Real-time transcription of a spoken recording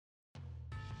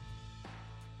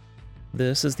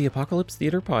This is the Apocalypse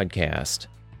Theater Podcast.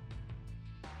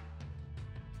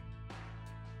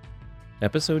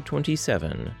 Episode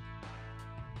 27.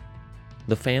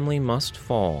 The Family Must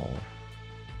Fall.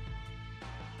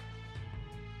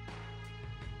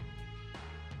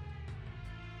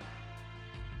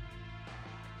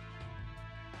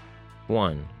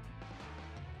 One.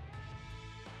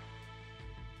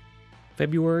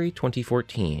 February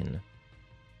 2014.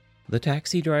 The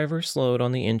taxi driver slowed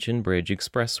on the Incheon Bridge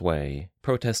Expressway,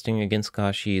 protesting against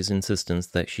Kashi's insistence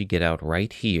that she get out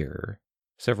right here.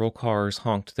 Several cars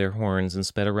honked their horns and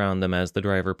sped around them as the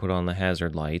driver put on the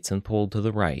hazard lights and pulled to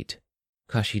the right.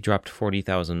 Kashi dropped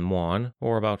 40,000 won,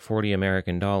 or about $40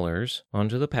 American,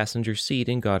 onto the passenger seat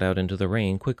and got out into the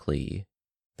rain quickly.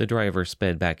 The driver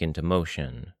sped back into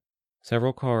motion.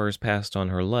 Several cars passed on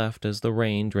her left as the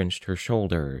rain drenched her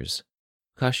shoulders.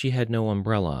 Kashi had no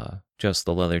umbrella, just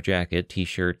the leather jacket,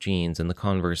 t-shirt, jeans, and the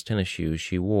Converse tennis shoes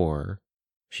she wore.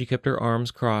 She kept her arms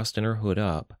crossed and her hood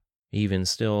up. Even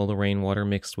still, the rainwater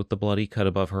mixed with the bloody cut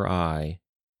above her eye.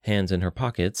 Hands in her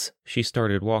pockets, she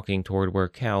started walking toward where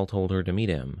Cal told her to meet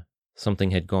him. Something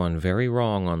had gone very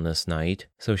wrong on this night,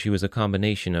 so she was a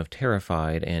combination of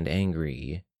terrified and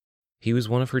angry. He was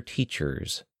one of her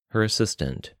teachers, her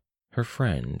assistant, her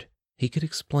friend. He could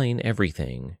explain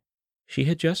everything. She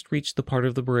had just reached the part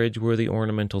of the bridge where the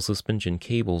ornamental suspension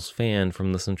cables fanned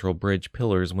from the central bridge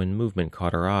pillars when movement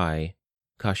caught her eye.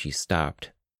 Kashi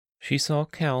stopped. She saw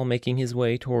Cal making his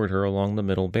way toward her along the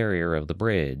middle barrier of the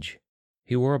bridge.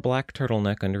 He wore a black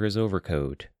turtleneck under his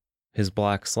overcoat. His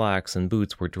black slacks and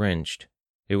boots were drenched.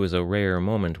 It was a rare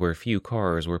moment where few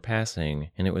cars were passing,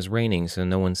 and it was raining so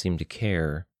no one seemed to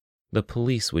care. The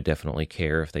police would definitely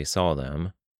care if they saw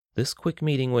them. This quick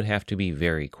meeting would have to be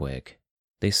very quick.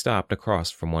 They stopped across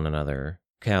from one another,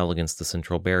 Cal against the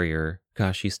central barrier,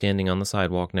 Kashi standing on the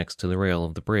sidewalk next to the rail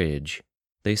of the bridge.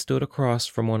 They stood across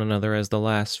from one another as the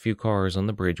last few cars on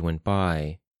the bridge went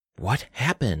by. "What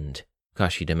happened?"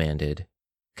 Kashi demanded.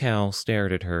 Cal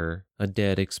stared at her, a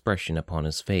dead expression upon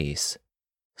his face.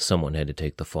 Someone had to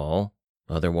take the fall.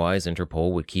 Otherwise,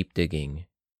 Interpol would keep digging.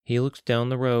 He looked down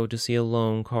the road to see a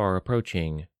lone car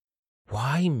approaching.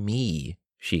 "Why me?"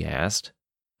 she asked.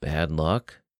 "Bad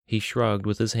luck?" He shrugged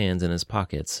with his hands in his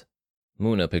pockets.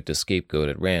 "Muna picked a scapegoat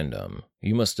at random.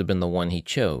 You must have been the one he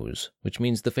chose, which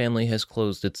means the family has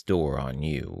closed its door on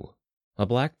you." A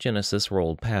black Genesis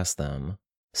rolled past them.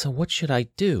 "So what should I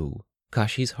do?"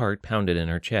 Kashi's heart pounded in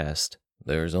her chest.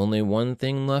 "There's only one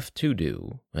thing left to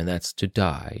do, and that's to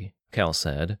die," Cal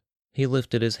said. He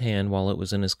lifted his hand while it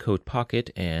was in his coat pocket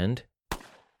and...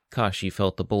 Kashi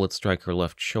felt the bullet strike her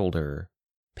left shoulder.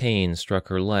 Pain struck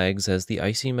her legs as the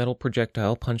icy metal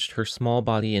projectile punched her small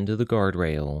body into the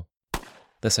guardrail.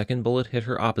 The second bullet hit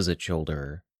her opposite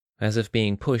shoulder. As if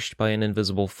being pushed by an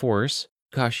invisible force,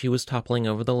 Kashi was toppling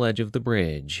over the ledge of the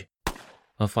bridge.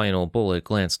 A final bullet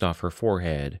glanced off her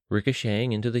forehead,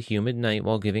 ricocheting into the humid night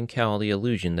while giving Cal the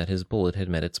illusion that his bullet had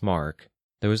met its mark.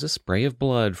 There was a spray of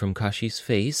blood from Kashi's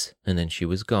face, and then she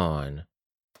was gone.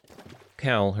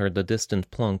 Cal heard the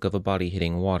distant plunk of a body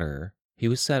hitting water. He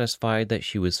was satisfied that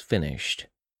she was finished.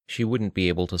 She wouldn't be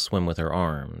able to swim with her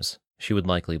arms. She would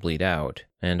likely bleed out,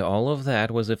 and all of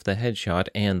that was if the headshot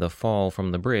and the fall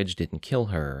from the bridge didn't kill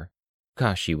her.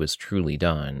 Kashi was truly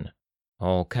done.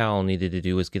 All Cal needed to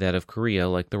do was get out of Korea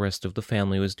like the rest of the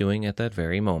family was doing at that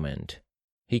very moment.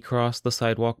 He crossed the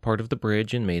sidewalk part of the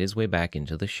bridge and made his way back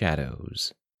into the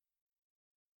shadows.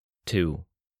 2.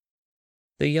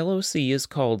 The Yellow Sea is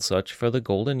called such for the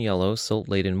golden yellow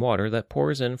silt-laden water that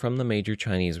pours in from the major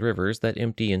Chinese rivers that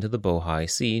empty into the Bohai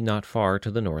Sea not far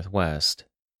to the northwest.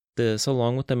 This,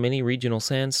 along with the many regional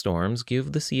sandstorms,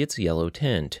 give the sea its yellow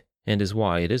tint, and is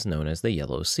why it is known as the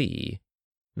Yellow Sea.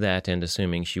 That, and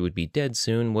assuming she would be dead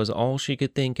soon, was all she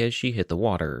could think as she hit the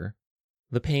water.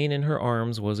 The pain in her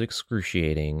arms was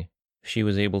excruciating. She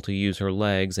was able to use her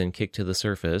legs and kick to the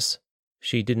surface.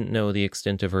 She didn't know the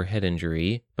extent of her head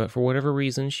injury, but for whatever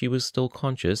reason she was still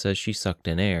conscious as she sucked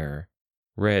in air.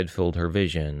 Red filled her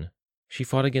vision. She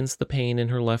fought against the pain in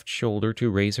her left shoulder to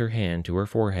raise her hand to her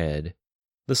forehead.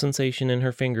 The sensation in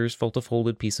her fingers felt a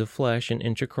folded piece of flesh an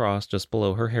inch across just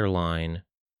below her hairline.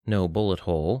 No bullet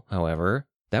hole, however.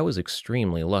 That was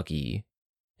extremely lucky.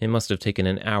 It must have taken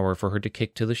an hour for her to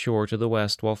kick to the shore to the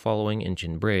west while following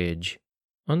Incheon Bridge.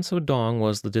 Unsodong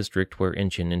was the district where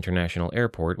Incheon International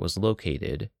Airport was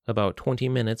located, about 20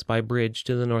 minutes by bridge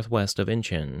to the northwest of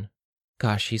Incheon.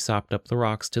 Kashi sopped up the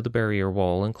rocks to the barrier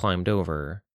wall and climbed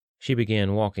over. She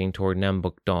began walking toward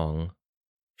Nambukdong.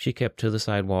 She kept to the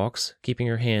sidewalks, keeping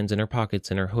her hands in her pockets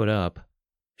and her hood up.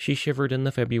 She shivered in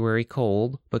the February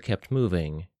cold, but kept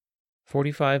moving.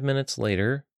 45 minutes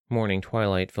later, Morning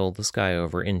twilight filled the sky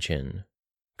over Inchin.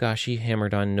 Gashi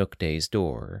hammered on Nukde's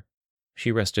door.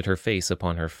 She rested her face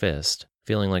upon her fist,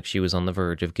 feeling like she was on the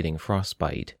verge of getting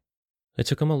frostbite. It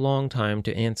took him a long time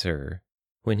to answer.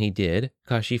 When he did,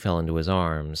 Kashi fell into his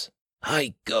arms.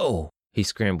 "Hi, go!" He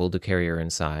scrambled to carry her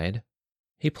inside.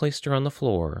 He placed her on the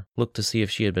floor, looked to see if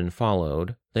she had been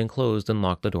followed, then closed and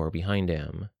locked the door behind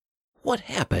him. "What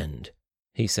happened?"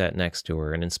 He sat next to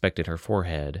her and inspected her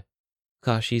forehead.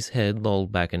 Kashi's head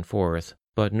lolled back and forth,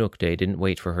 but Nukde didn't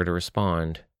wait for her to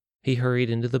respond. He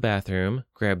hurried into the bathroom,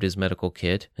 grabbed his medical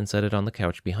kit, and set it on the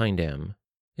couch behind him.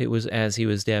 It was as he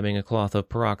was dabbing a cloth of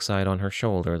peroxide on her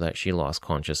shoulder that she lost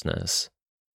consciousness.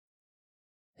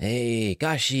 "Hey,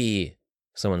 Kashi!"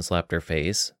 Someone slapped her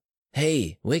face.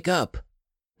 "Hey, wake up!"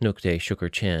 Nukde shook her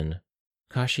chin.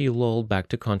 Kashi lulled back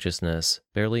to consciousness,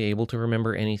 barely able to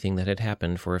remember anything that had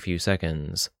happened for a few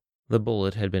seconds. The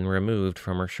bullet had been removed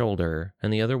from her shoulder,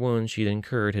 and the other wounds she'd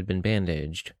incurred had been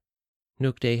bandaged.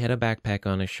 Nukde had a backpack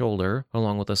on his shoulder,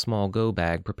 along with a small go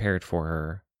bag prepared for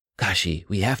her. "Kashi,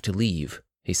 we have to leave,"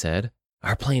 he said.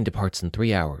 "Our plane departs in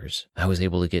 3 hours. I was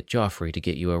able to get Joffrey to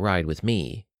get you a ride with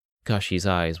me." Kashi's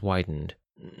eyes widened.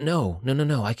 No,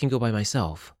 I can go by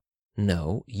myself."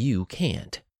 "No, you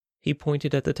can't." He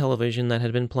pointed at the television that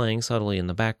had been playing subtly in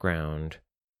the background.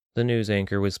 The news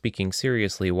anchor was speaking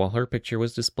seriously while her picture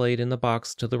was displayed in the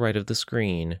box to the right of the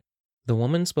screen. The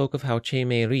woman spoke of how Che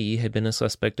Mei-ri had been a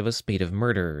suspect of a spate of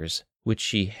murders, which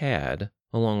she had,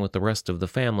 along with the rest of the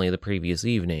family the previous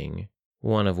evening,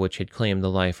 one of which had claimed the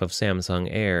life of Samsung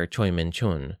heir Choi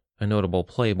Min-chun, a notable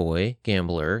playboy,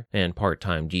 gambler, and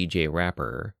part-time DJ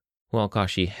rapper. While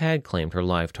Kashi had claimed her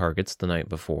live targets the night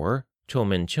before, Choi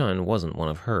Min-chun wasn't one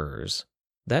of hers.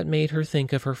 That made her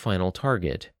think of her final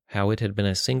target, how it had been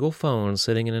a single phone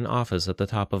sitting in an office at the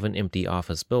top of an empty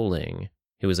office building.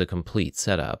 It was a complete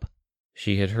setup.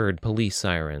 She had heard police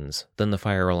sirens, then the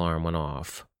fire alarm went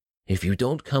off. "If you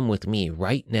don't come with me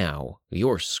right now,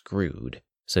 you're screwed,"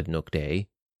 said Nukde.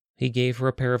 He gave her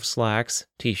a pair of slacks,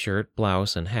 t-shirt,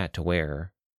 blouse, and hat to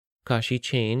wear. Kashi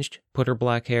changed, put her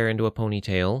black hair into a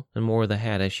ponytail, and wore the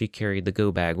hat as she carried the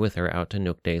go-bag with her out to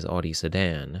Nukde's Audi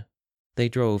sedan. They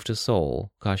drove to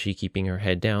Seoul, Kashi keeping her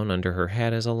head down under her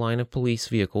hat as a line of police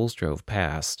vehicles drove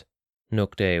past.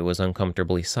 Nukde was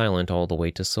uncomfortably silent all the way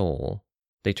to Seoul.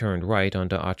 They turned right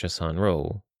onto Acheson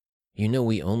Road. "You know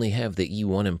we only have the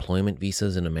E1 employment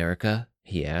visas in America?"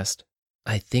 he asked.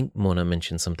 "I think Mona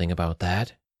mentioned something about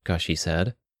that," Kashi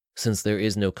said. "Since there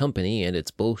is no company and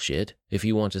it's bullshit, if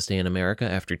you want to stay in America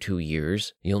after 2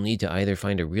 years, you'll need to either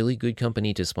find a really good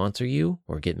company to sponsor you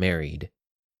or get married."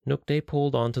 Nukde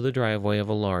pulled onto the driveway of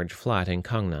a large flat in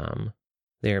Gangnam.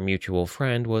 Their mutual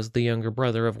friend was the younger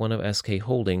brother of one of SK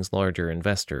Holdings' larger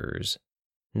investors.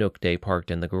 Nukde parked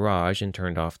in the garage and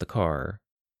turned off the car.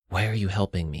 "Why are you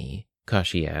helping me?"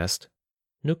 Kashi asked.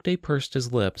 Nukde pursed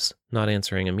his lips, not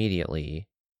answering immediately.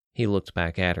 He looked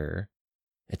back at her.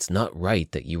 "It's not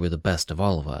right that you were the best of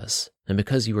all of us, and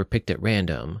because you were picked at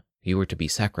random, you were to be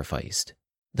sacrificed."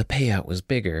 "The payout was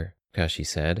bigger," Kashi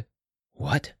said.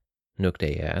 "What?"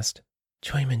 Nukde asked.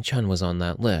 "Choi Min-chun was on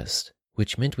that list,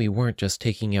 which meant we weren't just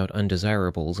taking out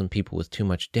undesirables and people with too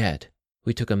much debt.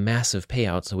 We took a massive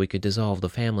payout so we could dissolve the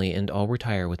family and all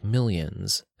retire with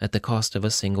millions, at the cost of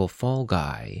a single fall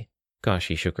guy."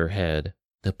 Kashi shook her head.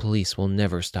 "The police will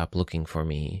never stop looking for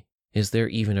me. Is there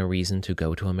even a reason to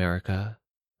go to America?"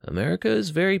 "America is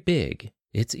very big.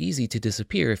 It's easy to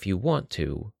disappear if you want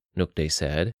to," Nukde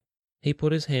said. He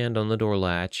put his hand on the door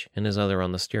latch and his other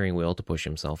on the steering wheel to push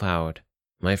himself out.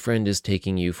 "My friend is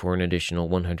taking you for an additional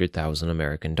 100,000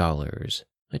 American dollars.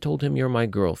 I told him you're my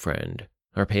girlfriend.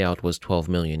 Our payout was 12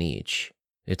 million each.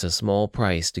 It's a small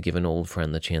price to give an old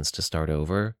friend the chance to start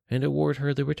over and award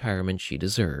her the retirement she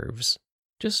deserves.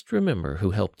 Just remember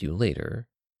who helped you later."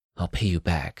 "I'll pay you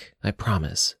back, I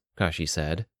promise," Kashi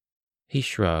said. He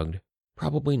shrugged.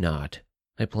 "Probably not.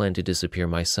 I plan to disappear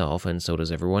myself, and so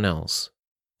does everyone else.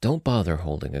 Don't bother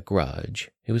holding a grudge.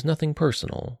 It was nothing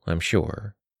personal, I'm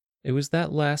sure." It was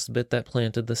that last bit that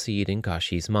planted the seed in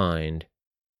Kashi's mind.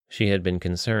 She had been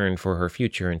concerned for her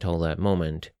future until that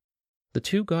moment. The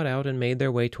two got out and made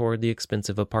their way toward the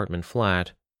expensive apartment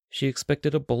flat. She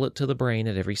expected a bullet to the brain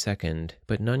at every second,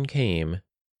 but none came.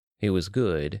 It was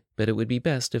good, but it would be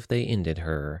best if they ended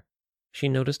her. She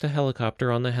noticed a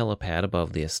helicopter on the helipad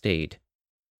above the estate.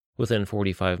 Within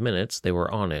 45 minutes, they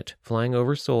were on it, flying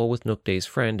over Seoul with Nukde's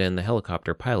friend and the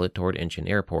helicopter pilot toward Incheon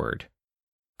Airport.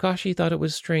 Kashi thought it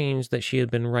was strange that she had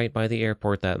been right by the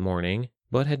airport that morning,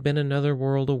 but had been another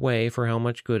world away for how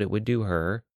much good it would do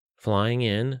her. Flying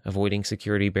in, avoiding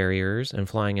security barriers, and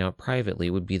flying out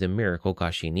privately would be the miracle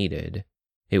Kashi needed.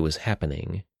 It was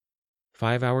happening.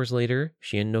 5 hours later,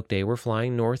 she and Nukde were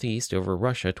flying northeast over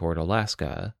Russia toward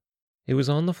Alaska. It was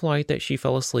on the flight that she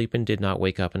fell asleep and did not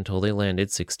wake up until they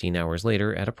landed 16 hours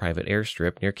later at a private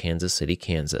airstrip near Kansas City,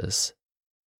 Kansas.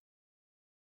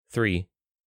 3.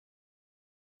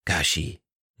 Kashi,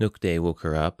 Nukde woke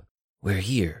her up. We're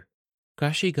here.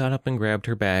 Kashi got up and grabbed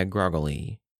her bag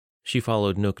groggily. She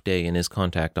followed Nukde and his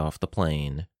contact off the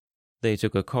plane. They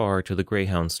took a car to the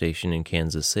Greyhound station in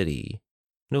Kansas City.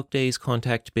 Nukde's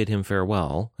contact bid him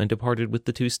farewell and departed with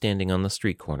the two standing on the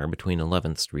street corner between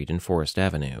 11th Street and Forest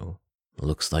Avenue.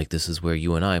 Looks like this is where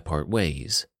you and I part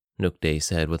ways, Nukde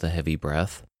said with a heavy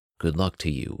breath. Good luck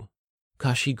to you.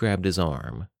 Kashi grabbed his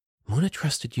arm. Muna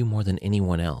trusted you more than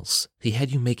anyone else. He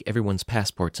had you make everyone's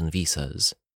passports and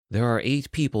visas. There are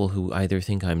 8 people who either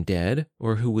think I'm dead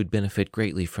or who would benefit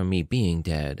greatly from me being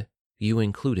dead, you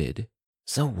included.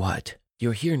 So what?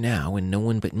 You're here now and no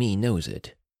one but me knows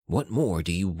it. What more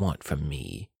do you want from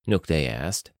me? Nukde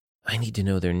asked. I need to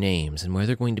know their names and where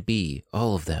they're going to be,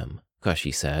 all of them,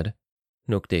 Kashi said.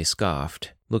 Nukde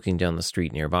scoffed, looking down the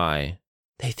street nearby.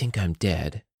 They think I'm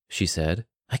dead, she said.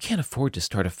 I can't afford to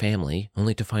start a family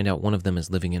only to find out one of them is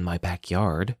living in my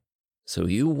backyard. So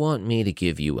you want me to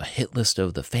give you a hit list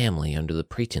of the family under the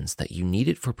pretense that you need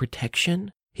it for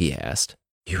protection? He asked.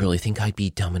 You really think I'd be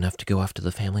dumb enough to go after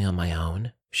the family on my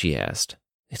own? She asked.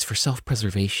 It's for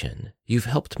self-preservation. You've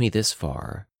helped me this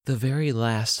far. The very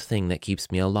last thing that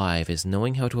keeps me alive is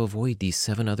knowing how to avoid these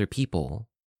 7 other people.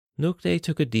 Nukde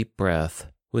took a deep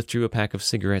breath, withdrew a pack of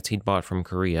cigarettes he'd bought from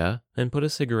Korea, and put a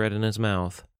cigarette in his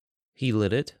mouth. He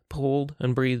lit it, pulled,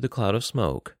 and breathed a cloud of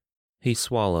smoke. He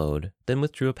swallowed, then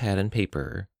withdrew a pad and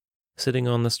paper. Sitting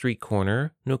on the street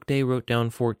corner, Nukde wrote down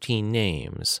 14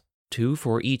 names, 2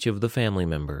 for each of the family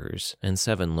members, and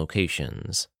 7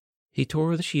 locations. He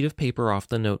tore the sheet of paper off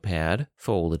the notepad,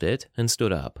 folded it, and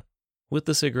stood up. With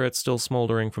the cigarette still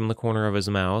smoldering from the corner of his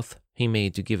mouth, he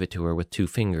made to give it to her with 2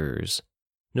 fingers.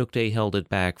 Nukde held it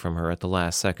back from her at the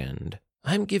last second.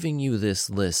 I'm giving you this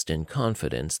list in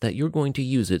confidence that you're going to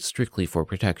use it strictly for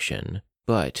protection.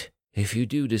 But if you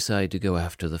do decide to go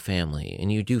after the family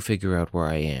and you do figure out where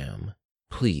I am,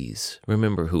 please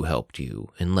remember who helped you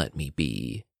and let me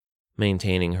be.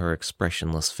 Maintaining her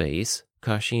expressionless face,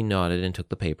 Kashi nodded and took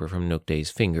the paper from Nukde's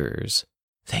fingers.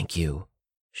 Thank you.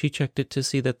 She checked it to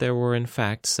see that there were in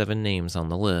fact 7 names on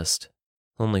the list.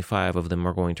 Only 5 of them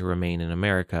are going to remain in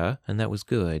America, and that was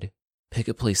good. Pick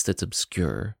a place that's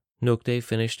obscure. Nukde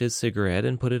finished his cigarette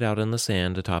and put it out in the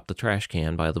sand atop the trash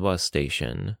can by the bus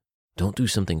station. Don't do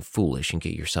something foolish and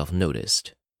get yourself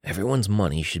noticed. Everyone's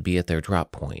money should be at their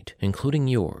drop point, including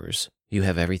yours. You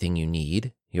have everything you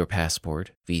need? Your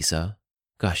passport, visa?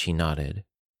 Kashi nodded.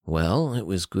 Well, it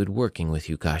was good working with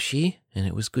you, Kashi, and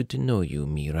it was good to know you,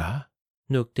 Mira.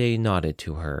 Nukde nodded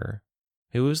to her.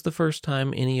 It was the first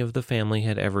time any of the family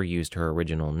had ever used her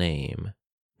original name.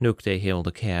 Nukde hailed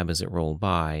a cab as it rolled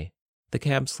by. The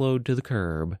cab slowed to the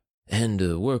curb.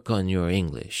 And work on your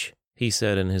English, he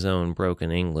said in his own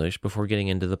broken English before getting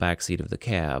into the back seat of the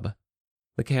cab.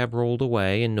 The cab rolled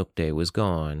away and Nukde was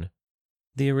gone.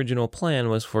 The original plan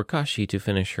was for Kashi to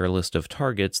finish her list of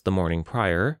targets the morning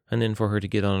prior, and then for her to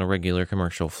get on a regular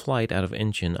commercial flight out of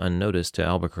Incheon unnoticed to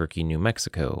Albuquerque, New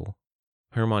Mexico.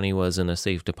 Her money was in a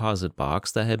safe deposit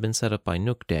box that had been set up by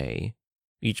Nukde.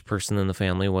 Each person in the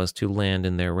family was to land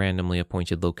in their randomly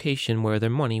appointed location where their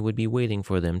money would be waiting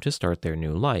for them to start their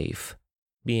new life.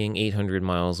 Being 800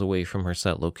 miles away from her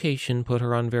set location put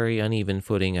her on very uneven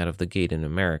footing out of the gate in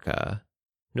America.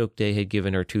 Nukde had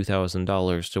given her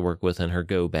 $2,000 to work with in her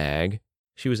go bag.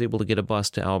 She was able to get a bus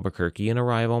to Albuquerque and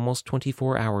arrive almost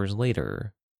 24 hours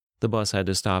later. The bus had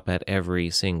to stop at every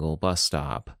single bus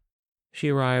stop. She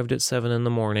arrived at 7 in the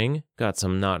morning, got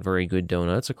some not very good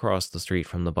donuts across the street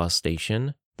from the bus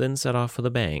station, then set off for the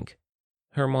bank.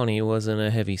 Her money was in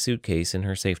a heavy suitcase in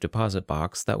her safe deposit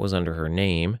box that was under her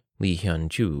name, Lee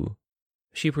Hyun-chu.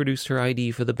 She produced her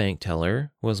ID for the bank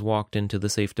teller, was walked into the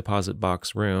safe deposit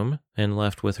box room, and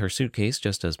left with her suitcase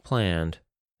just as planned.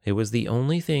 It was the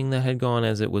only thing that had gone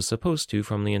as it was supposed to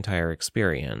from the entire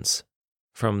experience.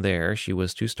 From there, she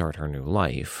was to start her new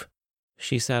life.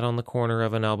 She sat on the corner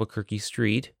of an Albuquerque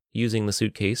street, using the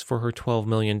suitcase for her $12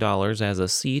 million as a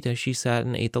seat as she sat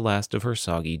and ate the last of her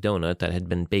soggy donut that had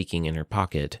been baking in her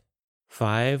pocket.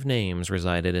 5 names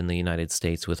resided in the United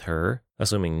States with her,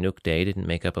 assuming Nukde didn't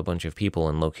make up a bunch of people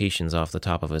and locations off the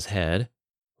top of his head.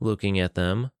 Looking at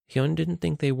them, Hyun didn't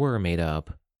think they were made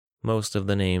up. Most of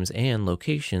the names and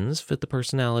locations fit the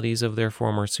personalities of their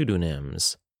former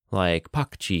pseudonyms. Like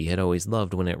Pakchi had always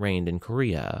loved when it rained in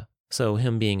Korea, so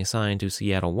him being assigned to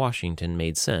Seattle, Washington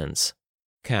made sense.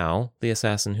 Cal, the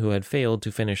assassin who had failed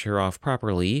to finish her off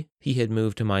properly, he had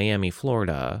moved to Miami,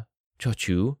 Florida.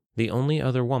 Chochu, the only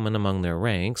other woman among their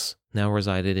ranks, now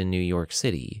resided in New York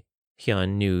City.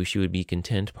 Hyun knew she would be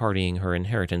content partying her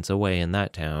inheritance away in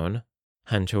that town.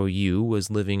 Hancho Yu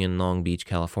was living in Long Beach,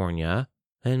 California,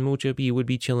 and Mochabi would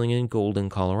be chilling in Golden,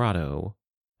 Colorado.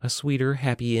 A sweeter,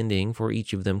 happy ending for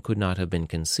each of them could not have been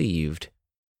conceived.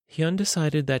 Hyun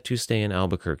decided that to stay in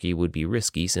Albuquerque would be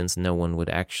risky since no one would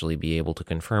actually be able to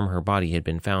confirm her body had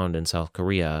been found in South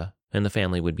Korea, and the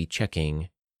family would be checking.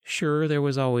 Sure, there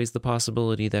was always the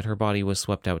possibility that her body was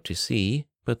swept out to sea,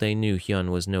 but they knew Hyun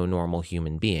was no normal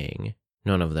human being.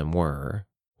 None of them were.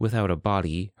 Without a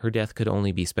body, her death could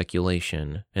only be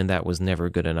speculation, and that was never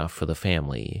good enough for the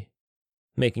family.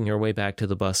 Making her way back to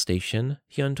the bus station,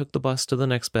 Hyun took the bus to the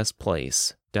next best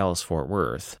place, Dallas-Fort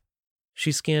Worth.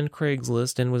 She scanned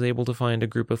Craigslist and was able to find a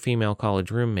group of female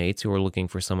college roommates who were looking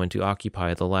for someone to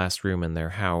occupy the last room in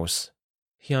their house.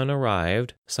 Hyun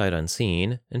arrived, sight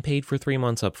unseen, and paid for 3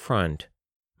 months up front.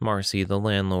 Marcy, the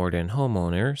landlord and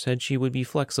homeowner, said she would be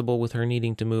flexible with her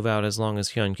needing to move out as long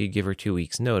as Hyun could give her 2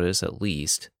 weeks' notice at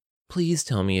least. Please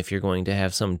tell me if you're going to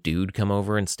have some dude come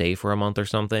over and stay for a month or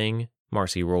something.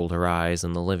 Marcy rolled her eyes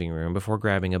in the living room before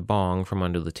grabbing a bong from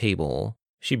under the table.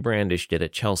 She brandished it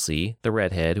at Chelsea, the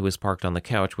redhead who was parked on the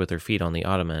couch with her feet on the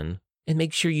ottoman. And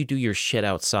make sure you do your shit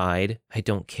outside. I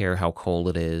don't care how cold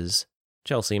it is.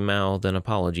 Chelsea mouthed an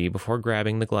apology before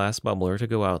grabbing the glass bubbler to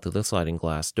go out through the sliding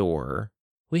glass door.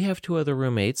 We have 2 other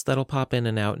roommates that'll pop in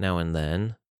and out now and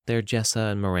then. They're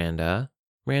Jessa and Miranda.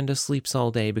 Miranda sleeps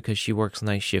all day because she works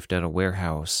night shift at a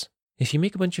warehouse. If you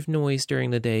make a bunch of noise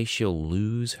during the day, she'll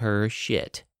lose her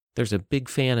shit. There's a big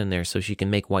fan in there so she can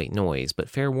make white noise, but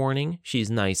fair warning, she's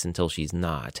nice until she's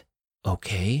not.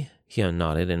 Okay, Hyun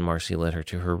nodded and Marcy led her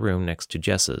to her room next to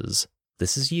Jessa's.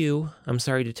 This is you. I'm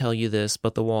sorry to tell you this,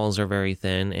 but the walls are very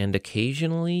thin, and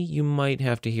occasionally you might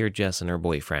have to hear Jess and her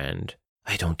boyfriend.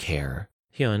 I don't care.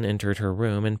 Hyun entered her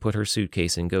room and put her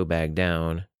suitcase and go bag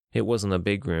down. It wasn't a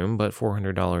big room, but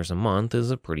 $400 a month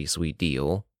is a pretty sweet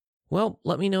deal. Well,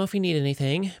 let me know if you need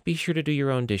anything. Be sure to do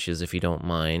your own dishes if you don't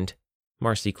mind.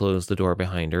 Marcy closed the door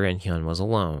behind her and Hyun was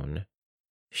alone.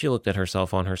 She looked at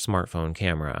herself on her smartphone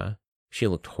camera. She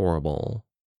looked horrible.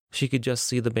 She could just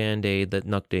see the Band-Aid that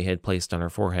Nukde had placed on her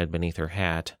forehead beneath her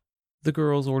hat. The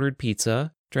girls ordered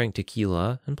pizza, drank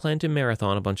tequila, and planned to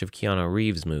marathon a bunch of Keanu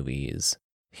Reeves movies.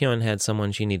 Hyun had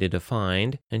someone she needed to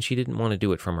find, and she didn't want to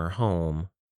do it from her home.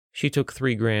 She took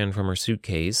 $3,000 from her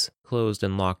suitcase, closed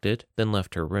and locked it, then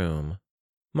left her room.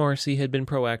 Marcy had been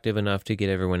proactive enough to get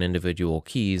everyone individual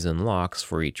keys and locks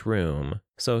for each room,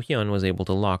 so Hyun was able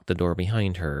to lock the door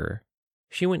behind her.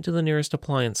 She went to the nearest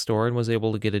appliance store and was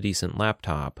able to get a decent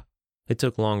laptop. It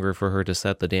took longer for her to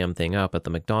set the damn thing up at the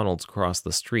McDonald's across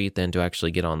the street than to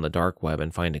actually get on the dark web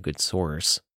and find a good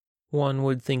source. One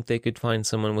would think they could find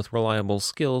someone with reliable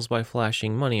skills by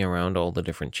flashing money around all the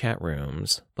different chat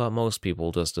rooms, but most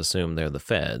people just assume they're the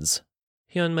feds.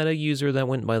 Hyun met a user that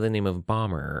went by the name of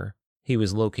Bomber. He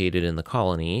was located in the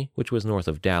Colony, which was north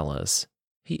of Dallas.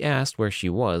 He asked where she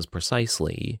was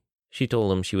precisely. She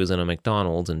told him she was in a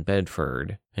McDonald's in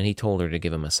Bedford, and he told her to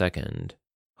give him a second.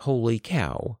 Holy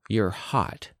cow, you're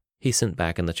hot, he sent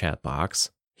back in the chat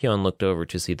box. Hyun looked over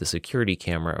to see the security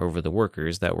camera over the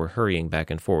workers that were hurrying back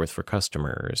and forth for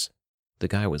customers. The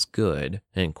guy was good,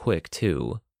 and quick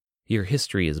too. Your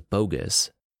history is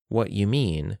bogus. What you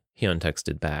mean? Hyun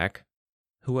texted back.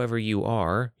 Whoever you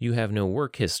are, you have no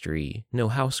work history, no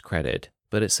house credit,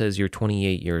 but it says you're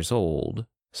 28 years old.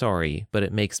 Sorry, but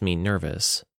it makes me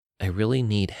nervous. I really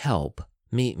need help.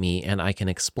 Meet me and I can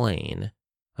explain.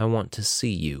 I want to see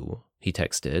you, he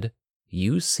texted.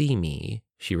 You see me,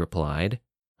 she replied.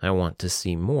 I want to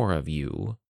see more of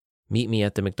you. Meet me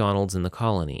at the McDonald's in the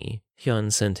Colony.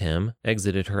 Hyun sent him,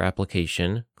 exited her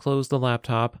application, closed the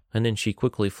laptop, and then she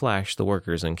quickly flashed the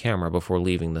workers and camera before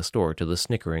leaving the store to the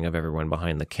snickering of everyone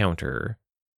behind the counter.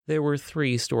 There were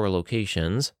 3 store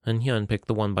locations, and Hyun picked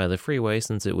the one by the freeway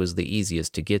since it was the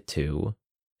easiest to get to.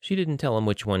 She didn't tell him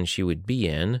which one she would be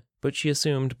in, but she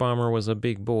assumed Bomber was a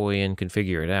big boy and could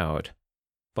figure it out.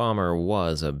 Bomber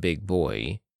was a big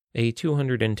boy. A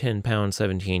 210-pound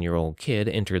 17-year-old kid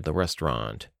entered the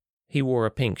restaurant. He wore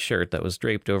a pink shirt that was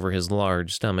draped over his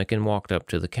large stomach and walked up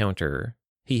to the counter.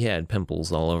 He had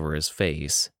pimples all over his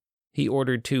face. He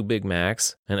ordered 2 Big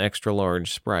Macs, an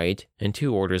extra-large Sprite, and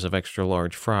 2 orders of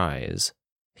extra-large fries.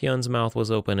 Hyun's mouth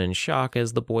was open in shock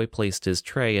as the boy placed his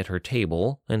tray at her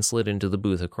table and slid into the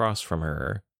booth across from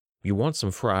her. You want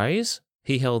some fries?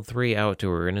 He held 3 out to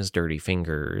her in his dirty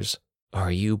fingers.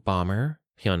 Are you Bomber?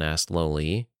 Hyun asked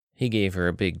lowly. He gave her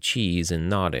a big cheese and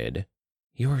nodded.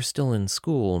 You're still in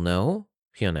school, no?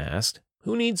 Hyun asked.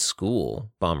 Who needs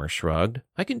school? Bomber shrugged.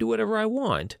 I can do whatever I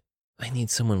want. I need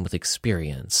someone with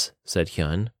experience, said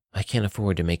Hyun. I can't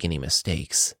afford to make any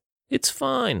mistakes. It's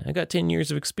fine. I got 10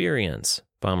 years of experience,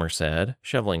 Bomber said,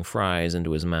 shoveling fries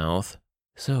into his mouth.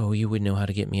 So you would know how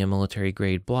to get me a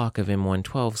military-grade block of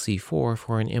M112C4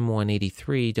 for an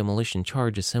M183 demolition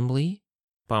charge assembly?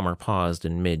 Bomber paused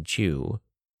in mid-chew.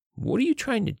 What are you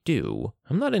trying to do?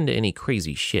 I'm not into any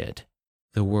crazy shit.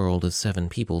 The world is 7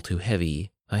 people too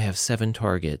heavy. I have 7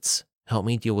 targets. Help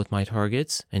me deal with my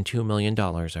targets, and $2 million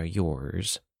are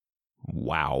yours.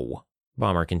 Wow.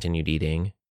 Bomber continued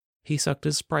eating. He sucked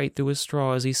his Sprite through his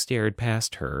straw as he stared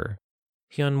past her.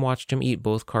 Hyun watched him eat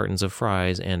both cartons of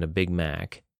fries and a Big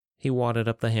Mac. He wadded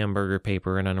up the hamburger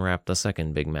paper and unwrapped the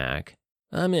second Big Mac.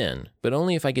 I'm in, but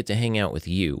only if I get to hang out with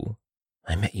you.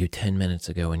 I met you 10 minutes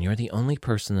ago, and you're the only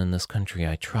person in this country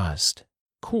I trust.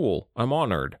 Cool, I'm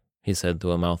honored, he said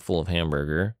through a mouthful of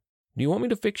hamburger. Do you want me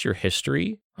to fix your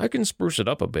history? I can spruce it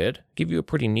up a bit, give you a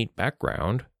pretty neat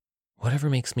background. Whatever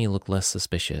makes me look less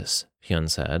suspicious, Hyun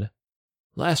said.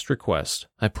 Last request,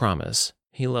 I promise.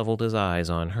 He leveled his eyes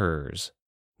on hers.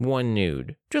 1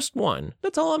 nude. Just 1.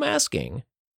 That's all I'm asking.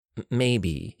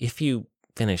 Maybe. If you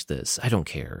finish this, I don't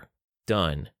care.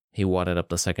 Done. He wadded up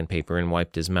the second paper and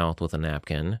wiped his mouth with a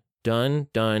napkin. Done,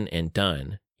 done, and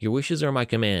done. Your wishes are my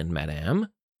command, madame.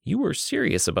 You were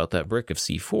serious about that brick of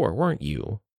C4, weren't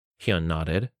you? Hyun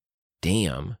nodded.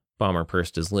 Damn. Bomber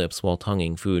pursed his lips while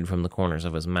tonguing food from the corners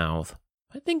of his mouth.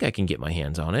 I think I can get my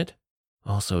hands on it.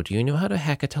 Also, do you know how to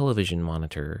hack a television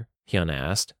monitor? Hyun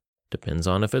asked. Depends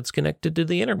on if it's connected to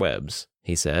the interwebs,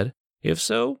 he said. If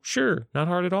so, sure, not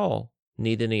hard at all.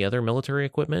 Need any other military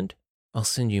equipment? I'll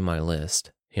send you my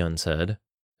list, Hyun said.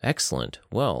 Excellent.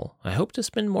 Well, I hope to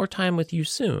spend more time with you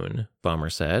soon, Bomber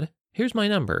said. Here's my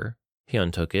number.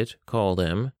 Hyun took it, called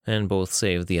him, and both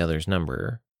saved the other's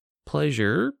number.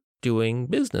 Pleasure doing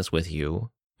business with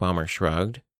you, Bomber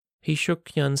shrugged. He shook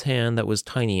Hyun's hand that was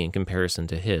tiny in comparison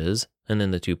to his, and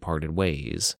then the two parted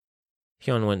ways.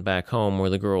 Hyun went back home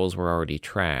where the girls were already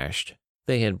trashed.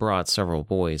 They had brought several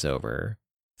boys over.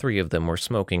 3 of them were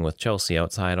smoking with Chelsea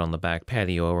outside on the back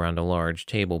patio around a large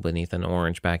table beneath an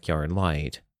orange backyard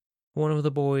light. One of the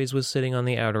boys was sitting on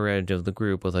the outer edge of the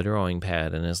group with a drawing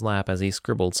pad in his lap as he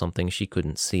scribbled something she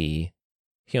couldn't see.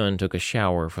 Hyun took a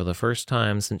shower for the first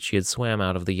time since she had swam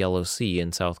out of the Yellow Sea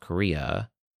in South Korea.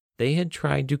 They had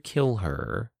tried to kill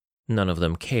her. None of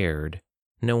them cared.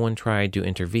 No one tried to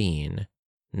intervene.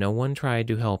 No one tried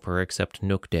to help her except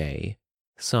Nookday.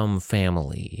 Some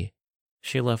family.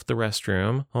 She left the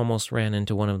restroom, almost ran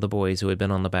into one of the boys who had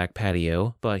been on the back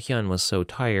patio, but Hyun was so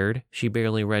tired, she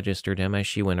barely registered him as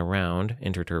she went around,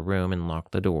 entered her room, and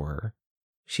locked the door.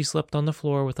 She slept on the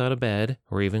floor without a bed,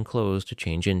 or even clothes to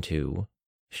change into.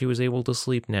 She was able to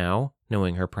sleep now,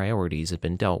 knowing her priorities had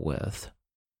been dealt with.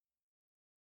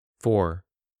 4.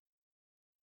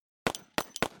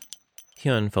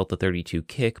 Hyun felt the .32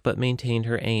 kick, but maintained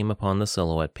her aim upon the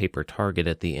silhouette paper target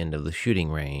at the end of the shooting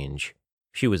range.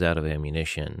 She was out of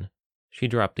ammunition. She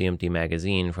dropped the empty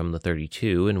magazine from the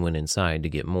 .32 and went inside to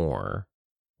get more.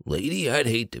 Lady, I'd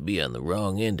hate to be on the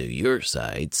wrong end of your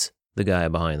sights, the guy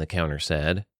behind the counter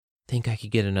said. Think I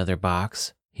could get another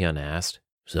box? Hyun asked.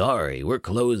 Sorry, we're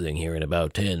closing here in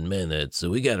about 10 minutes, so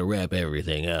we gotta wrap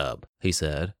everything up, he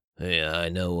said. Yeah, I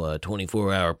know a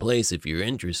 24-hour place if you're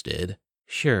interested.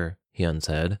 Sure, Hyun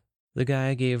said. The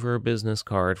guy gave her a business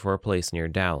card for a place near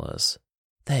Dallas.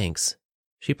 Thanks.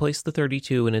 She placed the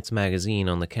 .32 in its magazine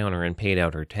on the counter and paid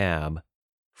out her tab.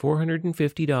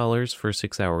 $450 for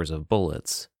 6 hours of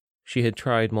bullets. She had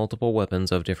tried multiple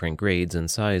weapons of different grades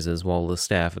and sizes while the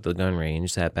staff at the gun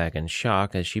range sat back in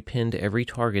shock as she pinned every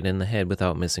target in the head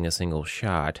without missing a single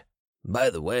shot. By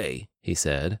the way, he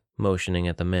said, motioning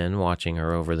at the men watching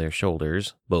her over their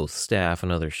shoulders, both staff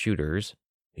and other shooters.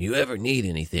 You ever need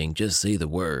anything, just say the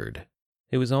word.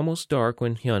 It was almost dark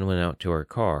when Hyun went out to her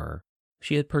car.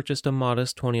 She had purchased a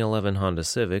modest 2011 Honda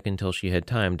Civic until she had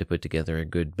time to put together a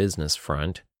good business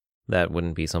front. That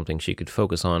wouldn't be something she could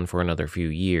focus on for another few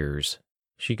years.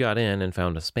 She got in and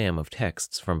found a spam of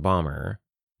texts from Bomber.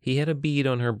 He had a bead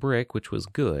on her brick, which was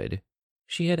good.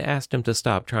 She had asked him to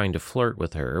stop trying to flirt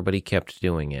with her, but he kept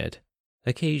doing it.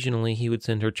 Occasionally, he would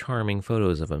send her charming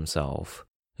photos of himself.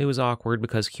 It was awkward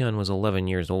because Hyun was 11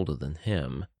 years older than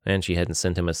him, and she hadn't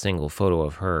sent him a single photo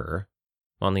of her.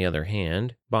 On the other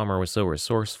hand, Bomber was so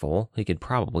resourceful, he could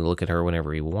probably look at her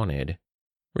whenever he wanted.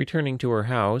 Returning to her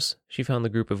house, she found the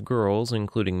group of girls,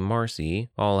 including Marcy,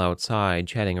 all outside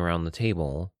chatting around the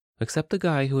table, except the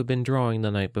guy who had been drawing the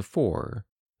night before.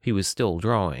 He was still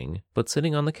drawing, but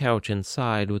sitting on the couch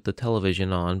inside with the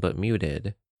television on but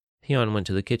muted. Hyun went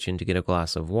to the kitchen to get a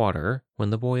glass of water when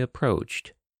the boy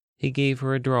approached. He gave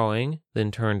her a drawing,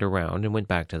 then turned around and went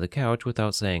back to the couch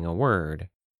without saying a word.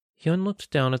 Hyun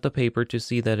looked down at the paper to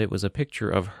see that it was a picture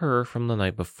of her from the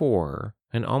night before,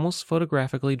 an almost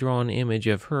photographically drawn image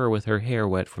of her with her hair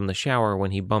wet from the shower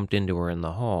when he bumped into her in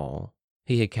the hall.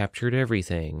 He had captured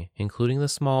everything, including the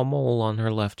small mole on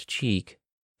her left cheek.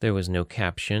 There was no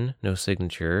caption, no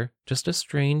signature, just a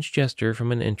strange gesture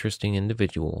from an interesting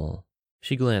individual.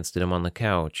 She glanced at him on the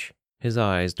couch. His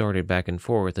eyes darted back and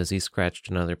forth as he scratched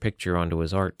another picture onto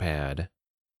his art pad.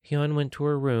 Hyun went to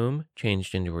her room,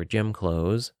 changed into her gym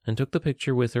clothes, and took the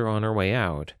picture with her on her way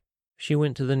out. She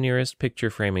went to the nearest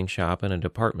picture framing shop in a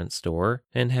department store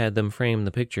and had them frame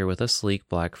the picture with a sleek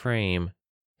black frame.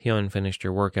 Hyun finished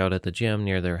her workout at the gym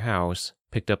near their house,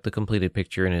 picked up the completed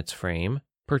picture in its frame,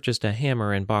 purchased a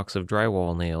hammer and box of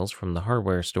drywall nails from the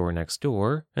hardware store next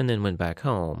door, and then went back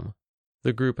home.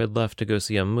 The group had left to go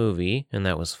see a movie, and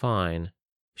that was fine.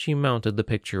 She mounted the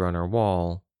picture on her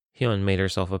wall. Hyun made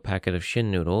herself a packet of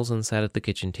shin noodles and sat at the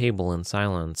kitchen table in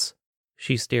silence.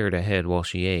 She stared ahead while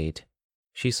she ate.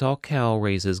 She saw Cal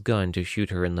raise his gun to shoot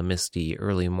her in the misty,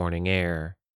 early morning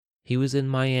air. He was in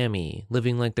Miami,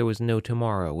 living like there was no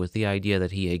tomorrow with the idea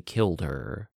that he had killed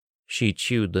her. She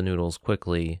chewed the noodles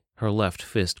quickly, her left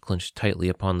fist clenched tightly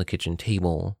upon the kitchen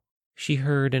table. She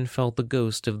heard and felt the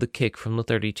ghost of the kick from the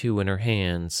 .32 in her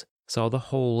hands, saw the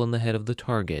hole in the head of the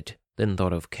target, then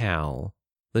thought of Cal.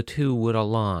 The two would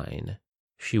align.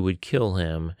 She would kill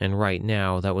him, and right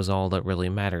now that was all that really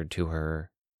mattered to her.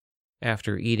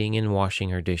 After eating and washing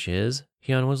her dishes,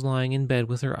 Hyun was lying in bed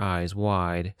with her eyes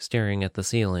wide, staring at the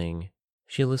ceiling.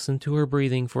 She listened to her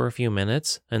breathing for a few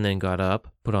minutes, and then got up,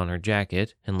 put on her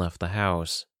jacket, and left the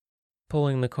house.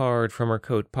 Pulling the card from her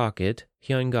coat pocket,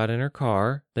 Hyun got in her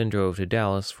car, then drove to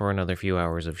Dallas for another few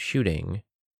hours of shooting.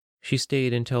 She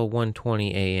stayed until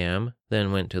 1:20 a.m.,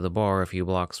 then went to the bar a few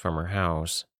blocks from her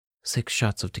house. 6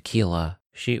 shots of tequila,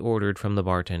 she ordered from the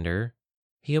bartender.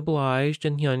 He obliged,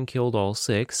 and Hyun killed all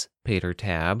 6, paid her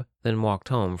tab, then walked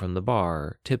home from the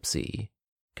bar, tipsy.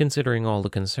 Considering all the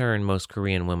concern most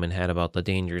Korean women had about the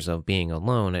dangers of being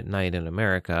alone at night in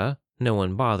America, no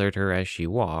one bothered her as she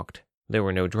walked. There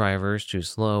were no drivers to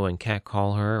slow and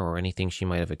catcall her or anything she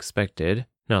might have expected,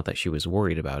 not that she was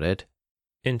worried about it.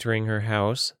 Entering her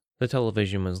house, the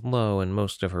television was low and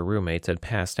most of her roommates had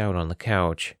passed out on the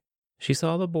couch. She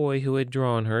saw the boy who had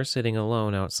drawn her sitting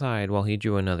alone outside while he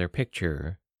drew another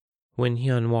picture. When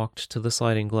Hyun walked to the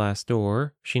sliding glass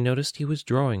door, she noticed he was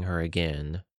drawing her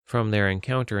again, from their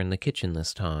encounter in the kitchen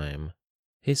this time.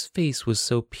 His face was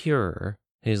so pure,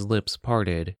 his lips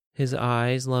parted, his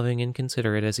eyes loving and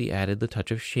considerate as he added the touch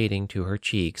of shading to her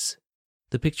cheeks.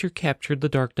 The picture captured the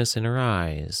darkness in her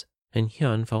eyes, and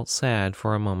Hyun felt sad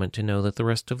for a moment to know that the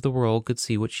rest of the world could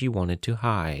see what she wanted to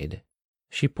hide.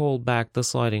 She pulled back the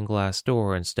sliding glass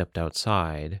door and stepped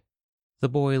outside. The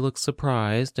boy looked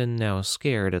surprised and now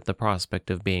scared at the prospect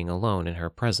of being alone in her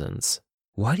presence.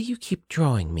 "Why do you keep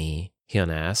drawing me?"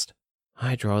 Hyun asked.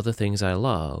 "I draw the things I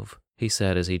love," he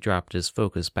said as he dropped his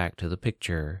focus back to the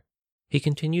picture. He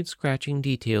continued scratching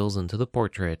details into the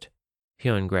portrait.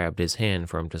 Hyun grabbed his hand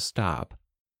for him to stop.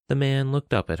 The man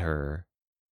looked up at her.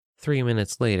 3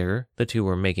 minutes later, the two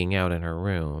were making out in her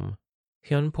room.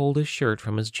 Hyun pulled his shirt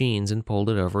from his jeans and pulled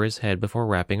it over his head before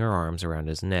wrapping her arms around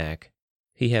his neck.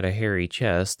 He had a hairy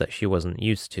chest that she wasn't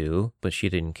used to, but she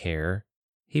didn't care.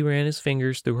 He ran his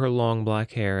fingers through her long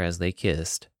black hair as they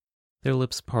kissed. Their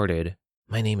lips parted.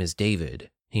 "My name is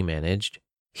David," he managed.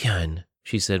 "Hyun,"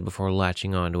 she said before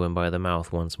latching onto him by the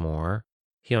mouth once more.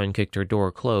 Hyun kicked her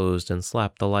door closed and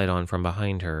slapped the light on from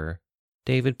behind her.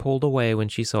 David pulled away when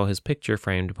she saw his picture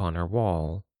framed upon her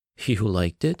wall. "You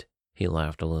liked it?" He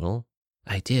laughed a little.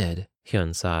 "I did,"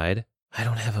 Hyun sighed. "I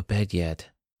don't have a bed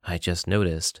yet." "I just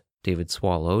noticed," David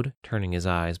swallowed, turning his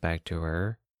eyes back to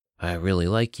her. "I really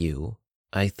like you.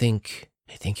 I think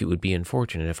it would be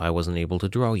unfortunate if I wasn't able to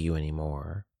draw you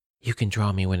anymore." "You can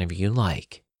draw me whenever you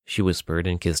like," she whispered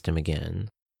and kissed him again.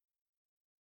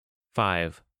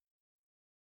 5.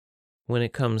 When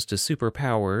it comes to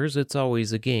superpowers, it's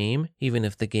always a game, even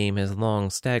if the game has long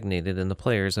stagnated and the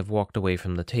players have walked away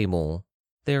from the table.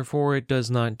 Therefore, it does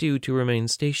not do to remain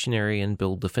stationary and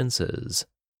build defenses.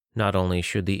 Not only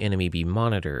should the enemy be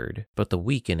monitored, but the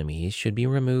weak enemies should be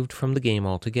removed from the game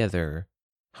altogether.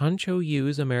 Han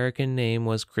Cho-yu's American name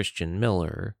was Christian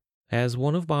Miller. As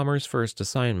one of Bomber's first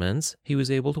assignments, he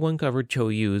was able to uncover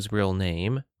Cho-yu's real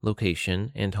name,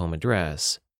 location, and home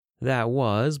address. That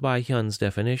was, by Hyun's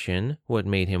definition, what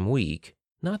made him weak.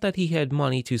 Not that he had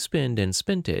money to spend and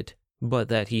spent it, but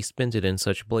that he spent it in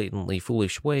such blatantly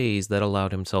foolish ways that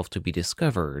allowed himself to be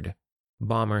discovered.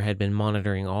 Bomber had been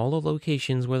monitoring all the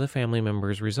locations where the family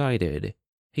members resided.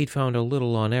 He'd found a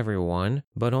little on everyone,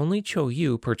 but only Cho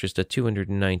Yu purchased a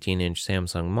 219-inch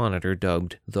Samsung monitor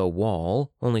dubbed The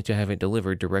Wall, only to have it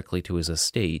delivered directly to his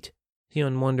estate.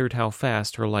 Hyun wondered how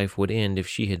fast her life would end if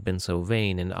she had been so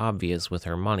vain and obvious with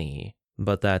her money.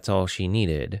 But that's all she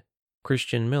needed.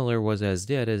 Christian Miller was as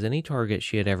dead as any target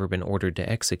she had ever been ordered to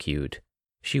execute.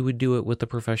 She would do it with the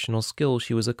professional skill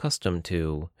she was accustomed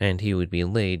to, and he would be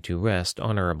laid to rest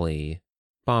honorably.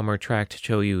 Bomber tracked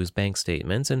Cho Yu's bank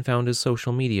statements and found his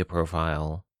social media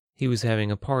profile. He was having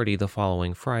a party the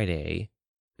following Friday.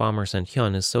 Bomber sent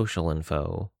Hyun his social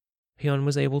info. Hyun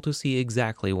was able to see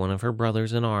exactly one of her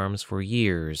brothers in arms for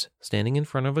years, standing in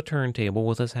front of a turntable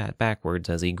with his hat backwards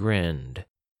as he grinned.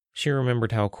 She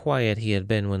remembered how quiet he had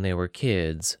been when they were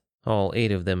kids. All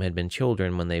 8 of them had been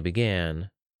children when they began.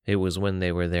 It was when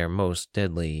they were their most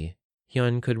deadly.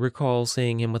 Hyun could recall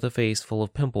seeing him with a face full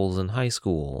of pimples in high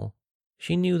school.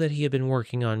 She knew that he had been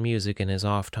working on music in his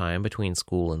off time between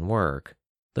school and work.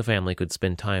 The family could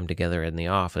spend time together in the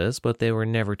office, but they were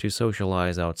never to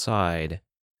socialize outside.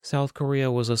 South Korea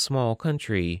was a small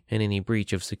country, and any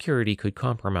breach of security could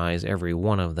compromise every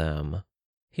one of them.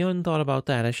 Hyun thought about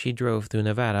that as she drove through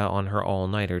Nevada on her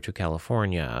all-nighter to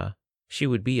California. She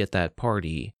would be at that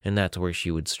party, and that's where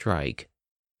she would strike.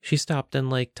 She stopped in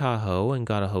Lake Tahoe and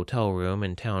got a hotel room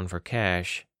in town for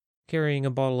cash. Carrying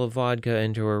a bottle of vodka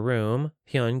into her room,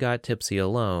 Hyun got tipsy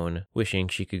alone, wishing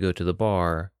she could go to the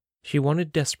bar. She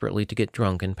wanted desperately to get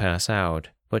drunk and pass out,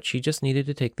 but she just needed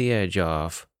to take the edge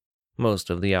off. Most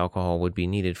of the alcohol would be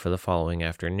needed for the following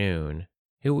afternoon.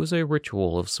 It was a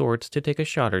ritual of sorts to take a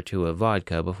shot or two of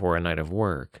vodka before a night of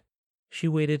work. She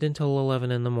waited until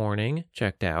 11 in the morning,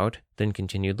 checked out, then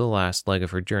continued the last leg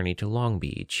of her journey to Long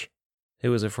Beach. It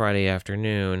was a Friday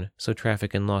afternoon, so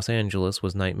traffic in Los Angeles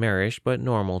was nightmarish but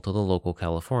normal to the local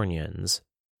Californians.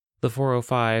 The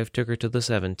 405 took her to the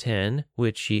 710,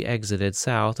 which she exited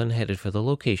south and headed for the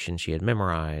location she had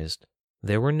memorized.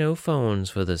 There were no phones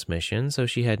for this mission, so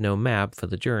she had no map for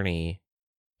the journey.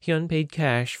 Hyun paid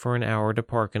cash for an hour to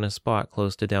park in a spot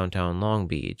close to downtown Long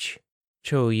Beach.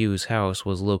 Cho Yu's house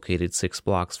was located 6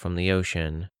 blocks from the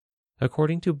ocean.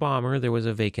 According to Bomber, there was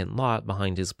a vacant lot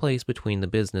behind his place between the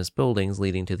business buildings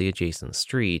leading to the adjacent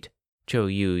street. Cho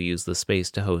Yu used the space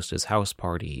to host his house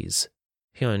parties.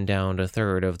 Hyun downed a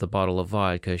third of the bottle of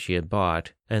vodka she had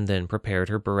bought, and then prepared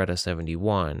her Beretta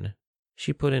 71.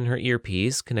 She put in her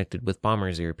earpiece, connected with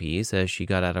Bomber's earpiece, as she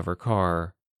got out of her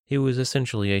car. It was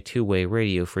essentially a 2-way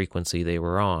radio frequency they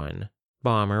were on.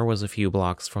 Bomber was a few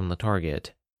blocks from the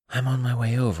target. I'm on my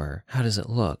way over. How does it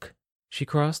look? She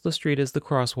crossed the street as the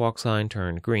crosswalk sign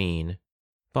turned green.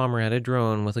 Bomber had a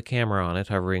drone with a camera on it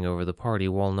hovering over the party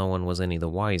while no one was any the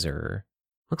wiser.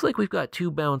 Looks like we've got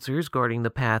 2 bouncers guarding the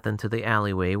path into the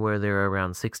alleyway where there are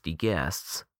around 60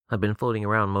 guests. I've been floating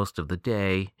around most of the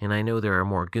day, and I know there are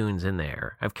more goons in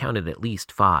there. I've counted at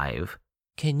least 5.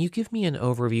 Can you give me an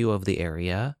overview of the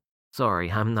area? Sorry,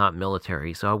 I'm not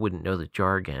military, so I wouldn't know the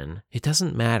jargon. It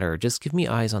doesn't matter, just give me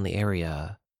eyes on the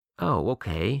area. Oh,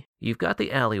 okay. You've got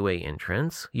the alleyway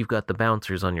entrance. You've got the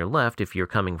bouncers on your left if you're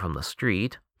coming from the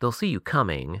street. They'll see you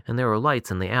coming, and there are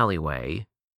lights in the alleyway.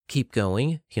 Keep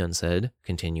going, Hyun said,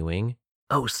 continuing.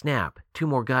 Oh, snap. 2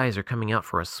 more guys are coming out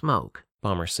for a smoke,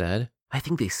 Bomber said. I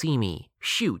think they see me.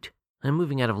 Shoot. I'm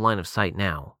moving out of line of sight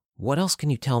now. What else can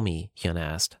you tell me? Hyun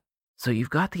asked. So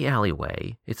you've got the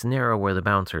alleyway. It's narrow where the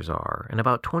bouncers are, and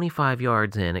about 25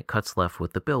 yards in, it cuts left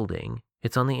with the building.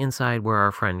 It's on the inside where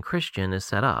our friend Christian is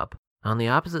set up. On the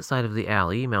opposite side of the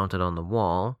alley, mounted on the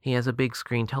wall, he has a big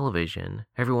screen television.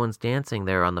 Everyone's dancing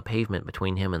there on the pavement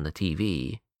between him and the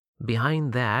TV.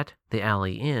 Behind that, the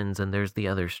alley ends and there's the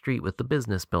other street with the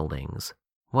business buildings.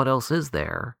 What else is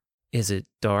there? Is it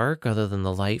dark other than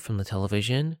the light from the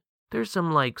television? There's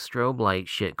some strobe light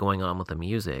shit going on with the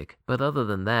music, but other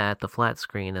than that, the flat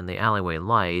screen and the alleyway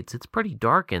lights, it's pretty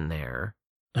dark in there.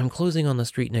 I'm closing on the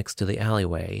street next to the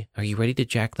alleyway. Are you ready to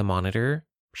jack the monitor?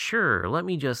 Sure, let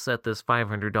me just set this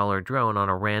 $500 drone on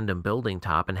a random building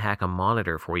top and hack a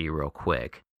monitor for you real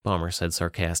quick, Bomber said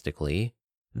sarcastically.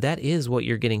 That is what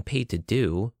you're getting paid to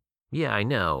do. Yeah, I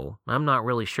know. I'm not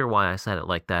really sure why I said it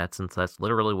like that since that's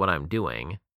literally what I'm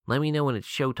doing. Let me know when it's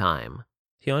showtime.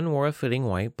 Hyun wore a fitting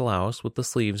white blouse with the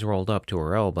sleeves rolled up to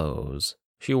her elbows.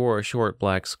 She wore a short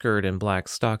black skirt and black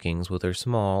stockings with her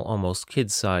small, almost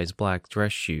kid-sized black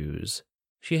dress shoes.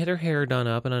 She had her hair done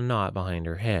up in a knot behind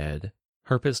her head.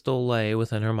 Her pistol lay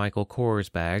within her Michael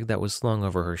Kors bag that was slung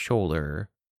over her shoulder.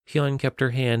 Hyun kept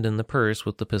her hand in the purse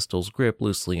with the pistol's grip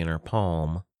loosely in her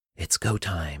palm. It's go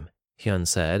time, Hyun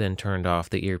said and turned off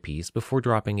the earpiece before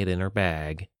dropping it in her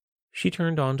bag. She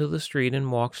turned onto the street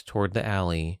and walked toward the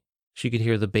alley. She could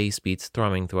hear the bass beats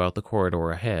thrumming throughout the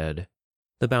corridor ahead.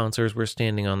 The bouncers were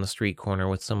standing on the street corner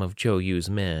with some of Cho Yu's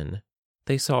men.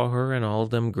 They saw her and all of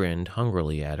them grinned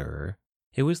hungrily at her.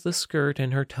 It was the skirt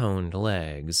and her toned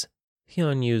legs.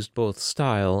 Hyun used both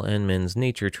style and men's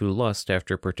nature to lust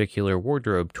after particular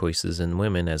wardrobe choices in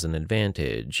women as an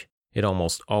advantage. It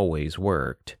almost always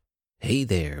worked. "Hey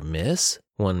there, miss,"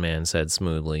 one man said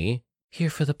smoothly. "Here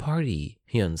for the party,"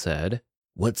 Hyun said.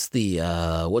 What's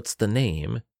the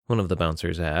name?" one of the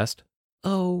bouncers asked.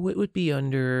 "Oh, it would be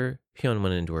under..." Hyun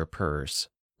went into her purse.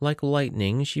 Like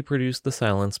lightning, she produced the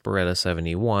silenced Beretta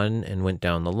 71 and went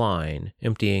down the line,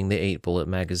 emptying the 8-bullet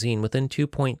magazine within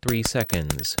 2.3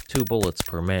 seconds, 2 bullets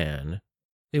per man.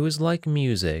 It was like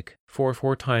music,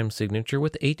 4/4 time signature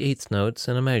with 8/8 notes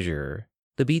and a measure.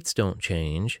 The beats don't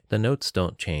change, the notes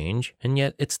don't change, and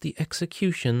yet it's the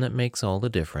execution that makes all the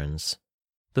difference.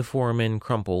 The 4 men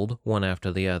crumpled, one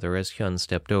after the other, as Hyun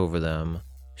stepped over them.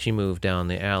 She moved down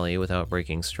the alley without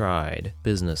breaking stride,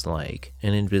 businesslike,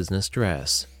 and in business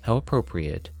dress. How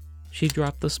appropriate. She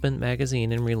dropped the spent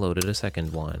magazine and reloaded a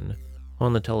second one.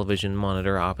 On the television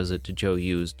monitor opposite to Cho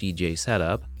Yu's DJ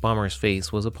setup, Bomber's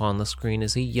face was upon the screen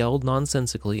as he yelled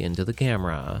nonsensically into the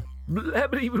camera.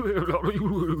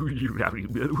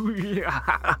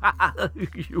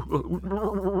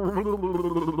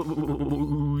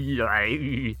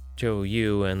 Cho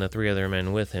Yu and the 3 other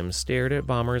men with him stared at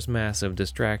Bomber's massive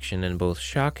distraction in both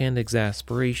shock and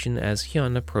exasperation as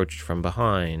Hyun approached from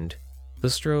behind. The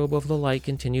strobe of the light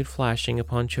continued flashing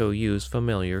upon Cho Yu's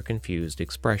familiar, confused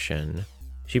expression.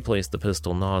 She placed the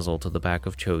pistol nozzle to the back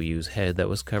of Cho Yu's head that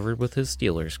was covered with his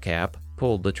Steeler's cap,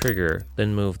 pulled the trigger,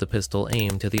 then moved the pistol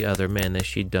aim to the other men as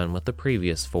she'd done with the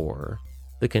previous 4.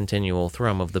 The continual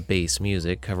thrum of the bass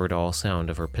music covered all sound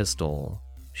of her pistol.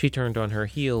 She turned on her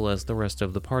heel as the rest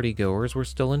of the partygoers were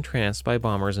still entranced by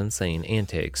Bomber's insane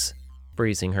antics.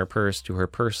 Bracing her purse to her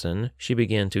person, she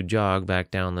began to jog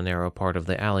back down the narrow part of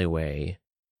the alleyway.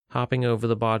 Hopping over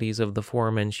the bodies of the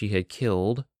 4 men she had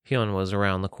killed, Hyun was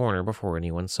around the corner before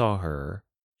anyone saw her.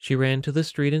 She ran to the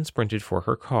street and sprinted for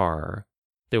her car.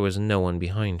 There was no one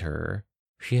behind her.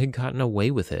 She had gotten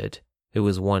away with it. It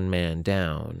was 1 man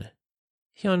down.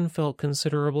 Hyun felt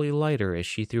considerably lighter as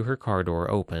she threw her car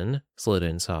door open, slid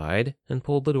inside, and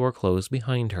pulled the door closed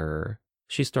behind her.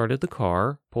 She started the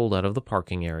car, pulled out of the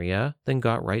parking area, then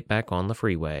got right back on the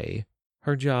freeway.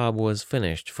 Her job was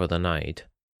finished for the night.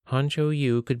 Han Cho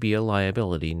Yu could be a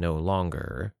liability no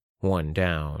longer. 1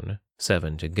 down,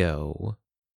 7 to go.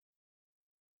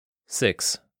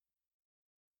 6.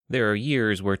 There are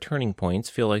years where turning points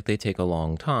feel like they take a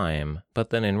long time, but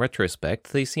then in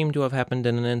retrospect they seem to have happened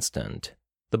in an instant.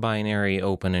 The binary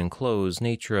open and close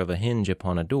nature of a hinge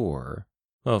upon a door.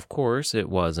 Of course, it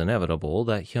was inevitable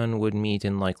that Hyun would meet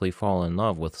and likely fall in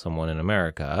love with someone in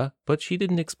America, but she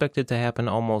didn't expect it to happen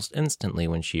almost instantly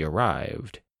when she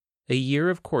arrived. A year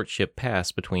of courtship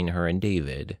passed between her and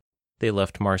David. They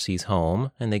left Marcy's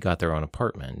home, and they got their own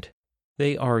apartment.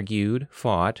 They argued,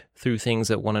 fought, threw things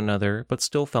at one another, but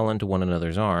still fell into one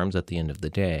another's arms at the end of the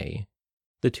day.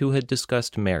 The 2 had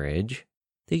discussed marriage.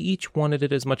 They each wanted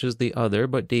it as much as the other,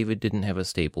 but David didn't have a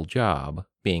stable job,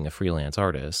 being a freelance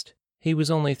artist. He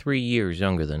was only 3 years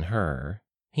younger than her.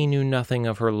 He knew nothing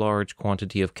of her large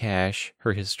quantity of cash,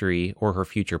 her history, or her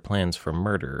future plans for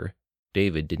murder.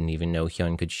 David didn't even know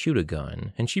Hyun could shoot a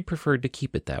gun, and she preferred to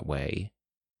keep it that way.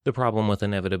 The problem with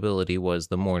inevitability was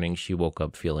the morning she woke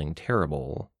up feeling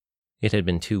terrible. It had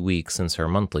been 2 weeks since her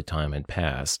monthly time had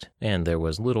passed, and there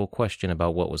was little question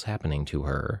about what was happening to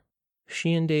her.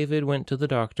 She and David went to the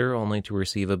doctor only to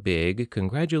receive a big,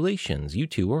 "Congratulations, you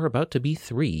 2 are about to be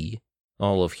 3.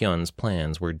 All of Hyun's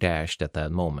plans were dashed at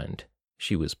that moment.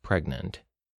 She was pregnant.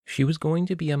 She was going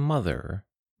to be a mother.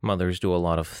 Mothers do a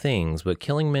lot of things, but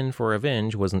killing men for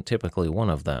revenge wasn't typically one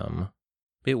of them.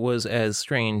 It was as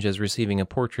strange as receiving a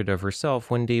portrait of herself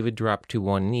when David dropped to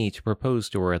one knee to propose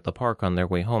to her at the park on their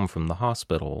way home from the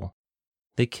hospital.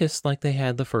 They kissed like they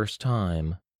had the first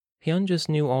time. Hyun just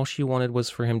knew all she wanted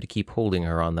was for him to keep holding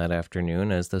her on that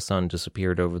afternoon as the sun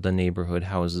disappeared over the neighborhood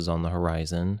houses on the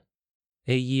horizon.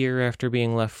 A year after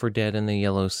being left for dead in the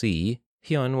Yellow Sea,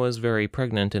 Hyun was very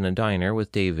pregnant in a diner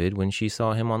with David when she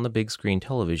saw him on the big screen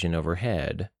television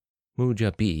overhead. Moo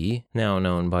Ja-bi, now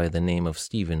known by the name of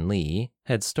Stephen Lee,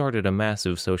 had started a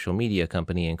massive social media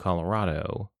company in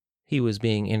Colorado. He was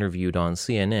being interviewed on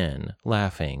CNN,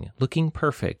 laughing, looking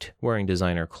perfect, wearing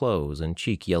designer clothes and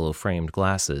cheek yellow-framed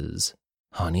glasses.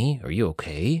 "Honey, are you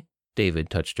okay?" David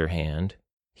touched her hand.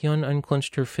 Hyun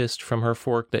unclenched her fist from her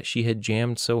fork that she had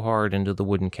jammed so hard into the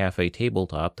wooden cafe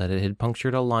tabletop that it had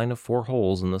punctured a line of 4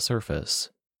 holes in the surface.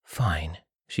 "Fine,"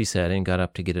 she said and got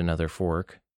up to get another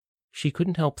fork. She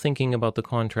couldn't help thinking about the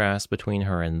contrast between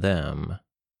her and them.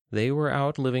 They were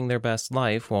out living their best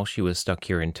life while she was stuck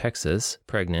here in Texas,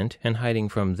 pregnant, and hiding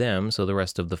from them so the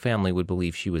rest of the family would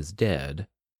believe she was dead.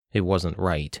 It wasn't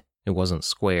right. It wasn't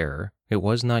square. It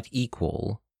was not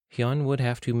equal. Hyun would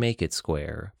have to make it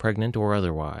square, pregnant or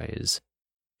otherwise.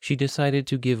 She decided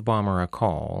to give Bomber a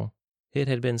call. It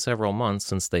had been several months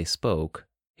since they spoke.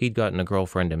 He'd gotten a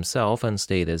girlfriend himself and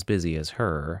stayed as busy as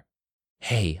her.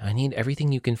 "Hey, I need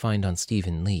everything you can find on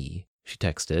Stephen Lee," she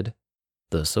texted.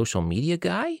 "The social media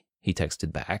guy?" he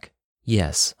texted back.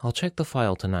 "Yes, I'll check the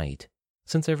file tonight."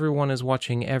 Since everyone is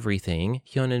watching everything,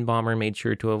 Hyun and Bomber made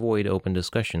sure to avoid open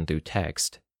discussion through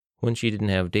text. When she didn't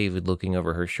have David looking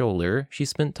over her shoulder, she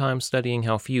spent time studying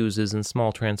how fuses and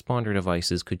small transponder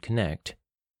devices could connect.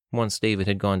 Once David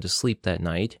had gone to sleep that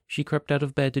night, she crept out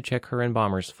of bed to check her and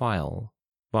Bomber's file.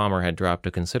 Bomber had dropped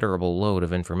a considerable load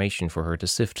of information for her to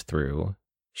sift through.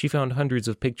 She found hundreds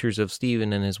of pictures of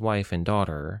Steven and his wife and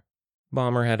daughter.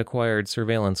 Bomber had acquired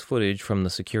surveillance footage from the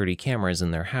security cameras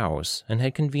in their house, and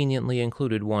had conveniently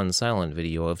included one silent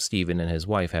video of Steven and his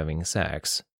wife having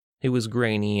sex. It was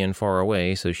grainy and far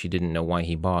away, so she didn't know why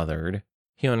he bothered.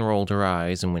 Hyun rolled her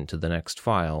eyes and went to the next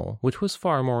file, which was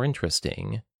far more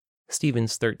interesting.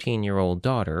 Steven's 13-year-old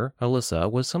daughter,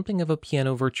 Alyssa, was something of a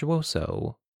piano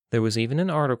virtuoso. There was even an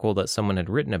article that someone had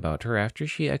written about her after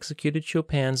she executed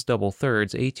Chopin's double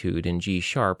thirds etude in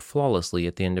G-sharp flawlessly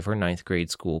at the end of her 9th grade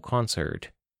school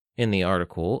concert. In the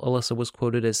article, Alyssa was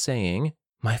quoted as saying,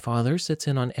 "My father sits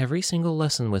in on every single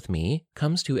lesson with me,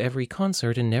 comes to every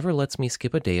concert, and never lets me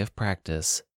skip a day of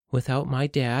practice. Without my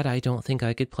dad, I don't think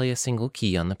I could play a single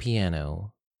key on the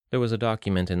piano." There was a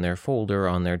document in their folder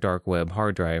on their dark web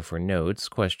hard drive for notes,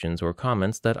 questions, or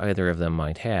comments that either of them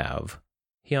might have.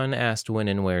 Hyun asked when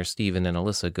and where Steven and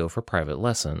Alyssa go for private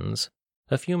lessons.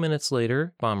 A few minutes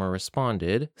later, Bomber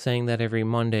responded, saying that every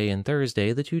Monday and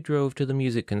Thursday the two drove to the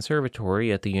music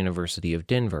conservatory at the University of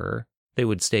Denver. They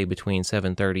would stay between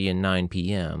 7:30 and 9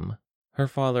 p.m. Her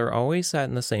father always sat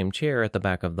in the same chair at the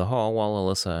back of the hall while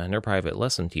Alyssa and her private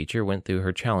lesson teacher went through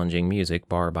her challenging music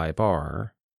bar by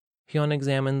bar. Hyun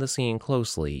examined the scene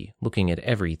closely, looking at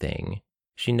everything.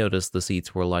 She noticed the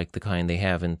seats were like the kind they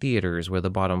have in theaters where the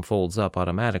bottom folds up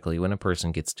automatically when a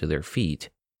person gets to their feet.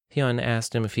 Hyun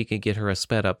asked him if he could get her a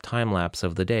sped-up time-lapse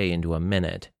of the day into a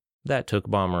minute. That took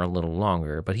Bomber a little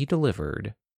longer, but he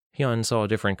delivered. Hyun saw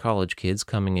different college kids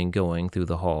coming and going through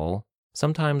the hall.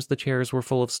 Sometimes the chairs were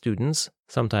full of students,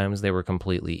 sometimes they were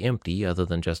completely empty other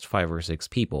than just 5 or 6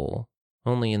 people.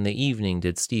 Only in the evening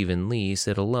did Stephen Lee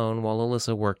sit alone while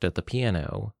Alyssa worked at the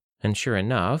piano. And sure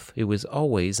enough, it was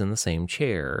always in the same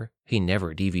chair. He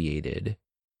never deviated.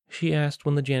 She asked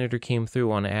when the janitor came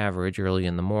through on average early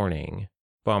in the morning.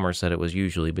 Bomber said it was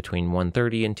usually between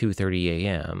 1:30 and 2:30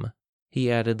 a.m.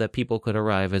 He added that people could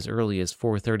arrive as early as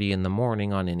 4:30 in the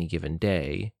morning on any given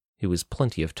day. It was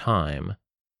plenty of time.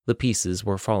 The pieces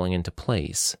were falling into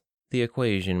place. The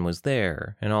equation was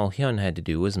there, and all Hyun had to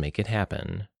do was make it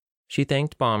happen. She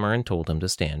thanked Bomber and told him to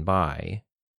stand by.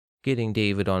 Getting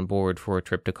David on board for a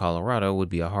trip to Colorado would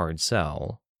be a hard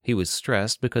sell. He was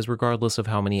stressed because regardless of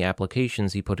how many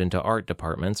applications he put into art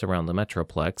departments around the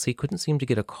Metroplex, he couldn't seem to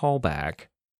get a call back.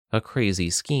 A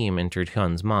crazy scheme entered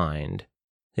Hyun's mind.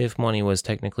 If money was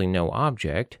technically no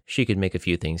object, she could make a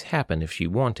few things happen if she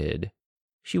wanted.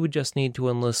 She would just need to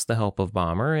enlist the help of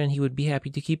Bomber, and he would be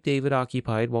happy to keep David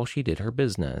occupied while she did her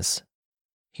business.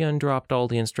 Hyun dropped all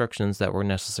the instructions that were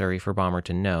necessary for Bomber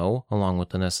to know, along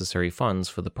with the necessary funds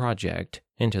for the project,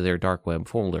 into their dark web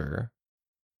folder.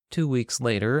 2 weeks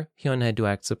later, Hyun had to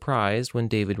act surprised when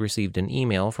David received an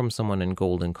email from someone in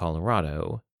Golden,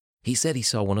 Colorado. "He said he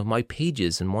saw one of my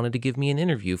pages and wanted to give me an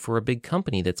interview for a big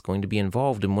company that's going to be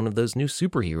involved in one of those new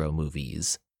superhero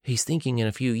movies. He's thinking in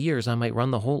a few years I might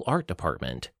run the whole art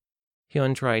department."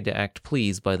 Hyun tried to act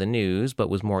pleased by the news, but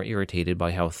was more irritated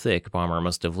by how thick Bomber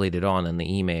must have laid it on in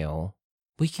the email.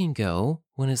 "We can go.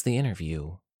 When is the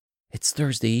interview?" "It's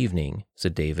Thursday evening,"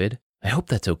 said David. "I hope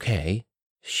that's okay."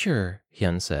 "Sure,"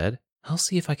 Hyun said. "I'll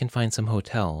see if I can find some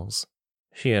hotels."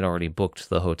 She had already booked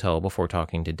the hotel before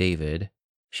talking to David.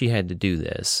 She had to do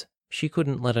this. She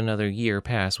couldn't let another year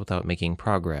pass without making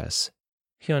progress.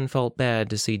 Hyun felt bad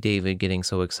to see David getting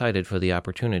so excited for the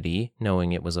opportunity,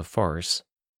 knowing it was a farce.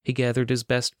 He gathered his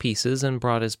best pieces and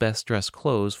brought his best dressed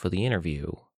clothes for the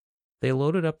interview. They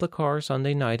loaded up the car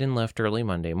Sunday night and left early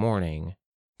Monday morning.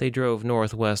 They drove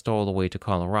northwest all the way to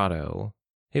Colorado.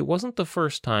 It wasn't the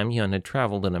first time Hyun had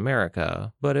traveled in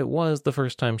America, but it was the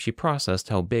first time she processed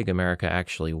how big America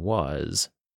actually was.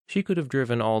 She could have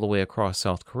driven all the way across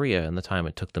South Korea in the time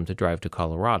it took them to drive to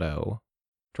Colorado.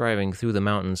 Driving through the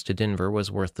mountains to Denver was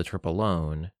worth the trip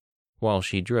alone. While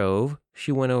she drove,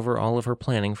 she went over all of her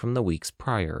planning from the weeks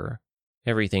prior.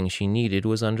 Everything she needed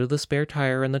was under the spare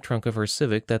tire in the trunk of her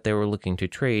Civic that they were looking to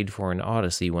trade for an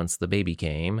Odyssey once the baby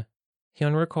came.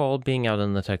 Hyun recalled being out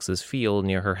in the Texas field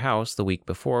near her house the week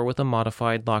before with a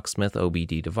modified locksmith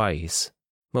OBD device.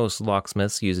 Most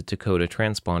locksmiths use it to code a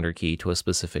transponder key to a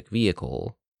specific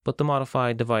vehicle, but the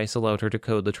modified device allowed her to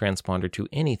code the transponder to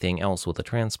anything else with a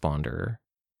transponder.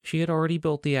 She had already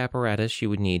built the apparatus she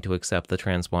would need to accept the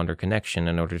transponder connection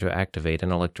in order to activate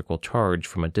an electrical charge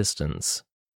from a distance.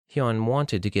 Hyun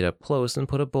wanted to get up close and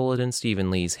put a bullet in Stephen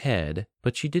Lee's head,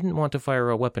 but she didn't want to fire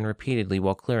a weapon repeatedly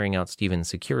while clearing out Stephen's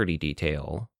security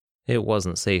detail. It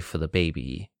wasn't safe for the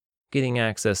baby. Getting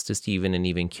access to Stephen and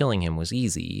even killing him was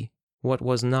easy. What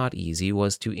was not easy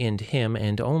was to end him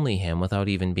and only him without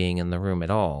even being in the room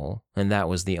at all, and that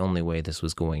was the only way this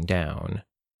was going down.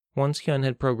 Once Hyun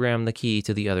had programmed the key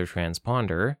to the other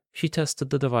transponder, she tested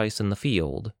the device in the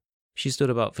field. She stood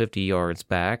about 50 yards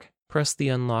back, pressed the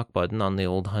unlock button on the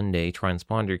old Hyundai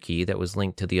transponder key that was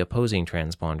linked to the opposing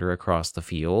transponder across the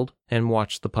field, and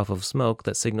watched the puff of smoke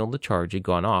that signaled the charge had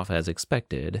gone off as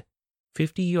expected.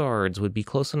 50 yards would be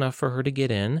close enough for her to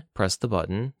get in, press the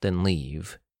button, then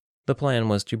leave. The plan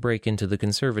was to break into the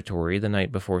conservatory the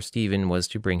night before Stephen was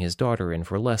to bring his daughter in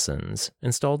for lessons,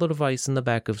 install the device in the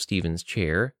back of Stephen's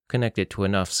chair, connect it to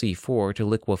enough C4 to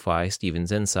liquefy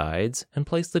Stephen's insides, and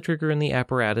place the trigger in the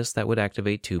apparatus that would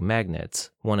activate 2 magnets,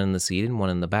 one in the seat and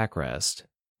one in the backrest.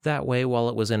 That way, while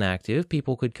it was inactive,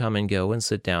 people could come and go and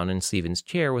sit down in Stephen's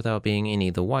chair without being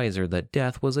any the wiser that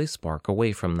death was a spark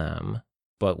away from them.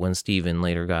 But when Stephen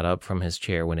later got up from his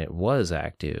chair when it was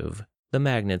active, the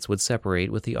magnets would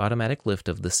separate with the automatic lift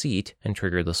of the seat and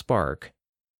trigger the spark.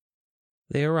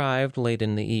 They arrived late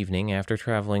in the evening after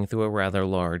traveling through a rather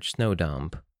large snow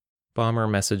dump. Bomber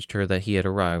messaged her that he had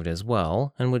arrived as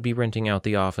well and would be renting out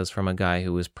the office from a guy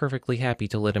who was perfectly happy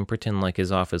to let him pretend like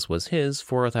his office was his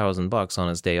for $1,000 on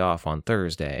his day off on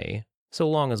Thursday, so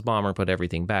long as Bomber put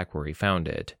everything back where he found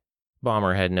it.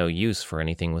 Bomber had no use for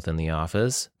anything within the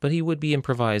office, but he would be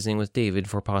improvising with David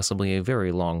for possibly a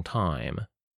very long time.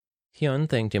 Hyun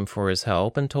thanked him for his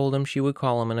help and told him she would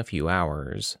call him in a few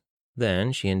hours.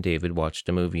 Then she and David watched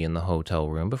a movie in the hotel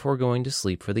room before going to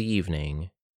sleep for the evening.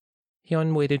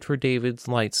 Hyun waited for David's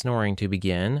light snoring to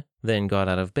begin, then got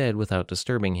out of bed without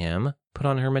disturbing him, put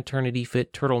on her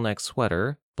maternity-fit turtleneck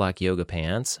sweater, black yoga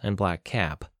pants, and black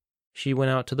cap. She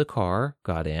went out to the car,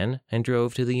 got in, and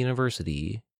drove to the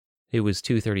university. It was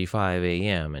 2:35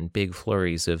 a.m. and big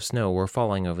flurries of snow were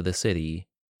falling over the city.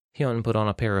 Hyun put on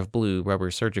a pair of blue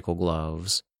rubber surgical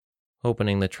gloves.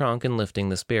 Opening the trunk and lifting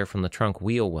the spare from the trunk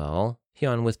wheel well,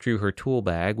 Hyun withdrew her tool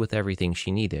bag with everything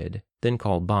she needed, then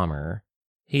called Bomber.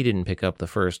 He didn't pick up the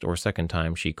first or second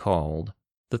time she called.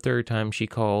 The third time she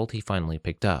called, he finally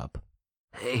picked up.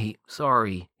 "Hey,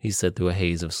 sorry," he said through a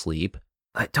haze of sleep.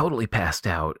 "I totally passed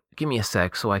out. Give me a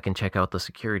sec so I can check out the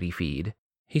security feed."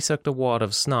 He sucked a wad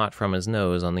of snot from his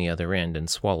nose on the other end and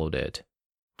swallowed it.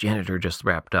 "Janitor just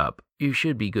wrapped up. You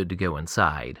should be good to go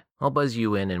inside. I'll buzz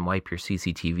you in and wipe your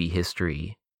CCTV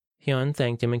history." Hyun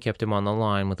thanked him and kept him on the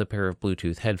line with a pair of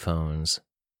Bluetooth headphones.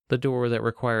 The door that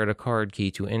required a card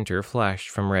key to enter flashed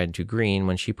from red to green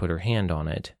when she put her hand on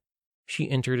it. She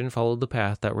entered and followed the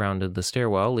path that rounded the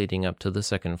stairwell leading up to the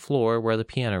second floor where the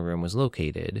piano room was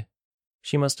located.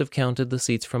 She must have counted the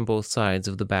seats from both sides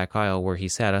of the back aisle where he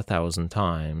sat 1,000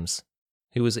 times.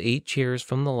 It was 8 chairs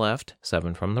from the left,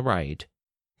 7 from the right.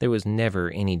 There was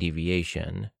never any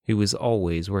deviation. It was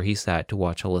always where he sat to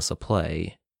watch Alyssa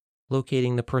play.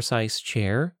 Locating the precise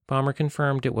chair, Bomber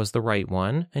confirmed it was the right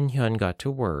one, and Hyun got to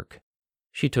work.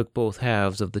 She took both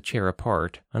halves of the chair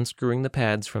apart, unscrewing the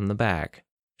pads from the back.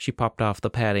 She popped off the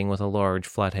padding with a large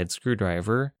flathead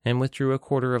screwdriver and withdrew a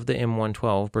quarter of the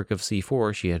M112 brick of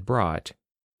C4 she had brought.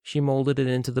 She molded it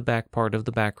into the back part of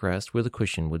the backrest where the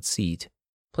cushion would seat.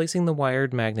 Placing the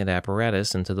wired magnet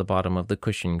apparatus into the bottom of the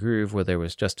cushion groove where there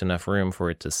was just enough room for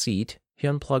it to seat,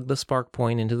 Hyun plugged the spark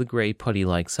point into the gray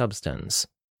putty-like substance.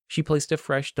 She placed a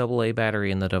fresh AA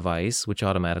battery in the device, which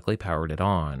automatically powered it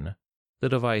on. The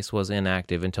device was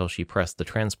inactive until she pressed the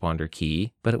transponder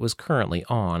key, but it was currently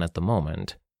on at the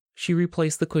moment. She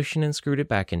replaced the cushion and screwed it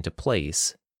back into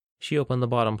place. She opened the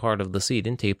bottom part of the seat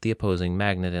and taped the opposing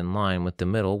magnet in line with the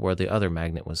middle where the other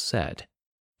magnet was set.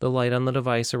 The light on the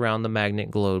device around the magnet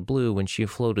glowed blue when she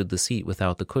floated the seat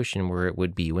without the cushion where it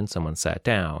would be when someone sat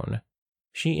down.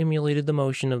 She emulated the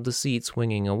motion of the seat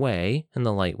swinging away, and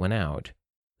the light went out.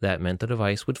 That meant the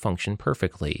device would function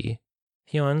perfectly.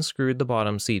 Hyun screwed the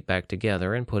bottom seat back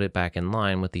together and put it back in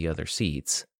line with the other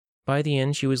seats. By the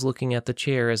end, she was looking at the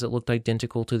chair as it looked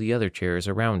identical to the other chairs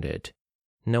around it.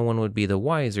 No one would be the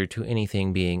wiser to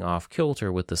anything being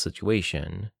off-kilter with the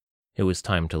situation. It was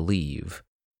time to leave.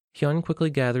 Hyun quickly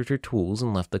gathered her tools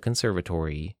and left the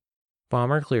conservatory.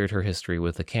 Bomber cleared her history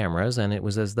with the cameras, and it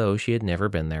was as though she had never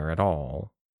been there at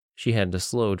all. She had to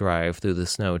slow drive through the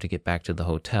snow to get back to the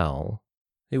hotel.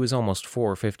 It was almost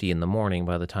 4:50 in the morning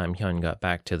by the time Hyun got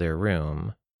back to their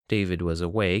room. David was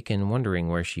awake and wondering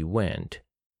where she went.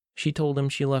 She told him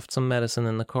she left some medicine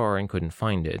in the car and couldn't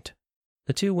find it.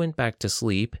 The two went back to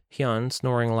sleep, Hyun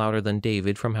snoring louder than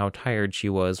David from how tired she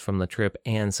was from the trip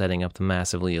and setting up the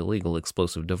massively illegal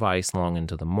explosive device long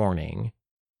into the morning.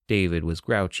 David was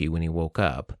grouchy when he woke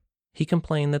up. He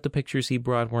complained that the pictures he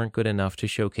brought weren't good enough to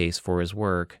showcase for his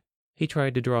work. He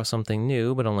tried to draw something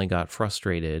new but only got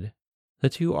frustrated. The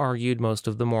two argued most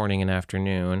of the morning and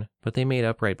afternoon, but they made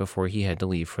up right before he had to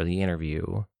leave for the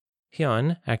interview.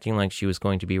 Hyun, acting like she was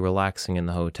going to be relaxing in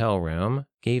the hotel room,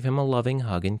 gave him a loving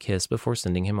hug and kiss before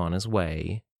sending him on his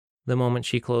way. The moment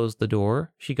she closed the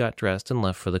door, she got dressed and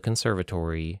left for the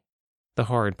conservatory. The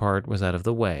hard part was out of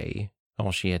the way.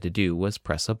 All she had to do was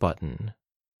press a button.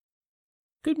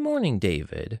 "Good morning,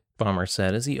 David," Bomber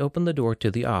said as he opened the door to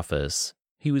the office.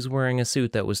 He was wearing a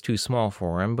suit that was too small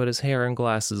for him, but his hair and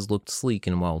glasses looked sleek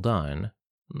and well done.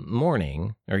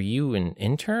 "Morning. Are you an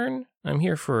intern? I'm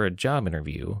here for a job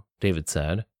interview," David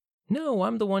said. "No,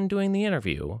 I'm the one doing the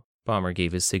interview." Bomber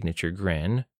gave his signature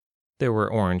grin. There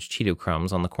were orange Cheeto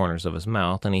crumbs on the corners of his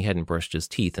mouth, and he hadn't brushed his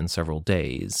teeth in several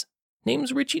days.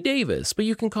 "Name's Richie Davis, but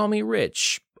you can call me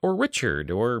Rich, or Richard,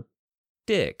 or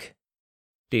Dick."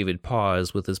 David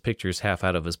paused with his pictures half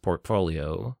out of his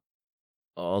portfolio.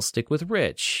 "I'll stick with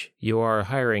Rich. You are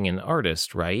hiring an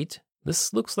artist, right?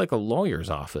 This looks like a lawyer's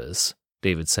office,"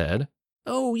 David said.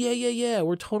 "Oh, yeah.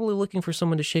 We're totally looking for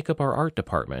someone to shake up our art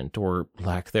department, or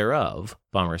lack thereof,"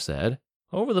 Bomber said.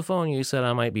 "Over the phone you said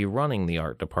I might be running the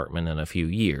art department in a few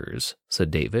years," said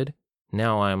David.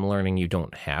 "Now I'm learning you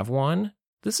don't have one?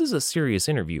 This is a serious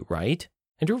interview, right?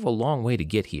 I drove a long way to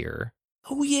get here."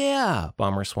 "Oh, yeah,"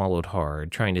 Bomber swallowed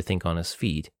hard, trying to think on his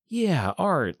feet. "Yeah,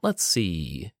 art, let's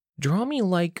see. Draw me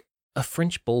like a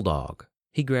French bulldog."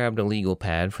 He grabbed a legal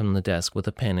pad from the desk with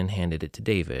a pen and handed it to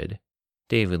David.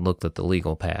 David looked at the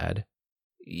legal pad.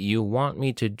 "You want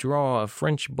me to draw a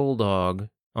French bulldog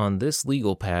on this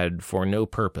legal pad for no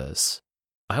purpose.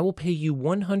 I will pay you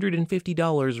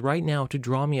 $150 right now to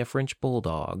draw me a French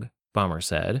bulldog," Bomber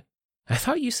said. "I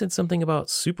thought you said something about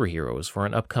superheroes for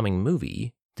an upcoming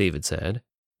movie," David said.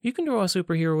 "You can draw a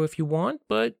superhero if you want,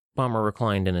 but," Bomber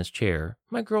reclined in his chair,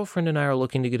 "my girlfriend and I are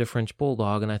looking to get a French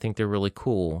bulldog and I think they're really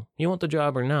cool. You want the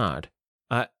job or not?"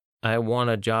 I want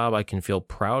a job I can feel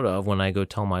proud of when I go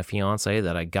tell my fiancée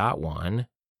that I got one.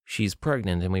 She's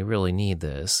pregnant and we really need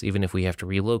this, even if we have to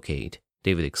relocate,"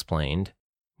 David explained.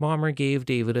 Bomber gave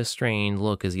David a strained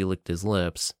look as he licked his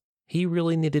lips. He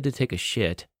really needed to take a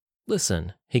shit.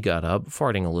 "Listen," he got up,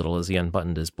 farting a little as he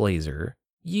unbuttoned his blazer.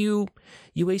 You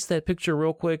aced that picture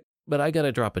real quick, but I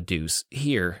gotta drop a deuce.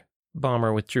 Here."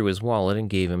 Bomber withdrew his wallet and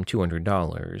gave him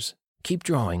 $200. "Keep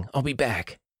drawing, I'll be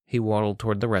back." He waddled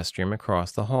toward the restroom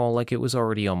across the hall like it was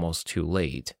already almost too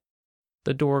late.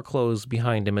 The door closed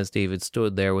behind him as David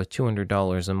stood there with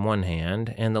 $200 in one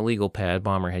hand and the legal pad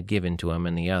Bomber had given to him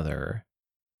in the other.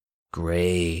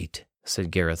 "Great,"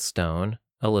 said Gareth Stone,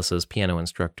 Alyssa's piano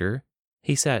instructor.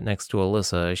 He sat next to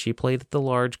Alyssa as she played at the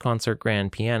large concert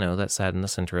grand piano that sat in the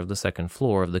center of the second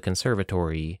floor of the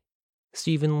conservatory.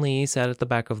 Stephen Lee sat at the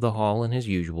back of the hall in his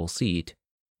usual seat.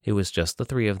 It was just the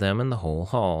three of them in the whole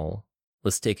hall.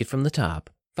 "Let's take it from the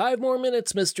top." "5 more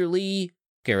minutes, Mr. Lee,"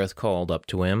 Gareth called up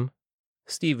to him.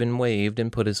 Stephen waved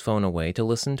and put his phone away to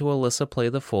listen to Alyssa play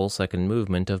the full second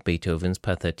movement of Beethoven's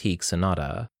Pathetique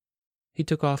Sonata. He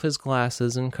took off his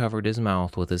glasses and covered his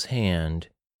mouth with his hand.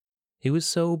 It was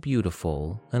so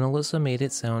beautiful, and Alyssa made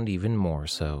it sound even more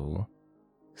so.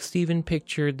 Stephen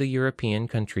pictured the European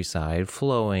countryside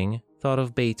flowing, thought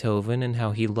of Beethoven and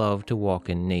how he loved to walk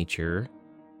in nature.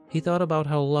 He thought about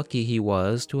how lucky he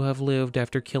was to have lived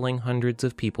after killing hundreds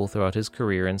of people throughout his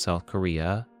career in South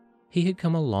Korea. He had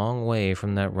come a long way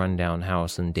from that rundown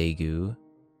house in Daegu.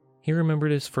 He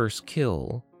remembered his first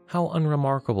kill, how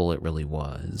unremarkable it really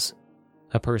was.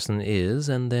 A person is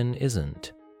and then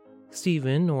isn't.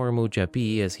 Stephen, or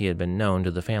Mujabi as he had been known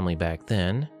to the family back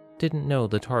then, didn't know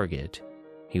the target.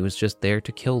 He was just there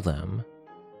to kill them.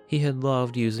 He had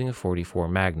loved using a .44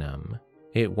 Magnum.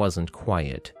 It wasn't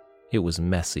quiet. It was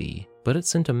messy, but it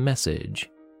sent a message.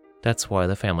 That's why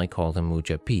the family called him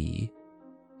Mujabi.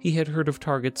 He had heard of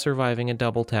targets surviving a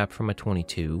double tap from a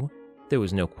 .22. There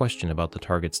was no question about the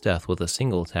target's death with a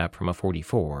single tap from a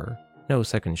 .44. No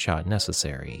second shot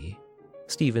necessary.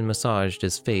 Stephen massaged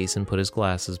his face and put his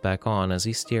glasses back on as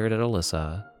he stared at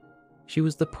Alyssa. She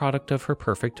was the product of her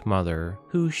perfect mother,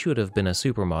 who should have been a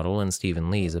supermodel in Stephen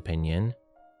Lee's opinion.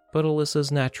 But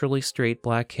Alyssa's naturally straight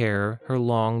black hair, her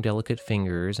long, delicate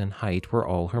fingers, and height were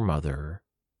all her mother.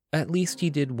 At least he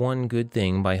did one good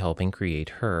thing by helping create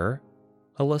her.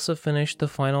 Alyssa finished the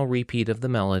final repeat of the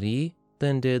melody,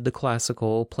 then did the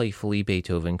classical, playfully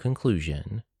Beethoven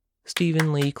conclusion.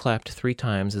 Stephen Lee clapped 3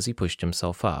 times as he pushed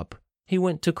himself up. He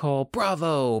went to call,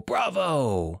 "Bravo!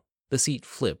 Bravo!" The seat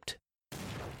flipped.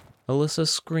 Alyssa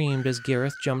screamed as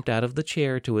Gareth jumped out of the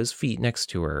chair to his feet next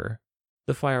to her.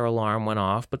 The fire alarm went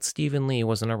off, but Stephen Lee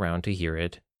wasn't around to hear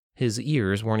it. His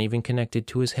ears weren't even connected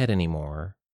to his head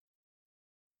anymore.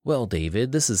 "Well,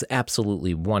 David, this is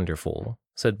absolutely wonderful,"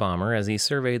 said Bomber as he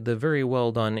surveyed the very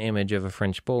well-done image of a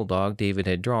French bulldog David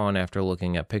had drawn after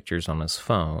looking at pictures on his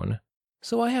phone.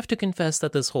 "So I have to confess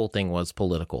that this whole thing was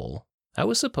political. I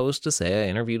was supposed to say I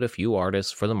interviewed a few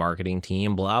artists for the marketing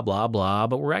team, blah, blah, blah,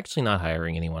 but we're actually not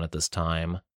hiring anyone at this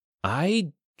time.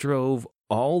 I drove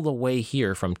all the way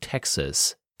here from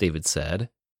Texas," David said,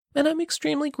 "and I'm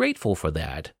extremely grateful for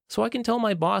that, so I can tell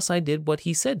my boss I did what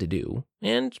he said to do,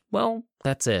 and, well,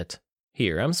 that's it.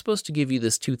 Here, I'm supposed to give you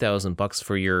this $2,000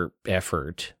 for your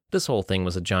effort. This whole thing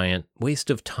was a giant waste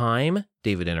of time,"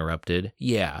 David interrupted.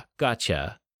 "Yeah,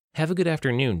 gotcha. Have a good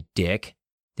afternoon, dick."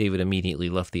 David immediately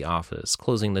left the office,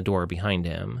 closing the door behind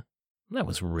him. "That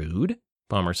was rude,"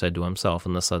 Bomber said to himself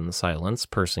in the sudden silence,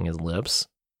 pursing his lips.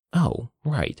 "Oh,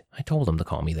 right, I told him to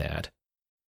call me that."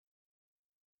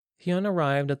 Hyun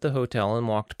arrived at the hotel and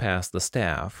walked past the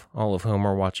staff, all of whom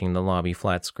were watching the lobby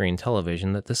flat-screen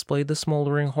television that displayed the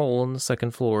smoldering hole in the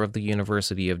second floor of the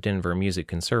University of Denver Music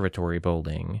Conservatory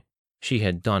building. She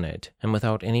had done it, and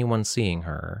without anyone seeing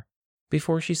her.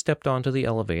 Before she stepped onto the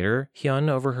elevator, Hyun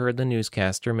overheard the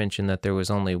newscaster mention that there was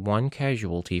only one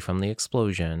casualty from the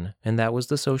explosion, and that was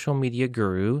the social media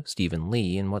guru, Stephen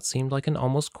Lee, in what seemed like an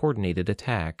almost coordinated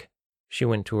attack. She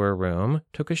went to her room,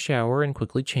 took a shower, and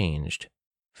quickly changed.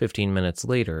 15 minutes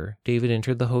later, David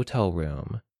entered the hotel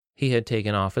room. He had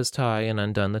taken off his tie and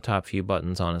undone the top few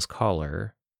buttons on his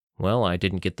collar. "Well, I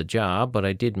didn't get the job, but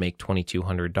I did make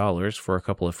 $2,200 for a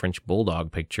couple of French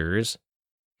bulldog pictures."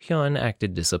 Hyun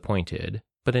acted disappointed,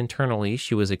 but internally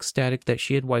she was ecstatic that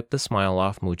she had wiped the smile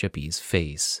off Mujabi's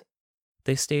face.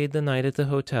 They stayed the night at the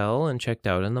hotel and checked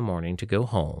out in the morning to go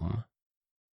home.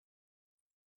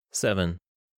 7.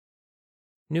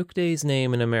 Nuke Day's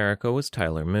name in America was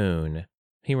Tyler Moon.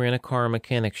 He ran a car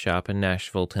mechanic shop in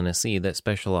Nashville, Tennessee that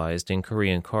specialized in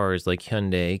Korean cars like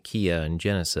Hyundai, Kia, and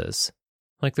Genesis.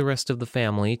 Like the rest of the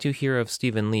family, to hear of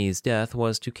Stephen Lee's death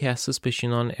was to cast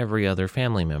suspicion on every other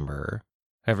family member.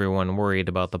 Everyone worried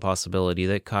about the possibility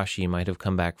that Kashi might have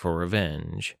come back for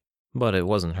revenge. But it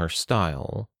wasn't her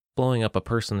style. Blowing up a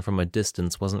person from a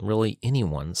distance wasn't really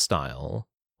anyone's style.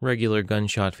 Regular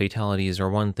gunshot fatalities are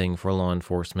one thing for law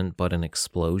enforcement, but an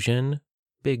explosion?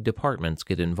 Big departments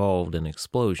get involved in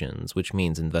explosions, which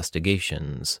means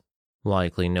investigations.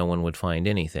 Likely no one would find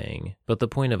anything, but the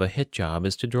point of a hit job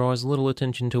is to draw as little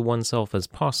attention to oneself as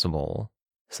possible.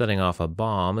 Setting off a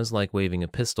bomb is like waving a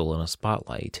pistol in a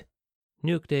spotlight.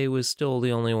 Nuke Day was still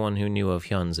the only one who knew of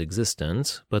Hyun's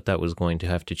existence, but that was going to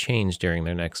have to change during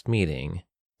their next meeting.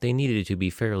 They needed to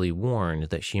be fairly warned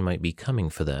that she might be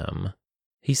coming for them.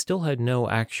 He still had no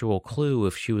actual clue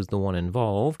if she was the one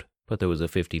involved, but there was a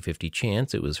 50-50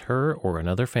 chance it was her or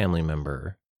another family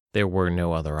member. There were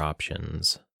no other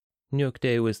options. Nuke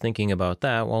Day was thinking about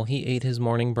that while he ate his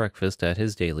morning breakfast at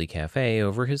his daily cafe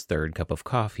over his third cup of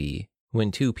coffee,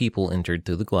 when 2 people entered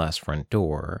through the glass front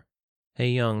door. A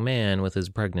young man with his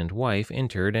pregnant wife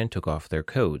entered and took off their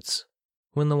coats.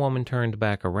 When the woman turned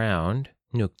back around,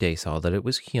 Nuke Day saw that it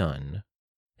was Hyun.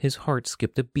 His heart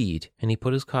skipped a beat, and he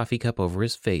put his coffee cup over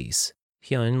his face.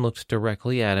 Hyun looked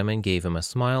directly at him and gave him a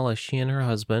smile as she and her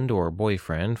husband or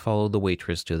boyfriend followed the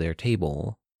waitress to their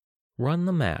table. Run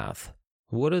the math.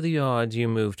 What are the odds you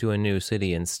move to a new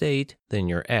city and state, then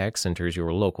your ex enters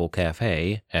your local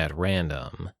cafe at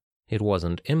random? It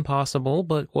wasn't impossible,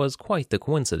 but was quite the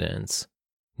coincidence.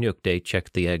 Nuke Day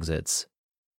checked the exits.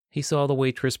 He saw the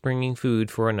waitress bringing food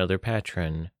for another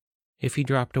patron. If he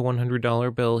dropped a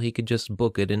 $100 bill, he could just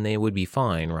book it and they would be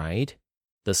fine, right?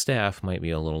 The staff might be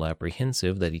a little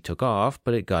apprehensive that he took off,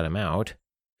 but it got him out.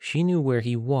 She knew where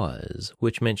he was,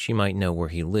 which meant she might know where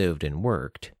he lived and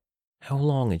worked. How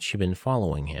long had she been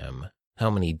following him? How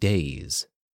many days?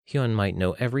 Hyun might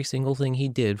know every single thing he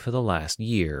did for the last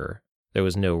year. There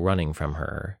was no running from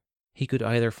her. He could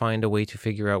either find a way to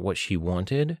figure out what she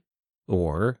wanted,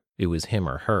 or it was him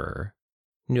or her.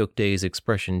 Nukdae's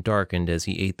expression darkened as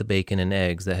he ate the bacon and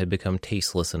eggs that had become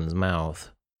tasteless in his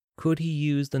mouth. Could he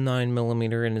use the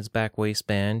 9mm in his back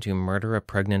waistband to murder a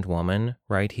pregnant woman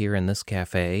right here in this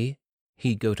cafe?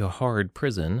 He'd go to hard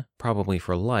prison, probably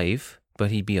for life,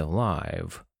 but he'd be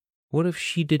alive. What if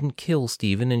she didn't kill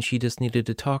Steven and she just needed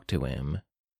to talk to him?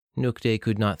 Nukdae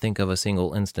could not think of a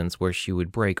single instance where she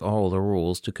would break all the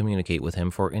rules to communicate with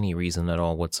him for any reason at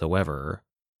all whatsoever.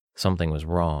 Something was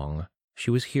wrong.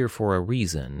 She was here for a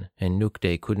reason, and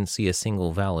Nukdae couldn't see a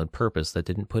single valid purpose that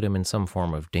didn't put him in some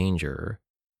form of danger.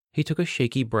 He took a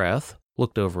shaky breath,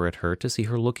 looked over at her to see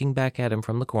her looking back at him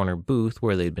from the corner booth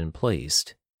where they'd been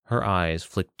placed. Her eyes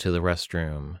flicked to the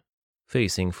restroom.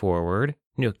 Facing forward,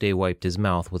 Nukdae wiped his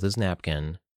mouth with his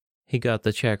napkin. He got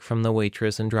the check from the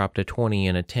waitress and dropped a 20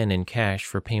 and a 10 in cash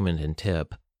for payment and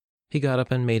tip. He got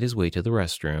up and made his way to the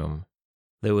restroom.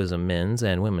 There was a men's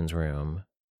and women's room.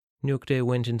 Nukdae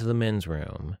went into the men's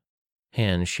room.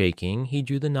 Hands shaking, he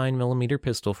drew the 9mm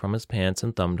pistol from his pants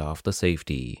and thumbed off the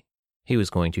safety. He was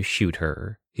going to shoot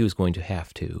her. He was going to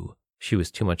have to. She was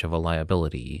too much of a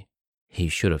liability. He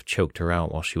should have choked her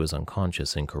out while she was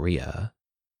unconscious in Korea.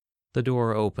 The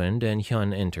door opened and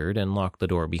Hyun entered and locked the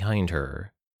door behind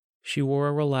her. She wore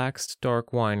a relaxed,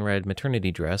 dark wine-red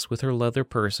maternity dress with her leather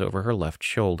purse over her left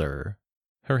shoulder.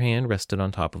 Her hand rested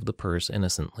on top of the purse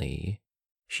innocently.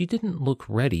 She didn't look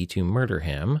ready to murder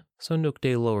him, so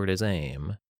Nukdae lowered his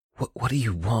aim. What do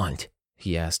you want?"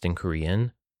 he asked in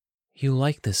Korean. "You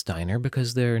like this diner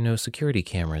because there are no security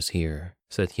cameras here,"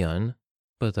 said Hyun.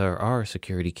 "But there are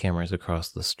security cameras across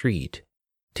the street."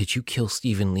 "Did you kill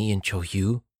Steven Lee and Cho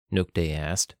Yu?" Nukdae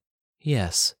asked.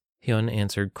 "Yes," Hyun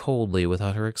answered coldly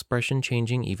without her expression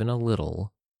changing even a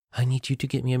little. "I need you to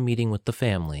get me a meeting with the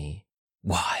family."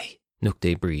 "Why?"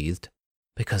 Nukdae breathed.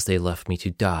 "Because they left me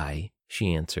to die,"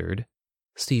 she answered.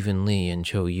 "Steven Lee and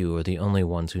Cho Yu are the only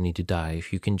ones who need to die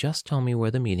if you can just tell me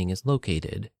where the meeting is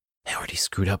located." "I already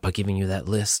screwed up by giving you that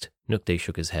list." Nukdae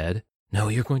shook his head. "No,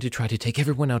 you're going to try to take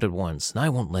everyone out at once, and I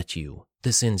won't let you.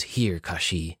 This ends here,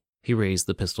 Kashi." He raised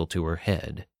the pistol to her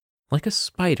head. Like a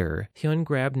spider, Hyun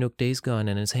grabbed Nukdae's gun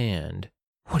in his hand.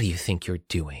 "What do you think you're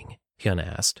doing?" Hyun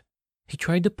asked. He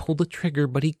tried to pull the trigger,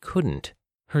 but he couldn't.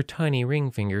 Her tiny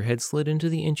ring finger had slid into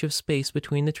the inch of space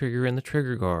between the trigger and the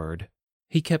trigger guard.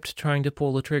 He kept trying to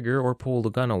pull the trigger or pull the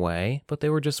gun away, but they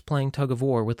were just playing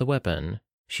tug-of-war with the weapon.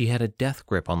 She had a death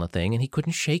grip on the thing, and he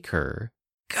couldn't shake her.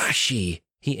 "Gashi!"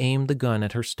 He aimed the gun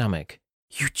at her stomach.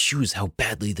 "You choose how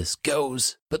badly this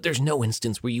goes, but there's no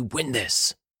instance where you win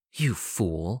this." "You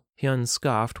fool," Hyun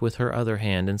scoffed with her other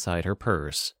hand inside her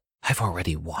purse. "I've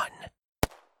already won."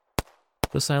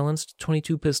 The silenced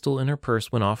 .22 pistol in her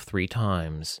purse went off 3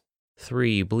 times.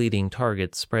 3 bleeding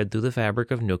targets spread through the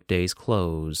fabric of Nukdae's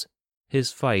clothes.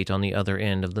 His fight on the other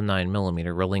end of the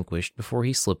 9mm relinquished before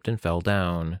he slipped and fell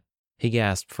down. He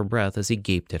gasped for breath as he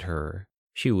gaped at her.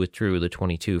 She withdrew the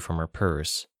 .22 from her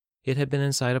purse. It had been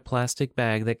inside a plastic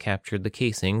bag that captured the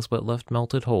casings but left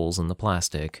melted holes in the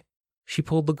plastic. She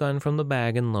pulled the gun from the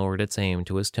bag and lowered its aim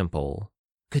to his temple.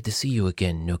 "Good to see you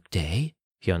again, Nukdae,"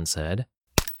 Hyun said.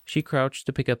 She crouched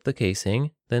to pick up the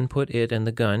casing, then put it and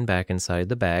the gun back inside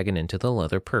the bag and into the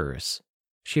leather purse.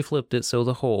 She flipped it so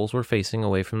the holes were facing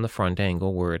away from the front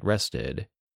angle where it rested.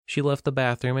 She left the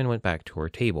bathroom and went back to her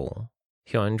table.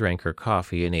 Hyun drank her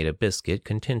coffee and ate a biscuit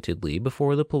contentedly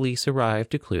before the police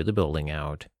arrived to clear the building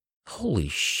out. "Holy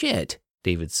shit,"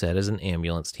 David said as an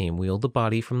ambulance team wheeled the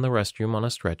body from the restroom on a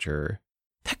stretcher.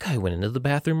 "That guy went into the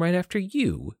bathroom right after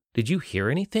you. Did you hear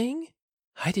anything?"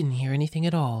 "I didn't hear anything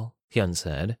at all," Hyun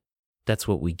said. "That's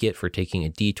what we get for taking a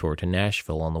detour to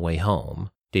Nashville on the way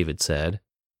home," David said.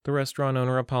 The restaurant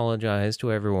owner apologized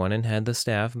to everyone and had the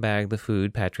staff bag the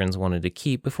food patrons wanted to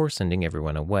keep before sending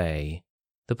everyone away.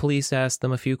 The police asked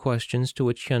them a few questions to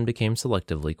which Hyun became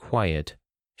selectively quiet.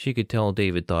 She could tell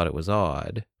David thought it was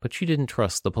odd, but she didn't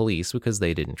trust the police because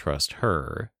they didn't trust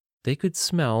her. They could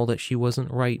smell that she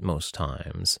wasn't right most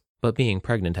times, but being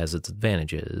pregnant has its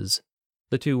advantages.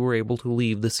 The two were able to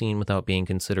leave the scene without being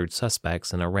considered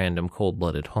suspects in a random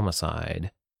cold-blooded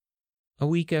homicide. A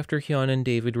week after Hyun and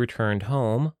David returned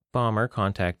home, Bomber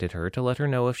contacted her to let her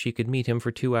know if she could meet him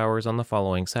for 2 hours on the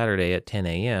following Saturday at 10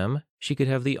 a.m., she could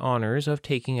have the honors of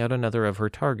taking out another of her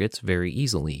targets very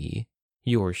easily.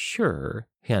 "You're sure?"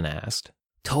 Hyun asked.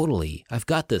 "Totally. I've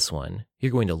got this one.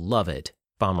 You're going to love it,"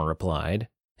 Bomber replied.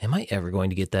 "Am I ever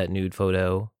going to get that nude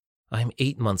photo? I'm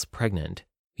 8 months pregnant."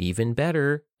 "Even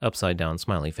better," upside down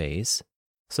smiley face.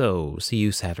 "So, see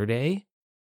you Saturday?"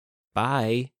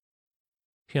 "Bye."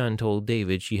 Hyun told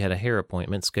David she had a hair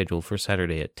appointment scheduled for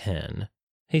Saturday at 10.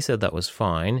 He said that was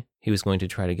fine. He was going to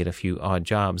try to get a few odd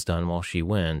jobs done while she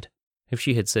went. If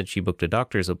she had said she booked a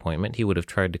doctor's appointment, he would have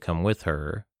tried to come with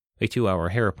her. A 2-hour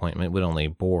hair appointment would only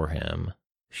bore him.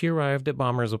 She arrived at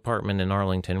Bomber's apartment in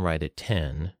Arlington right at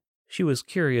 10. She was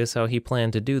curious how he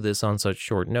planned to do this on such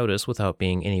short notice without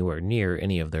being anywhere near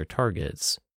any of their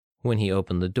targets. When he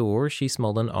opened the door, she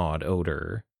smelled an odd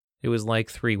odor. It was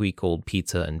like 3-week-old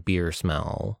pizza and beer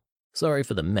smell. "Sorry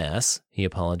for the mess," he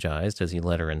apologized as he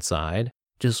led her inside.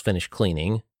 "Just finished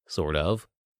cleaning, sort of."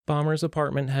 Bomber's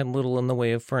apartment had little in the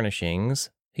way of furnishings.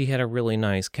 He had a really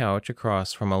nice couch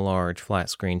across from a large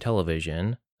flat-screen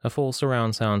television. A full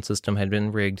surround sound system had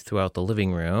been rigged throughout the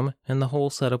living room, and the whole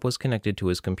setup was connected to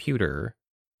his computer.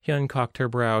 Hyun cocked her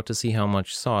brow to see how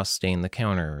much sauce stained the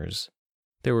counters.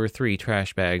 There were 3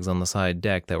 trash bags on the side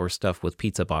deck that were stuffed with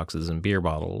pizza boxes and beer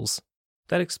bottles.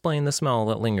 That explained the smell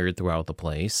that lingered throughout the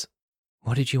place.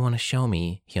 "What did you want to show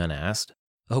me?" Hyun asked.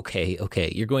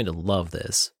 Okay, you're going to love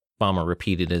this," Bomber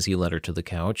repeated as he led her to the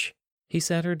couch. He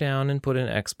sat her down and put an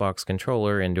Xbox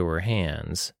controller into her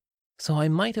hands. "So I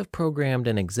might have programmed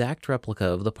an exact replica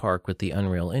of the park with the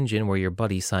Unreal Engine where your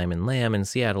buddy Simon Lamb in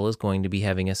Seattle is going to be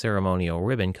having a ceremonial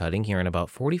ribbon cutting here in about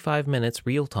 45 minutes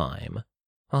real time.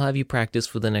 I'll have you practice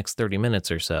for the next 30 minutes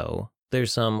or so.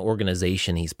 There's some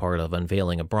organization he's part of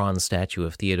unveiling a bronze statue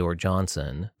of Theodore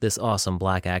Johnson, this awesome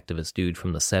black activist dude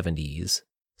from the 70s.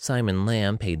 Simon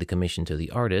Lamb paid the commission to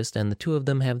the artist, and the 2 of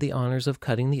them have the honors of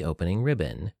cutting the opening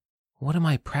ribbon." "What am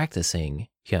I practicing?"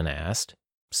 Hyun asked.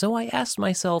 "So I asked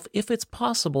myself if it's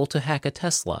possible to hack a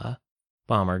Tesla."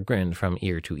 Bomber grinned from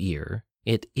ear to ear.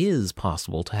 "It is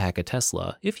possible to hack a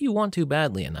Tesla, if you want to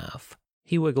badly enough."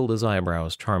 He wiggled his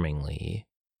eyebrows charmingly.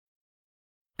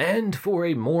 "And for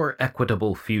a more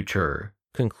equitable future,"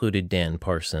 concluded Dan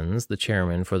Parsons, the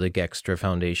chairman for the Gextra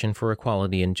Foundation for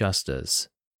Equality and Justice,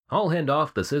 "I'll hand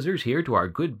off the scissors here to our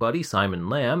good buddy Simon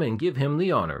Lamb and give him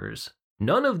the honors.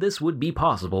 None of this would be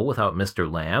possible without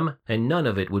Mr. Lamb, and none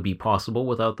of it would be possible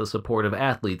without the support of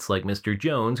athletes like Mr.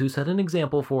 Jones, who set an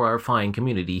example for our fine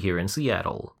community here in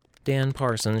Seattle." Dan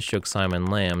Parsons shook Simon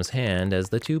Lamb's hand as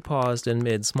the 2 paused in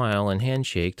mid-smile and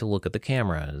handshake to look at the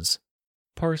cameras.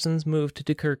 Parsons moved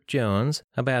to Kirk Jones,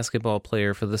 a basketball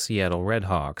player for the Seattle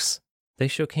Redhawks. They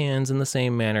shook hands in the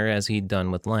same manner as he'd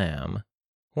done with Lamb.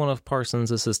 One of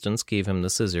Parsons' assistants gave him the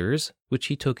scissors, which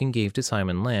he took and gave to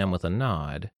Simon Lamb with a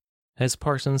nod. As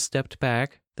Parsons stepped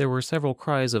back, there were several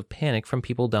cries of panic from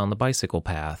people down the bicycle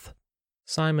path.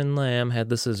 Simon Lamb had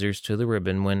the scissors to the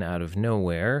ribbon when out of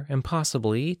nowhere, and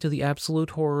possibly, to the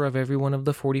absolute horror of every one of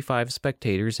the 45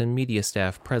 spectators and media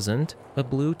staff present, a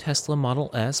blue Tesla Model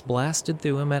S blasted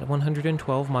through him at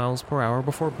 112 miles per hour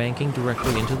before banking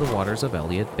directly into the waters of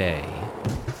Elliott Bay.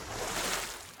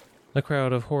 A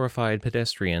crowd of horrified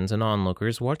pedestrians and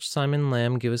onlookers watched Simon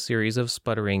Lamb give a series of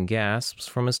sputtering gasps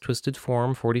from his twisted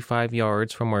form 45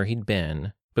 yards from where he'd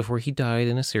been, before he died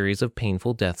in a series of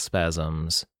painful death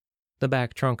spasms. The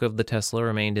back trunk of the Tesla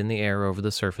remained in the air over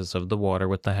the surface of the water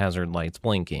with the hazard lights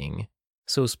blinking.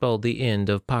 So spelled the end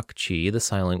of Pak-chi, the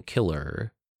silent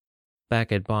killer.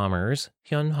 Back at Bomber's,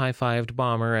 Hyun high-fived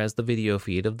Bomber as the video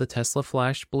feed of the Tesla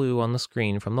flashed blue on the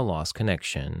screen from the lost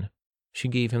connection. She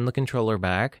gave him the controller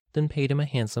back, then paid him a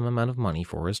handsome amount of money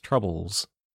for his troubles.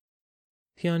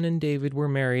 Hyun and David were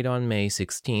married on May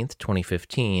 16,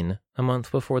 2015, a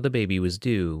month before the baby was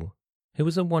due. It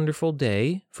was a wonderful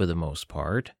day, for the most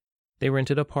part. They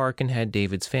rented a park and had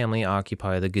David's family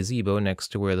occupy the gazebo next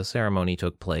to where the ceremony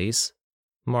took place.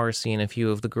 Marcy and a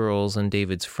few of the girls and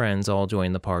David's friends all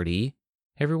joined the party.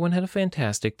 Everyone had a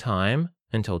fantastic time,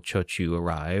 until Cho-Chu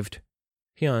arrived.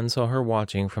 Hyun saw her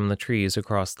watching from the trees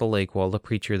across the lake while the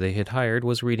preacher they had hired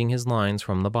was reading his lines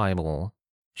from the Bible.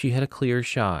 She had a clear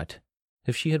shot.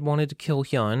 If she had wanted to kill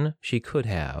Hyun, she could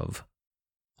have.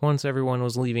 Once everyone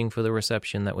was leaving for the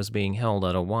reception that was being held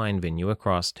at a wine venue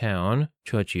across town,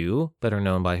 Cho-Chu, better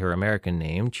known by her American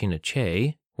name, China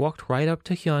Che, walked right up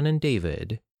to Hyun and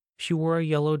David. She wore a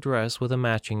yellow dress with a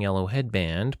matching yellow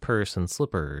headband, purse, and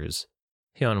slippers.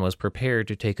 Hyun was prepared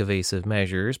to take evasive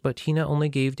measures, but Tina only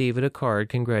gave David a card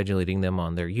congratulating them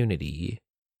on their unity.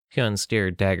 Hyun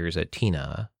stared daggers at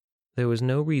Tina. There was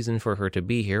no reason for her to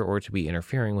be here or to be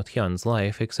interfering with Hyun's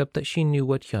life except that she knew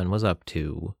what Hyun was up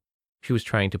to. She was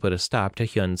trying to put a stop to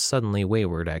Hyun's suddenly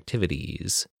wayward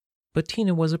activities. But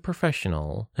Tina was a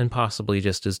professional, and possibly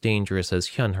just as dangerous as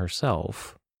Hyun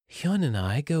herself. "Hyun and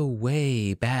I go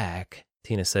way back,"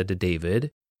 Tina said to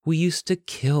David. "We used to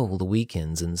kill the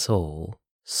weekends in Seoul."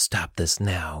 "Stop this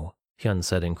now," Hyun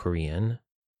said in Korean.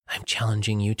 "I'm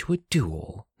challenging you to a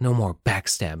duel. No more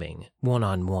backstabbing.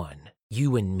 One-on-one.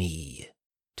 You and me."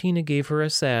 Tina gave her a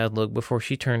sad look before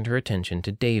she turned her attention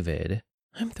to David.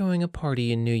 "I'm throwing a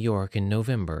party in New York in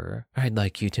November. I'd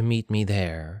like you to meet me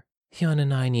there." Hyun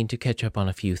and I need to catch up on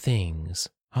a few things.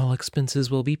 All expenses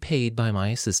will be paid by my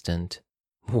assistant.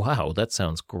 Wow, that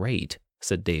sounds great,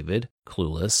 said David,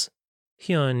 clueless.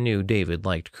 Hyun knew David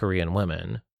liked Korean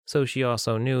women, so she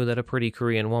also knew that a pretty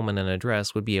Korean woman in a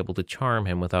dress would be able to charm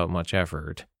him without much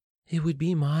effort. It would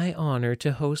be my honor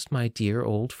to host my dear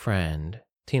old friend.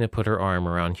 Tina put her arm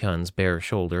around Hyun's bare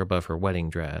shoulder above her wedding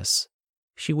dress.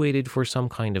 She waited for some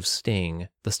kind of sting,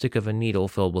 the stick of a needle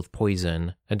filled with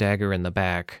poison, a dagger in the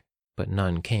back, but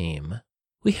none came.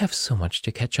 We have so much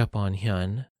to catch up on,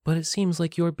 Hyun, but it seems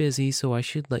like you're busy, so I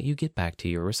should let you get back to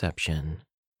your reception.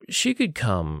 She could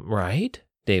come, right?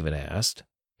 David asked.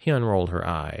 Hyun rolled her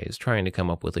eyes, trying to come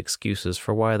up with excuses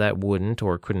for why that wouldn't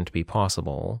or couldn't be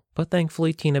possible, but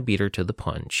thankfully Tina beat her to the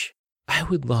punch. I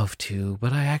would love to,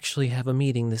 but I actually have a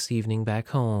meeting this evening back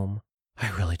home. I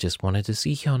really just wanted to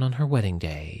see Hyun on her wedding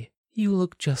day. You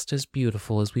look just as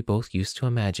beautiful as we both used to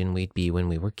imagine we'd be when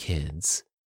we were kids.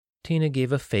 Tina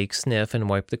gave a fake sniff and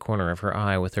wiped the corner of her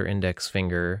eye with her index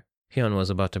finger. Hyun was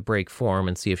about to break form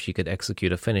and see if she could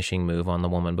execute a finishing move on the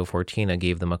woman before Tina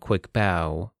gave them a quick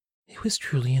bow. It was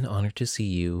truly an honor to see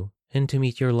you, and to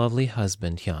meet your lovely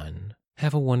husband, Hyun.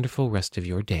 Have a wonderful rest of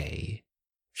your day.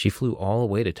 She flew all the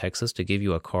way to Texas to give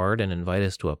you a card and invite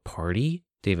us to a party?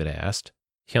 David asked.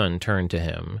 Hyun turned to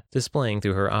him, displaying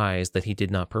through her eyes that he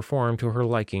did not perform to her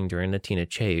liking during the Tina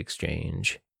Che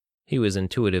exchange. He was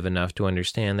intuitive enough to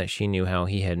understand that she knew how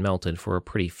he had melted for a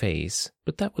pretty face,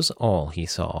 but that was all he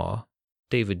saw.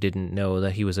 David didn't know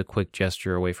that he was a quick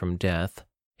gesture away from death.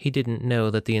 He didn't know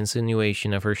that the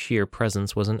insinuation of her sheer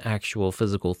presence was an actual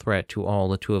physical threat to all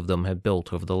the two of them had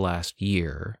built over the last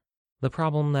year. The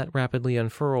problem that rapidly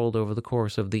unfurled over the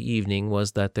course of the evening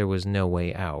was that there was no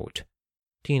way out.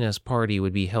 Tina's party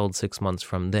would be held 6 months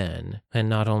from then, and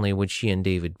not only would she and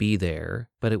David be there,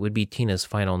 but it would be Tina's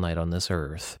final night on this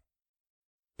earth.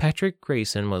 Patrick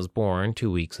Grayson was born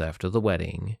 2 weeks after the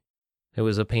wedding. It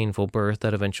was a painful birth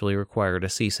that eventually required a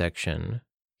C-section.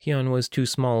 Hyun was too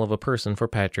small of a person for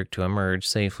Patrick to emerge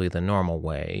safely the normal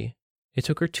way. It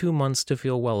took her 2 months to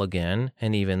feel well again,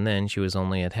 and even then she was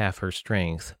only at half her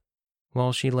strength.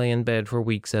 While she lay in bed for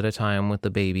weeks at a time with the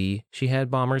baby, she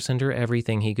had Bomber send her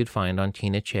everything he could find on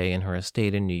Tina Che and her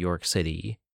estate in New York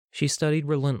City. She studied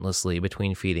relentlessly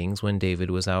between feedings when David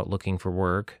was out looking for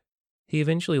work. He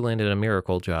eventually landed a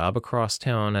miracle job across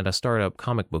town at a startup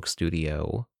comic book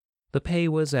studio. The pay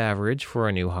was average for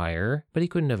a new hire, but he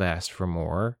couldn't have asked for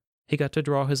more. He got to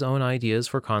draw his own ideas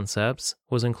for concepts,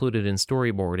 was included in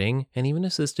storyboarding, and even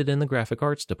assisted in the graphic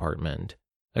arts department.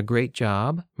 A great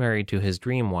job, married to his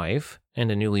dream wife, and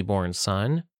a newly born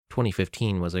son.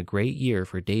 2015 was a great year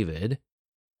for David.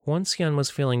 Once Hyun was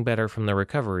feeling better from the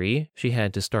recovery, she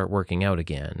had to start working out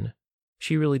again.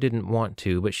 She really didn't want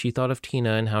to, but she thought of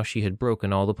Tina and how she had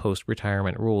broken all the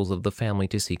post-retirement rules of the family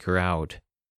to seek her out.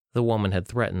 The woman had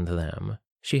threatened them.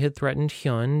 She had threatened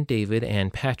Hyun, David,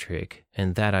 and Patrick,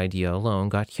 and that idea alone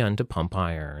got Hyun to pump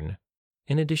iron.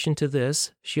 In addition to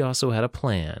this, she also had a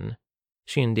plan.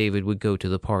 She and David would go to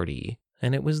the party,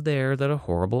 and it was there that a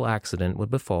horrible accident would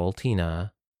befall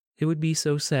Tina. It would be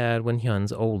so sad when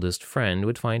Hyun's oldest friend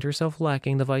would find herself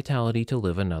lacking the vitality to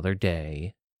live another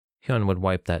day. Hyun would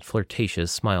wipe that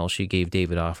flirtatious smile she gave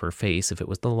David off her face if it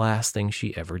was the last thing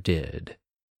she ever did.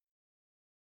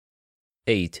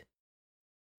 8.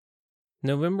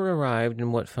 November arrived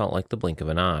in what felt like the blink of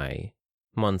an eye.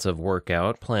 Months of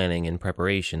workout, planning, and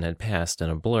preparation had passed in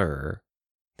a blur.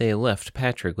 They left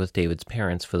Patrick with David's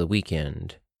parents for the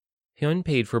weekend. Hyun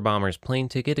paid for Bomber's plane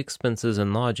ticket, expenses,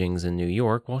 and lodgings in New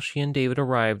York while she and David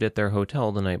arrived at their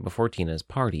hotel the night before Tina's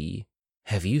party.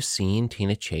 "Have you seen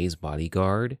Tina Che's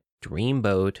bodyguard?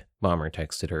 Dreamboat," Bomber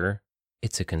texted her.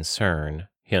 "It's a concern,"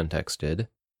 Hyun texted.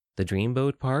 "The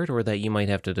dreamboat part, or that you might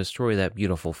have to destroy that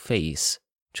beautiful face?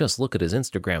 Just look at his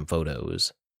Instagram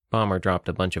photos." Bomber dropped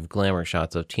a bunch of glamour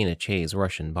shots of Tina Che's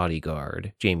Russian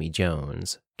bodyguard, Jamie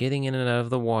Jones, getting in and out of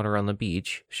the water on the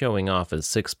beach, showing off his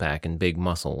six-pack and big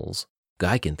muscles.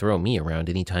 "Guy can throw me around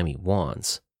anytime he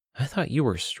wants." "I thought you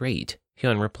were straight,"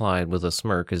 Hyun replied with a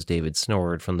smirk as David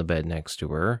snored from the bed next to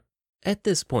her. "At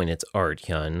this point, it's art,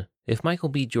 Hyun. If Michael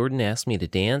B. Jordan asks me to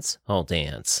dance, I'll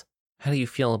dance." "How do you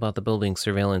feel about the building's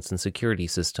surveillance and security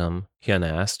system?" Hyun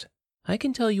asked. "I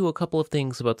can tell you a couple of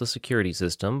things about the security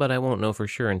system, but I won't know for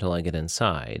sure until I get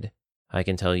inside. I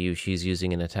can tell you she's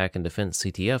using an attack and defense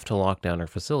CTF to lock down her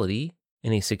facility.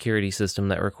 Any security system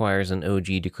that requires an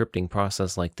OG decrypting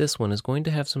process like this one is going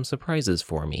to have some surprises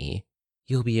for me.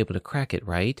 You'll be able to crack it,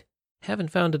 right?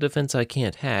 Haven't found a defense I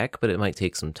can't hack, but it might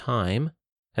take some time.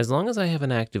 As long as I have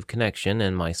an active connection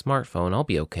and my smartphone, I'll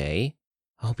be okay.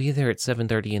 I'll be there at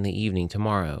 7:30 in the evening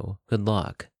tomorrow. Good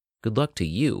luck." Good luck to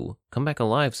you. Come back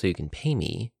alive so you can pay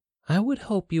me. I would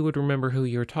hope you would remember who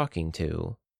you're talking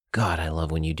to. God, I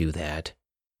love when you do that.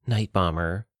 Night,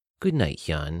 Bomber. Good night,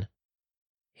 Hyun.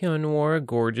 Hyun wore a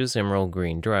gorgeous emerald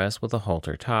green dress with a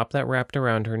halter top that wrapped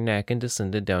around her neck and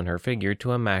descended down her figure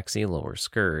to a maxi lower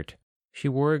skirt. She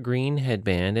wore a green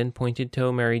headband and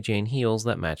pointed-toe Mary Jane heels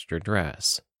that matched her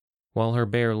dress. While her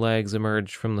bare legs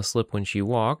emerged from the slip when she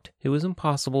walked, it was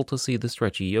impossible to see the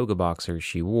stretchy yoga boxers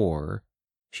she wore.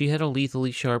 She had a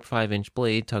lethally sharp 5-inch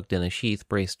blade tucked in a sheath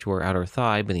braced to her outer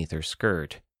thigh beneath her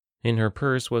skirt. In her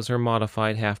purse was her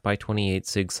modified half-by-28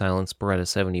 Sig Silence Beretta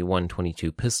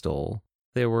 71-22 pistol.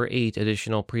 There were 8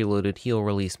 additional preloaded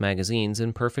heel-release magazines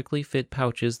in perfectly fit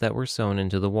pouches that were sewn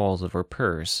into the walls of her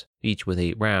purse, each with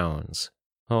 8 rounds.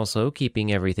 Also,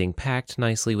 keeping everything packed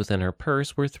nicely within her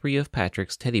purse were 3 of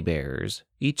Patrick's teddy bears,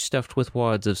 each stuffed with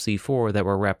wads of C4 that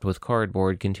were wrapped with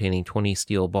cardboard containing 20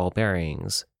 steel ball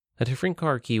bearings. A different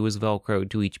car key was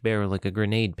velcroed to each bear like a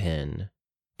grenade pin.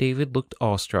 David looked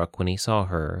awestruck when he saw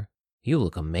her. You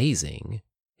look amazing.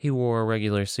 He wore a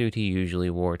regular suit he usually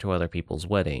wore to other people's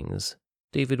weddings.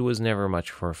 David was never much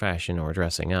for fashion or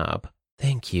dressing up.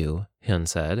 Thank you, Hyun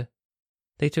said.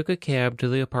 They took a cab to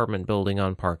the apartment building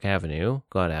on Park Avenue,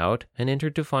 got out, and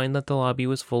entered to find that the lobby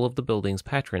was full of the building's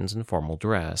patrons in formal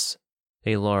dress.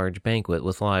 A large banquet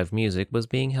with live music was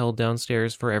being held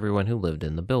downstairs for everyone who lived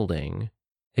in the building.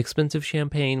 Expensive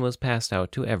champagne was passed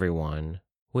out to everyone.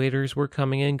 Waiters were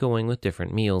coming and going with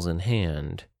different meals in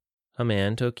hand. A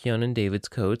man took Hyun and David's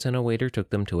coats and a waiter took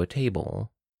them to a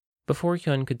table. Before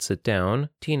Hyun could sit down,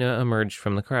 Tina emerged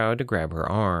from the crowd to grab her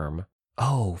arm.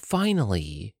 Oh,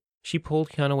 finally! She pulled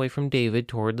Hyun away from David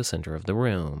toward the center of the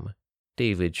room.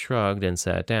 David shrugged and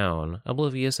sat down,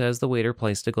 oblivious as the waiter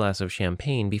placed a glass of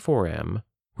champagne before him.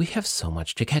 We have so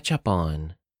much to catch up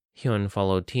on. Hyun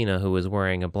followed Tina, who was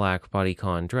wearing a black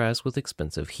bodycon dress with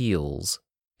expensive heels.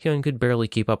 Hyun could barely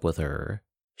keep up with her.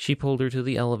 She pulled her to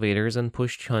the elevators and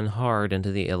pushed Hyun hard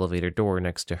into the elevator door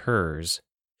next to hers.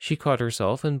 She caught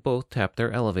herself and both tapped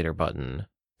their elevator button.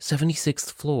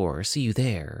 76th floor, see you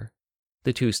there.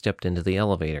 The two stepped into the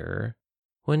elevator.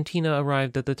 When Tina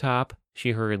arrived at the top,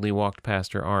 she hurriedly walked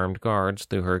past her armed guards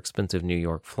through her expensive New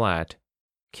York flat.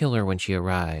 Kill her when she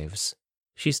arrives.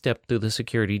 She stepped through the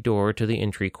security door to the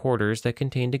entry quarters that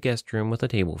contained a guest room with a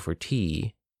table for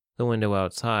tea. The window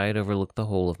outside overlooked the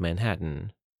whole of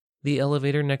Manhattan. The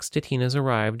elevator next to Tina's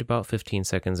arrived about 15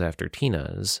 seconds after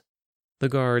Tina's. The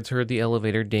guards heard the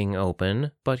elevator ding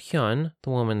open, but Hyun,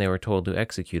 the woman they were told to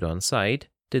execute on sight,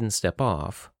 didn't step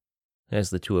off.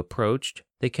 As the two approached,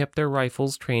 they kept their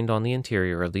rifles trained on the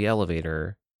interior of the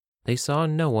elevator. They saw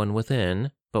no one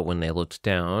within, but when they looked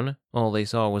down, all they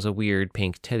saw was a weird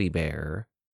pink teddy bear.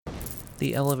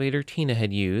 The elevator Tina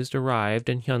had used arrived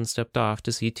and Hyun stepped off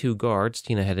to see 2 guards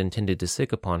Tina had intended to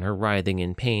sick upon her writhing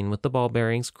in pain with the ball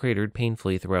bearings cratered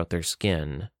painfully throughout their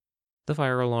skin. The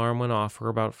fire alarm went off for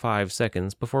about 5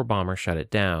 seconds before Bomber shut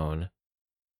it down.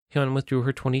 Hyun withdrew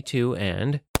her .22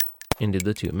 and ended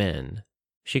the 2 men.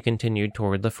 She continued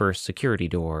toward the first security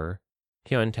door.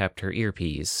 Hyun tapped her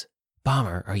earpiece.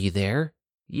 Bomber, are you there?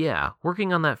 Yeah,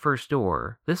 working on that first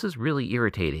door. This is really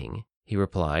irritating, he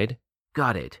replied.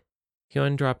 Got it.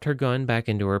 Hyun dropped her gun back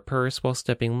into her purse while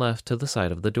stepping left to the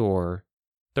side of the door.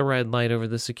 The red light over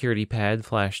the security pad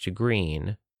flashed to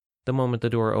green. The moment the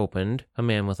door opened, a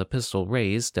man with a pistol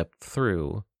raised stepped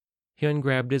through. Hyun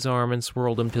grabbed his arm and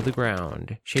swirled him to the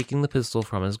ground, shaking the pistol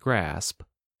from his grasp.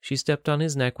 She stepped on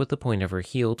his neck with the point of her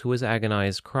heel to his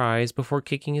agonized cries before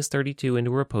kicking his .32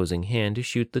 into her opposing hand to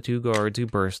shoot the 2 guards who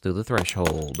burst through the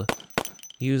threshold.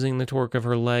 Using the torque of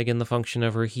her leg and the function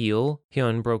of her heel,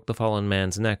 Hyun broke the fallen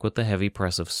man's neck with the heavy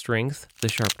press of strength, the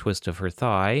sharp twist of her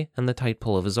thigh, and the tight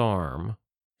pull of his arm.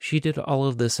 She did all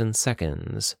of this in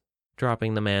seconds.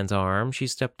 Dropping the man's arm, she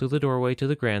stepped through the doorway to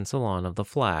the grand salon of the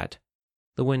flat.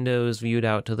 The windows viewed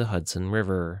out to the Hudson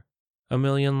River. A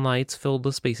million lights filled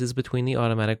the spaces between the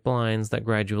automatic blinds that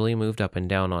gradually moved up and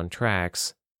down on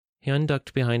tracks. Hyun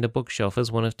ducked behind a bookshelf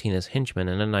as one of Tina's henchmen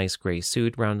in a nice gray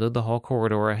suit rounded the hall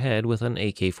corridor ahead with an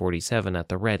AK-47 at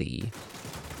the ready.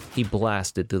 He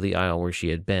blasted through the aisle where she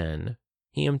had been.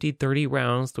 He emptied 30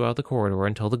 rounds throughout the corridor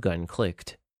until the gun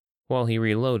clicked. While he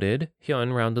reloaded,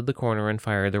 Hyun rounded the corner and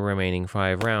fired the remaining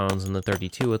 5 rounds in the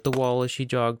 .32 at the wall as she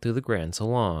jogged through the grand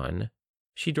salon.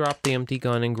 She dropped the empty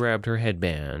gun and grabbed her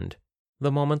headband.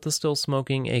 The moment the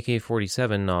still-smoking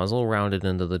AK-47 nozzle rounded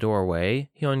into the doorway,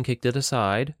 Hyun kicked it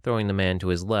aside, throwing the man to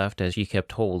his left as she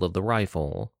kept hold of the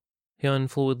rifle. Hyun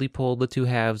fluidly pulled the 2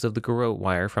 halves of the garrote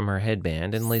wire from her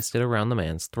headband and laced it around the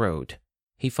man's throat.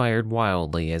 He fired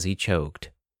wildly as he choked.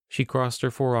 She crossed her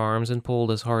forearms and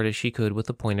pulled as hard as she could with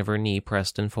the point of her knee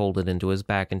pressed and folded into his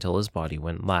back until his body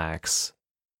went lax.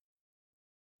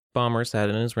 Bomber sat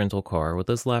in his rental car with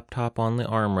his laptop on the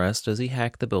armrest as he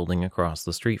hacked the building across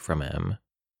the street from him.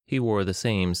 He wore the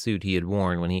same suit he had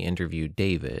worn when he interviewed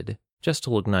David, just to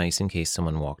look nice in case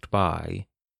someone walked by.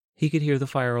 He could hear the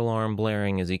fire alarm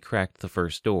blaring as he cracked the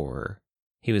first door.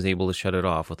 He was able to shut it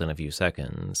off within a few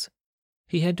seconds.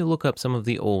 He had to look up some of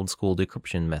the old-school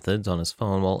decryption methods on his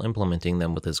phone while implementing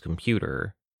them with his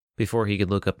computer. Before he could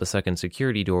look up the second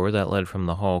security door that led from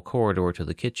the hall corridor to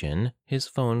the kitchen, his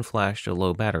phone flashed a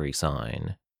low battery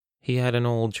sign. He had an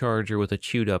old charger with a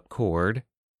chewed-up cord.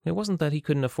 It wasn't that he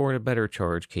couldn't afford a better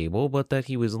charge cable, but that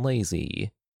he was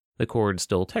lazy. The cord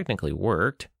still technically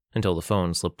worked, until the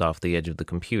phone slipped off the edge of the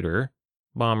computer.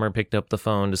 Bomber picked up the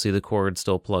phone to see the cord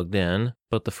still plugged in,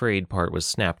 but the frayed part was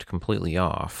snapped completely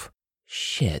off.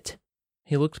 Shit.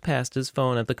 He looked past his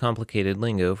phone at the complicated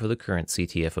lingo for the current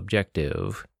CTF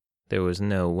objective. There was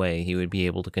no way he would be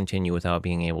able to continue without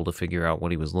being able to figure out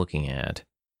what he was looking at.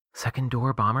 Second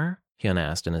door, Bomber? Hyun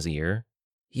asked in his ear.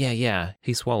 Yeah.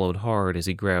 He swallowed hard as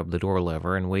he grabbed the door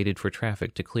lever and waited for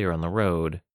traffic to clear on the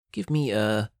road. Give me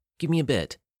a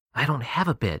bit. I don't have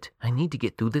a bit. I need to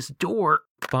get through this door.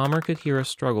 Bomber could hear a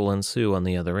struggle ensue on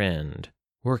the other end.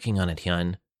 Working on it,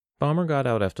 Hyun. Bomber got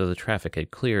out after the traffic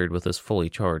had cleared with his fully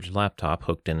charged laptop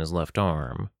hooked in his left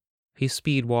arm. He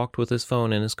speed-walked with his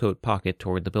phone in his coat pocket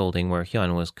toward the building where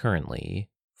Hyun was currently.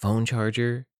 Phone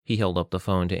charger? He held up the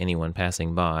phone to anyone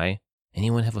passing by.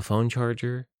 Anyone have a phone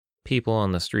charger? People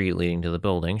on the street leading to the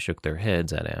building shook their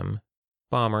heads at him.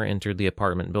 Bomber entered the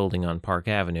apartment building on Park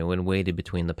Avenue and waited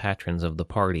between the patrons of the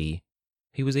party.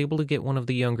 He was able to get one of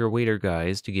the younger waiter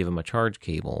guys to give him a charge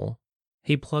cable.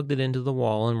 He plugged it into the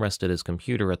wall and rested his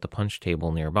computer at the punch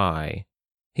table nearby.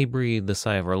 He breathed a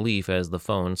sigh of relief as the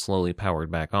phone slowly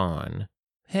powered back on.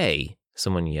 Hey,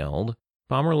 someone yelled.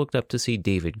 Bomber looked up to see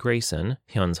David Grayson,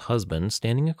 Hyun's husband,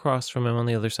 standing across from him on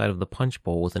the other side of the punch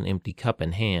bowl with an empty cup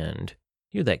in hand.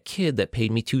 You're that kid that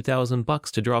paid me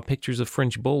 $2,000 to draw pictures of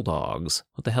French bulldogs.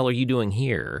 What the hell are you doing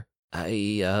here?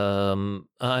 I'm...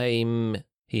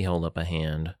 He held up a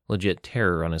hand, legit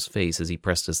terror on his face as he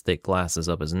pressed his thick glasses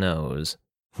up his nose.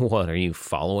 What, are you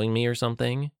following me or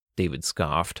something? David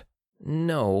scoffed.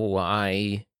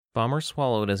 No, Bomber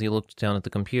swallowed as he looked down at the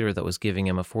computer that was giving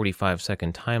him a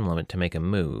 45-second time limit to make a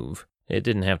move. It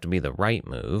didn't have to be the right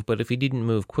move, but if he didn't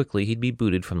move quickly, he'd be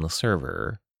booted from the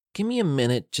server. Give me a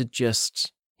minute to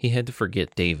just... He had to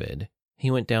forget David. He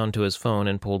went down to his phone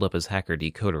and pulled up his hacker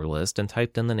decoder list and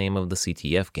typed in the name of the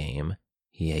CTF game.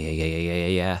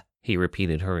 Yeah, he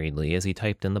repeated hurriedly as he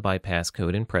typed in the bypass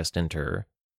code and pressed enter.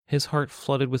 His heart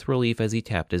flooded with relief as he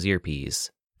tapped his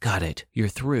earpiece. Got it, you're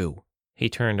through. He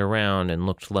turned around and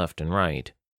looked left and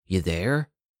right. You there?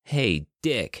 Hey,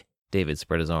 Dick. David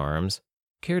spread his arms.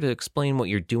 Care to explain what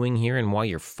you're doing here and why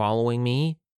you're following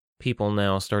me? People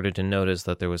now started to notice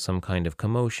that there was some kind of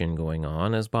commotion going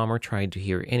on as Bomber tried to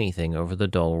hear anything over the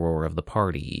dull roar of the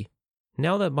party.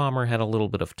 Now that Bomber had a little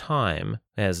bit of time,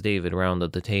 as David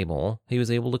rounded the table, he was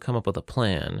able to come up with a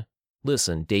plan.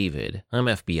 Listen, David, I'm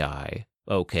FBI.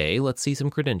 Okay, let's see some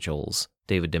credentials,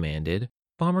 David demanded.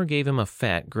 Bomber gave him a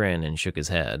fat grin and shook his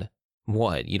head.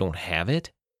 What, you don't have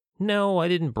it? No, I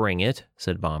didn't bring it,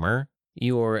 said Bomber.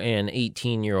 You're an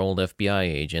 18-year-old FBI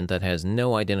agent that has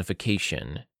no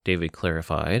identification, David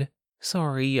clarified.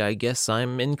 Sorry, I guess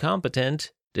I'm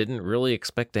incompetent. Didn't really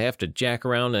expect to have to jack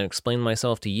around and explain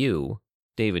myself to you.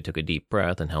 David took a deep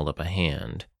breath and held up a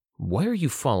hand. Why are you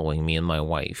following me and my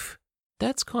wife?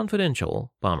 That's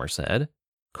confidential, Bomber said.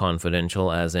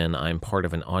 Confidential as in I'm part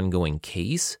of an ongoing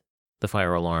case? The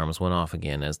fire alarms went off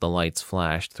again as the lights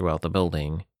flashed throughout the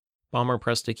building. Bomber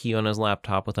pressed a key on his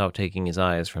laptop without taking his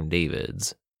eyes from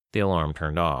David's. The alarm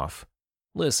turned off.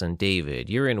 Listen, David,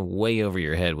 you're in way over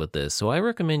your head with this, so I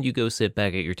recommend you go sit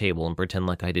back at your table and pretend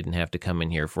like I didn't have to come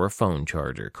in here for a phone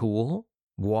charger, cool?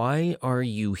 Why are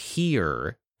you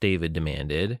here? David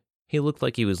demanded. He looked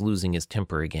like he was losing his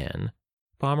temper again.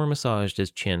 Bomber massaged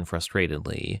his chin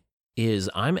frustratedly. Is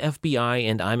I'm FBI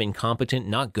and I'm incompetent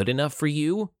not good enough for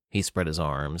you? He spread his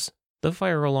arms. The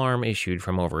fire alarm issued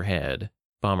from overhead.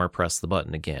 Bomber pressed the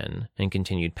button again and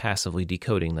continued passively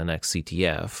decoding the next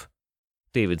CTF.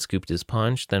 David scooped his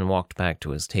punch, then walked back to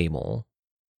his table.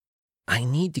 I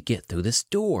need to get through this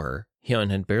door.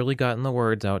 Hyun had barely gotten the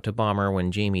words out to Bomber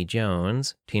when Jamie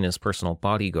Jones, Tina's personal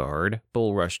bodyguard,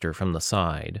 bull-rushed her from the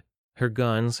side. Her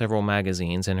gun, several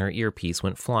magazines, and her earpiece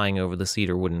went flying over the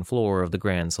cedar wooden floor of the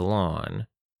Grand Salon.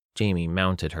 Jamie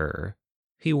mounted her.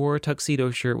 He wore a tuxedo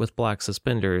shirt with black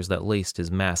suspenders that laced his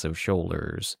massive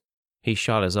shoulders. He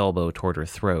shot his elbow toward her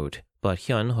throat, but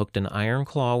Hyun hooked an iron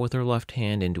claw with her left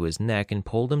hand into his neck and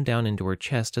pulled him down into her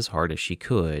chest as hard as she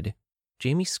could.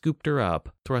 Jamie scooped her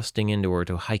up, thrusting into her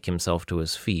to hike himself to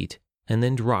his feet, and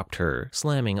then dropped her,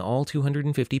 slamming all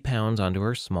 250 pounds onto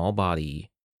her small body.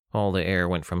 All the air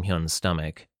went from Hyun's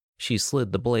stomach. She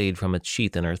slid the blade from its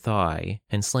sheath in her thigh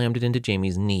and slammed it into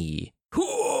Jamie's knee.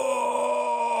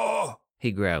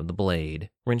 He grabbed the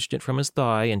blade, wrenched it from his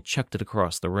thigh, and chucked it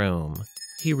across the room.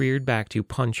 He reared back to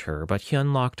punch her, but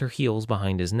Hyun locked her heels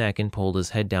behind his neck and pulled his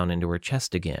head down into her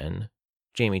chest again.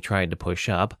 Jamie tried to push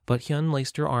up, but Hyun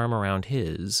laced her arm around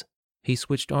his. He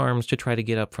switched arms to try to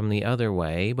get up from the other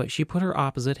way, but she put her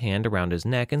opposite hand around his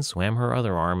neck and swam her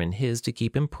other arm in his to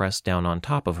keep him pressed down on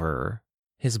top of her.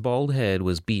 His bald head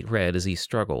was beet red as he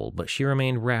struggled, but she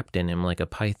remained wrapped in him like a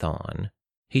python.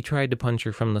 He tried to punch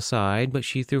her from the side, but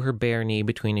she threw her bare knee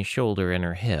between his shoulder and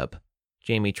her hip.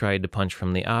 Jamie tried to punch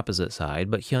from the opposite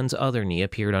side, but Hyun's other knee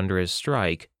appeared under his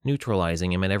strike,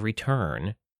 neutralizing him at every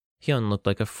turn. Hyun looked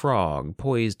like a frog,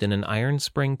 poised in an iron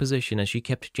spring position as she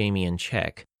kept Jamie in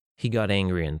check. He got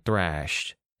angry and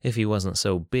thrashed. If he wasn't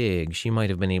so big, she might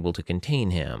have been able to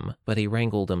contain him, but he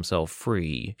wrangled himself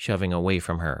free, shoving away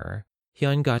from her.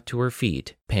 Hyun got to her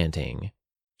feet, panting.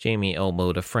 Jamie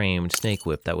elbowed a framed snake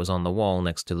whip that was on the wall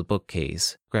next to the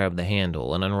bookcase, grabbed the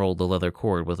handle, and unrolled the leather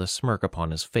cord with a smirk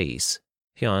upon his face.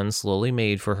 Hyun slowly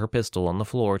made for her pistol on the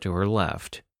floor to her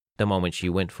left. The moment she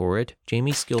went for it,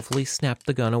 Jamie skillfully snapped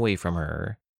the gun away from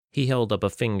her. He held up a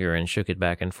finger and shook it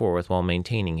back and forth while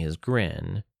maintaining his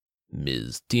grin.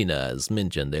 Ms. Tina has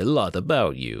mentioned a lot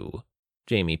about you.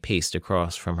 Jamie paced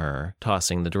across from her,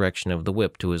 tossing the direction of the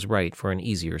whip to his right for an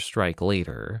easier strike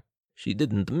later. She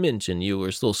didn't mention you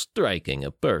were so striking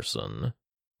a person.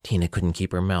 Tina couldn't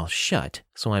keep her mouth shut,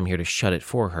 so I'm here to shut it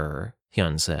for her,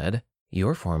 Hyun said.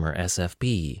 Your former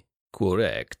SFB.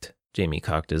 Correct. Jamie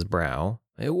cocked his brow.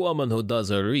 A woman who does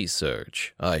her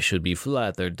research. I should be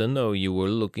flattered to know you were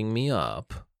looking me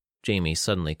up. Jamie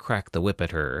suddenly cracked the whip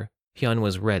at her. Hyun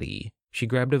was ready. She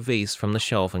grabbed a vase from the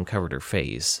shelf and covered her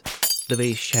face. The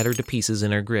vase shattered to pieces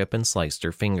in her grip and sliced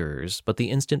her fingers, but the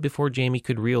instant before Jamie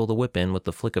could reel the whip in with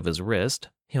the flick of his wrist,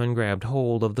 Hyun grabbed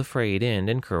hold of the frayed end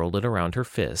and curled it around her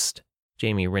fist.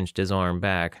 Jamie wrenched his arm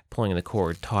back, pulling the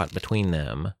cord taut between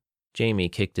them. Jamie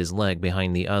kicked his leg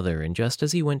behind the other, and just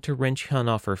as he went to wrench Hyun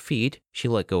off her feet, she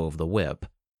let go of the whip.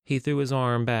 He threw his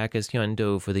arm back as Hyun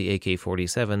dove for the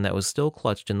AK-47 that was still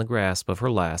clutched in the grasp of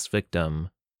her last victim.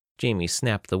 Jamie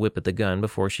snapped the whip at the gun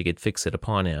before she could fix it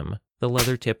upon him, the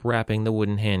leather tip wrapping the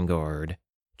wooden handguard.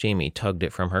 Jamie tugged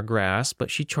it from her grasp,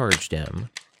 but she charged him.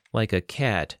 Like a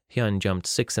cat, Hyun jumped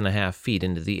 6.5 feet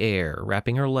into the air,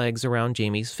 wrapping her legs around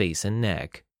Jamie's face and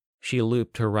neck. She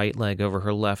looped her right leg over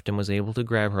her left and was able to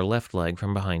grab her left leg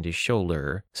from behind his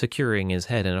shoulder, securing his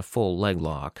head in a full leg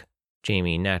lock.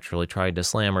 Jamie naturally tried to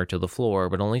slam her to the floor,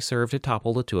 but only served to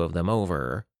topple the two of them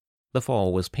over. The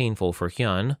fall was painful for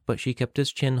Hyun, but she kept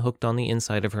his chin hooked on the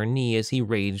inside of her knee as he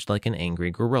raged like an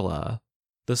angry gorilla.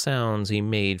 The sounds he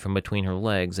made from between her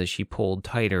legs as she pulled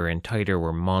tighter and tighter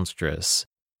were monstrous.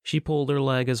 She pulled her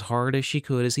leg as hard as she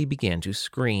could as he began to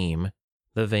scream.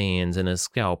 The veins in his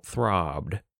scalp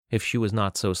throbbed. If she was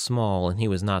not so small and he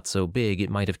was not so big, it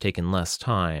might have taken less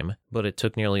time, but it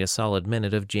took nearly a solid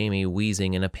minute of Jamie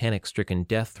wheezing in a panic-stricken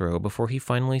death throe before he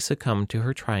finally succumbed to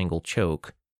her triangle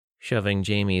choke. Shoving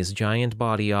Jamie's giant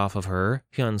body off of her,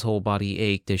 Hyun's whole body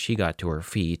ached as she got to her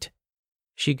feet.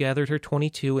 She gathered her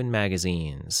 .22 and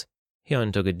magazines.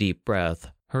 Hyun took a deep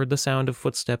breath, heard the sound of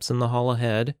footsteps in the hall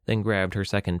ahead, then grabbed her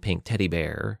second pink teddy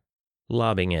bear.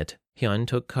 Lobbing it, Hyun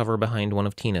took cover behind one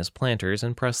of Tina's planters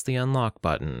and pressed the unlock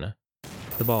button.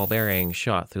 The ball bearings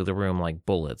shot through the room like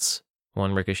bullets.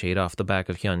 One ricocheted off the back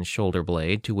of Hyun's shoulder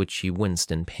blade, to which she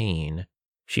winced in pain.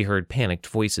 She heard panicked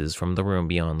voices from the room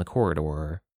beyond the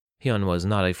corridor. Hyun was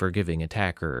not a forgiving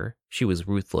attacker. She was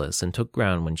ruthless and took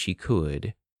ground when she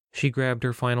could. She grabbed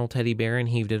her final teddy bear and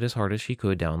heaved it as hard as she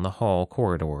could down the hall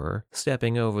corridor,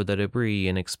 stepping over the debris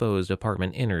and exposed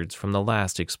apartment innards from the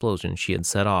last explosion she had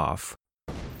set off.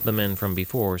 The men from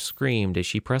before screamed as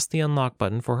she pressed the unlock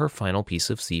button for her final piece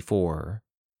of C4.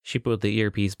 She put the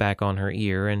earpiece back on her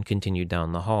ear and continued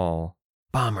down the hall.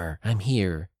 Bomber, I'm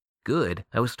here. Good,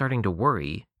 I was starting to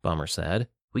worry, Bomber said.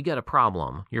 We got a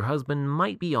problem. Your husband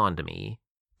might be onto me.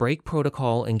 Break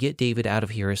protocol and get David out of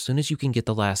here as soon as you can get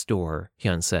the last door,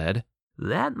 Hyun said.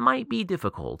 That might be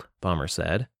difficult, Bomber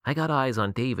said. I got eyes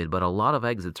on David, but a lot of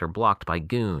exits are blocked by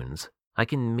goons. I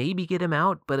can maybe get him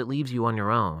out, but it leaves you on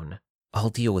your own. I'll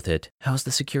deal with it. How's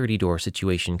the security door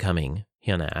situation coming?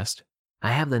 Hyun asked.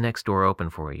 I have the next door open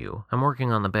for you. I'm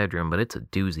working on the bedroom, but it's a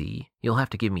doozy. You'll have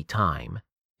to give me time.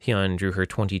 Hyun drew her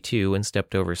 .22 and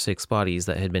stepped over 6 bodies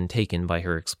that had been taken by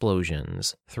her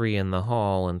explosions, 3 in the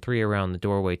hall and 3 around the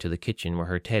doorway to the kitchen where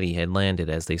her teddy had landed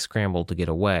as they scrambled to get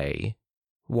away.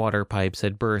 Water pipes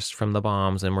had burst from the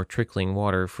bombs and were trickling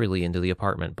water freely into the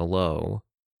apartment below.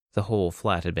 The whole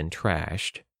flat had been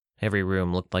trashed. Every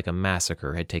room looked like a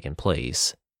massacre had taken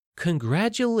place.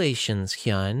 "Congratulations,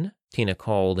 Hyun," Tina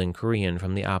called in Korean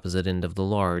from the opposite end of the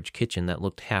large kitchen that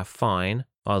looked half fine,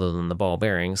 other than the ball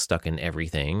bearings stuck in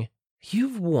everything.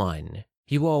 "You've won.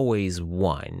 You always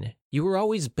won. You were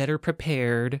always better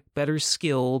prepared, better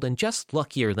skilled, and just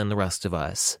luckier than the rest of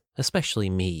us, especially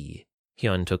me."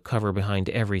 Hyun took cover behind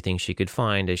everything she could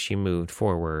find as she moved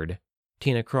forward.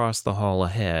 Tina crossed the hall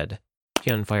ahead.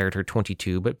 Hyun fired her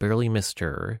 .22 but barely missed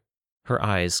her. Her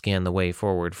eyes scanned the way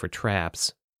forward for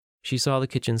traps. She saw the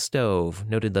kitchen stove,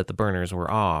 noted that the burners were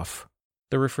off.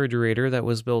 The refrigerator that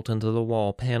was built into the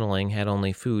wall paneling had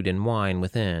only food and wine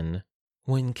within.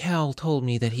 "When Cal told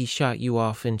me that he shot you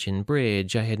off Incheon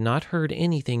Bridge, I had not heard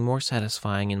anything more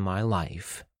satisfying in my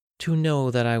life. To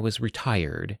know that I was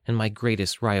retired, and my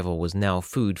greatest rival was now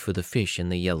food for the fish in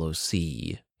the Yellow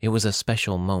Sea. It was a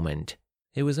special moment.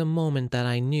 It was a moment that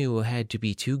I knew had to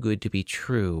be too good to be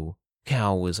true.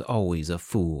 Cal was always a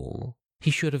fool.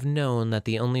 He should have known that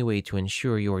the only way to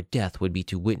ensure your death would be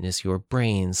to witness your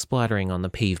brains splattering on the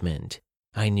pavement.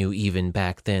 I knew even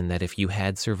back then that if you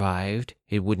had survived,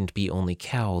 it wouldn't be only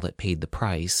Cal that paid the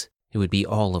price. It would be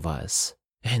all of us.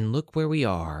 And look where we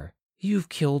are. You've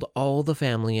killed all the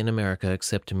family in America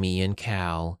except me and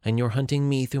Cal, and you're hunting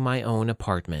me through my own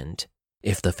apartment.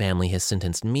 If the family has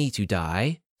sentenced me to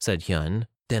die," said Hyun,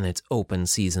 "then it's open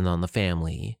season on the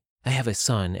family. I have a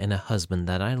son and a husband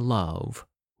that I love.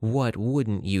 What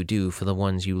wouldn't you do for the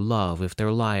ones you love if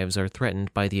their lives are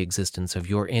threatened by the existence of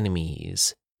your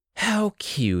enemies?" "How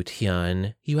cute,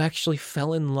 Hyun. You actually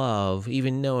fell in love,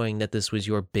 even knowing that this was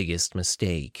your biggest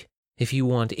mistake. If you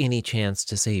want any chance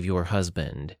to save your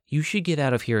husband, you should get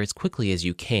out of here as quickly as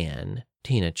you can,"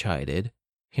 Tina chided.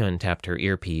 Hyun tapped her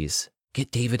earpiece.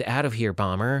 "Get David out of here,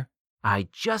 Bomber." "I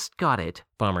just got it,"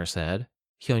 Bomber said.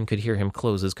 Hyun could hear him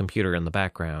close his computer in the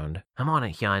background. "I'm on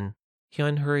it, Hyun."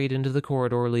 Hyun hurried into the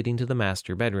corridor leading to the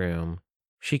master bedroom.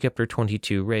 She kept her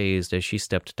 .22 raised as she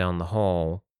stepped down the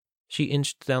hall. She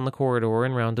inched down the corridor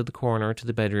and rounded the corner to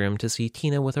the bedroom to see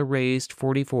Tina with a raised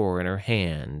 .44 in her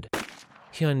hand.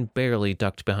 Hyun barely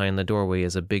ducked behind the doorway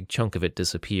as a big chunk of it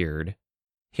disappeared.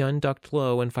 Hyun ducked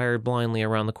low and fired blindly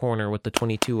around the corner with the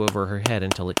 .22 over her head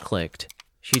until it clicked.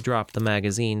 She dropped the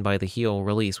magazine by the heel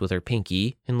release with her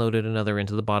pinky and loaded another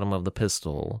into the bottom of the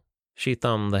pistol. She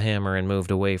thumbed the hammer and moved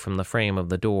away from the frame of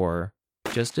the door.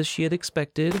 Just as she had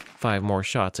expected, 5 more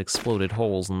shots exploded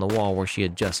holes in the wall where she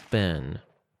had just been.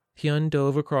 Hyun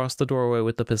dove across the doorway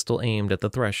with the pistol aimed at the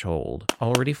threshold,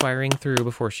 already firing through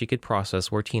before she could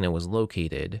process where Tina was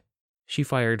located. She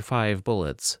fired 5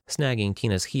 bullets, snagging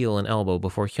Tina's heel and elbow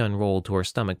before Hyun rolled to her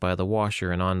stomach by the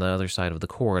washer and on the other side of the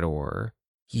corridor.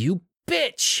 "You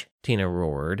bitch!" Tina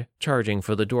roared, charging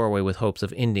for the doorway with hopes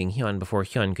of ending Hyun before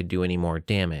Hyun could do any more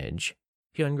damage.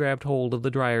 Hyun grabbed hold of the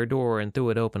dryer door and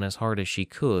threw it open as hard as she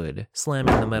could,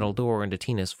 slamming the metal door into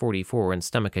Tina's .44 and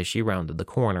stomach as she rounded the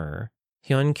corner.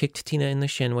 Hyun kicked Tina in the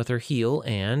shin with her heel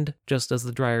and, just as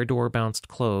the dryer door bounced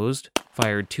closed,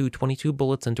 fired 2 .22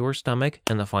 bullets into her stomach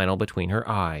and the final between her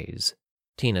eyes.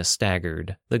 Tina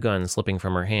staggered, the gun slipping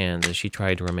from her hands as she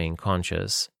tried to remain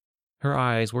conscious. Her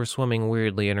eyes were swimming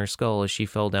weirdly in her skull as she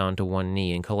fell down to one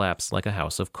knee and collapsed like a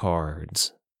house of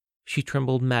cards. She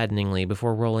trembled maddeningly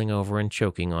before rolling over and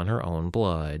choking on her own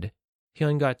blood.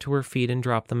 Hyun got to her feet and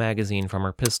dropped the magazine from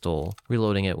her pistol,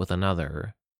 reloading it with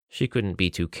another. She couldn't be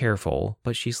too careful,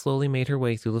 but she slowly made her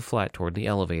way through the flat toward the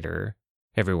elevator.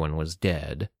 Everyone was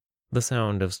dead. The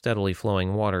sound of steadily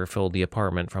flowing water filled the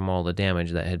apartment from all the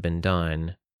damage that had been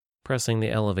done. Pressing the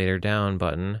elevator down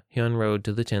button, Hyun rode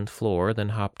to the 10th floor, then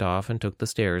hopped off and took the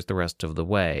stairs the rest of the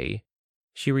way.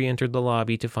 She re-entered the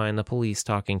lobby to find the police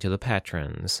talking to the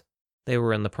patrons. They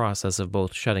were in the process of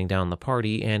both shutting down the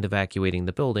party and evacuating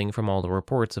the building from all the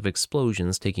reports of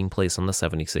explosions taking place on the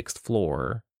 76th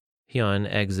floor. Hyun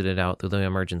exited out through the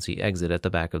emergency exit at the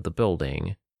back of the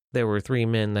building. There were 3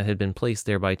 men that had been placed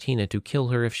there by Tina to kill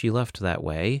her if she left that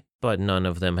way, but none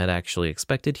of them had actually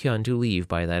expected Hyun to leave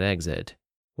by that exit.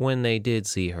 When they did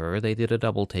see her, they did a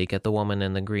double take at the woman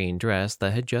in the green dress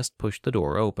that had just pushed the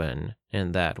door open,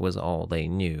 and that was all they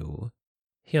knew.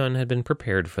 Hyun had been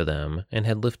prepared for them, and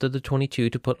had lifted the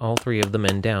 .22 to put all 3 of the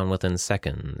men down within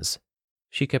seconds.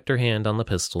 She kept her hand on the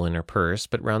pistol in her purse,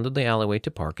 but rounded the alleyway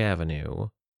to Park Avenue.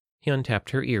 Hyun tapped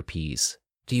her earpiece.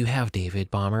 "Do you have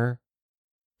David, Bomber?"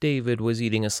 David was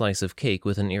eating a slice of cake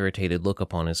with an irritated look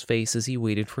upon his face as he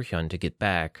waited for Hyun to get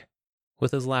back.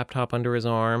 With his laptop under his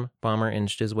arm, Bomber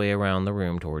inched his way around the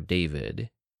room toward David.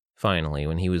 Finally,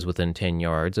 when he was within 10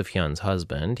 yards of Hyun's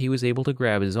husband, he was able to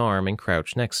grab his arm and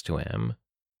crouch next to him.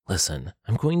 "Listen,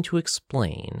 I'm going to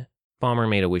explain." Bomber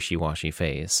made a wishy-washy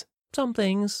face. "Some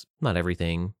things, not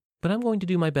everything, but I'm going to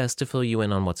do my best to fill you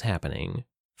in on what's happening.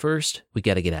 First, we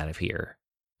gotta get out of here."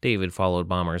 David followed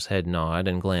Bomber's head nod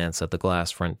and glanced at the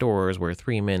glass front doors where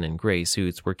 3 men in gray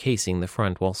suits were casing the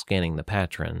front while scanning the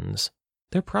patrons.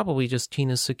 "They're probably just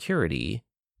Tina's security."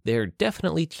 "They're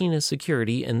definitely Tina's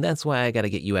security, and that's why I gotta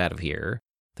get you out of here.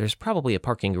 There's probably a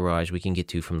parking garage we can get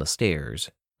to from the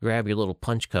stairs. Grab your little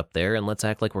punch cup there and let's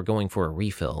act like we're going for a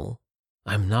refill."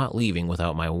 "I'm not leaving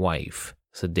without my wife,"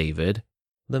 said David.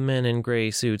 The men in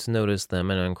gray suits noticed them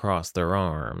and uncrossed their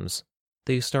arms.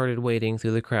 They started wading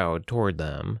through the crowd toward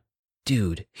them.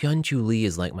 "Dude, Hyun-Chu Lee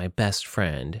is like my best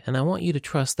friend, and I want you to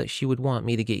trust that she would want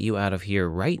me to get you out of here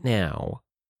right now."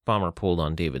 Bomber pulled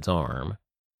on David's arm.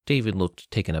 David looked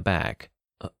taken aback.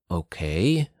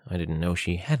 Okay, I didn't know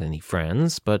she had any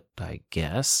friends, but I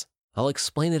guess." "I'll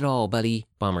explain it all, buddy,"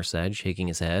 Bomber said, shaking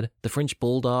his head. "The French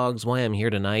Bulldogs, why I'm here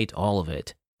tonight, all of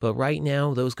it. But right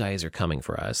now, those guys are coming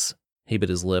for us." He bit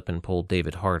his lip and pulled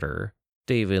David harder.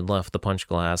 David left the punch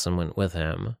glass and went with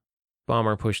him.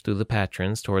 Bomber pushed through the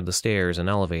patrons toward the stairs and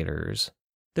elevators.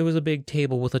 There was a big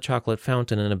table with a chocolate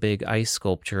fountain and a big ice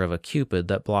sculpture of a cupid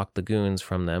that blocked the goons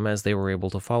from them as they were able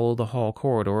to follow the hall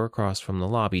corridor across from the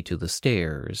lobby to the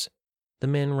stairs. The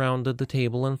men rounded the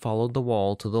table and followed the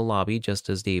wall to the lobby just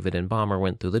as David and Bomber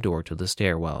went through the door to the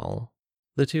stairwell.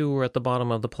 The two were at the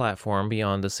bottom of the platform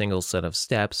beyond a single set of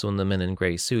steps when the men in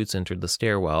gray suits entered the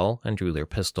stairwell and drew their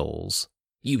pistols.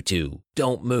 "You two,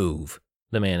 don't move,"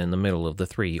 the man in the middle of the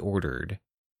three ordered.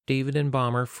 David and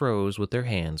Bomber froze with their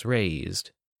hands raised.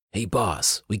 "Hey,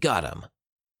 boss, we got him."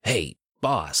 "Hey,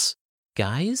 boss."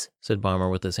 "Guys," said Bomber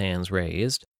with his hands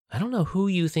raised, "I don't know who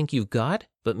you think you've got,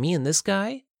 but me and this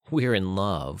guy, we're in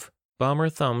love." Bomber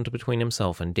thumbed between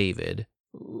himself and David.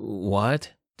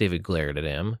 "What?" David glared at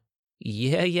him.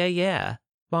 Yeah.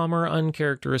 Bomber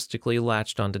uncharacteristically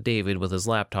latched onto David with his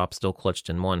laptop still clutched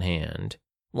in one hand.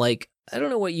 "Like, I don't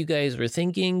know what you guys were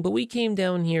thinking, but we came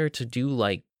down here to do,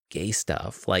 like, gay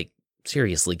stuff. Like,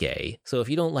 seriously gay. So if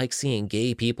you don't like seeing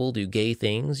gay people do gay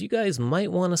things, you guys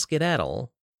might want to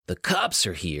skedaddle." "The cops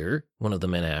are here?" one of the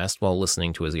men asked while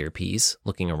listening to his earpiece,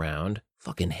 looking around.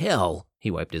 "Fucking hell."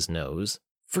 He wiped his nose.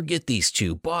 "Forget these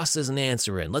two. Boss isn't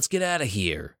answering. Let's get out of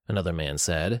here," another man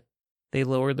said. They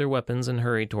lowered their weapons and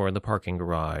hurried toward the parking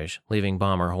garage, leaving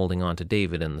Bomber holding on to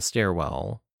David in the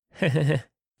stairwell.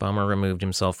 Bomber removed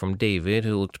himself from David,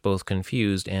 who looked both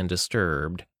confused and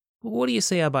disturbed. "What do you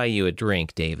say I buy you a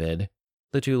drink, David?"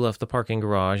 The two left the parking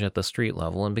garage at the street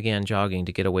level and began jogging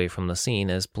to get away from the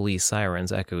scene as police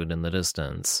sirens echoed in the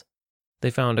distance. They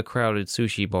found a crowded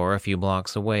sushi bar a few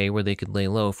blocks away where they could lay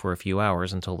low for a few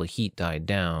hours until the heat died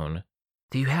down.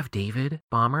 "Do you have David,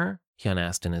 Bomber?" Hyun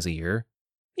asked in his ear.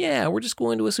 "Yeah, we're just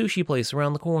going to a sushi place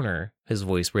around the corner." His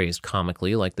voice raised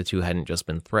comically like the two hadn't just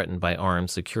been threatened by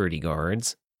armed security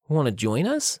guards. "Want to join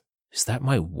us?" "Is that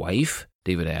my wife?"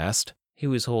 David asked. He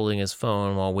was holding his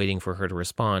phone while waiting for her to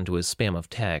respond to his spam of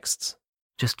texts.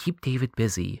 "Just keep David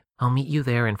busy. I'll meet you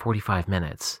there in 45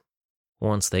 minutes.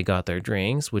 Once they got their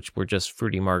drinks, which were just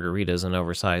fruity margaritas and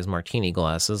oversized martini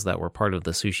glasses that were part of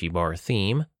the sushi bar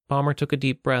theme, Bomber took a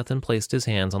deep breath and placed his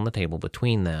hands on the table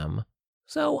between them.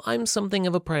 "So I'm something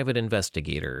of a private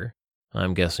investigator."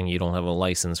 "I'm guessing you don't have a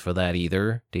license for that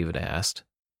either?" David asked.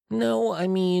 "No, I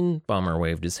mean," Bomber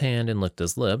waved his hand and licked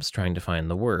his lips, trying to find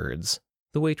the words.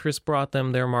 The waitress brought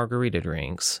them their margarita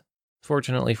drinks.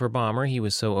 Fortunately for Bomber, he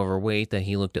was so overweight that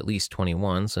he looked at least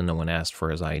 21, so no one asked for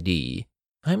his ID.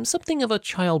 "I'm something of a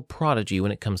child prodigy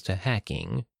when it comes to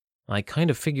hacking. I kind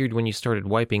of figured when you started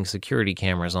wiping security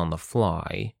cameras on the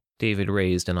fly." David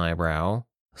raised an eyebrow.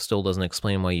 "Still doesn't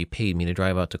explain why you paid me to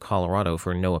drive out to Colorado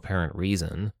for no apparent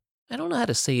reason." "I don't know how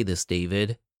to say this,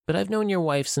 David, but I've known your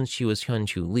wife since she was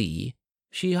Hyun-Chu Lee.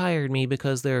 She hired me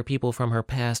because there are people from her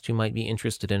past who might be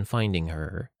interested in finding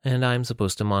her, and I'm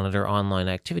supposed to monitor online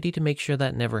activity to make sure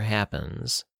that never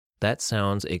happens." "That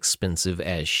sounds expensive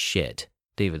as shit,"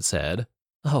 David said.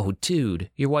 "Oh, dude,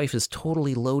 your wife is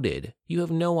totally loaded. You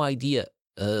have no idea."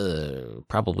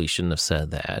 Probably shouldn't have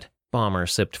said that. Bomber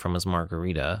sipped from his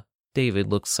margarita. David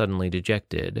looked suddenly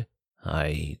dejected.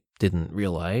 "I didn't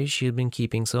realize she had been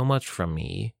keeping so much from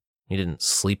me. You didn't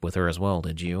sleep with her as well,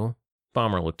 did you?"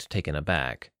 Bomber looked taken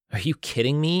aback. "Are you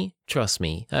kidding me? Trust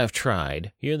me, I've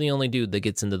tried. You're the only dude that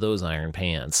gets into those iron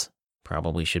pants."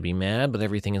 "Probably should be mad, but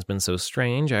everything has been so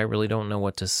strange, I really don't know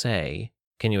what to say."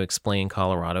 Can you explain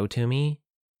Colorado to me?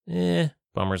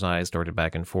 Bomber's eyes darted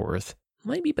back and forth.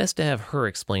 Might be best to have her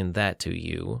explain that to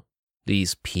you.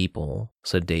 These people,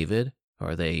 said David,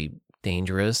 are they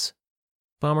dangerous?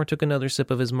 Bomber took another sip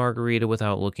of his margarita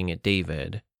without looking at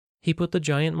David. He put the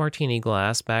giant martini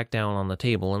glass back down on the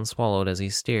table and swallowed as he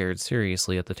stared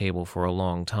seriously at the table for a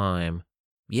long time.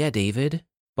 Yeah, David.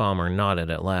 Bomber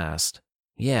nodded at last.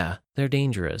 Yeah, they're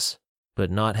dangerous, but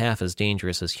not half as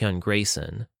dangerous as Hyun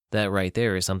Grayson. That right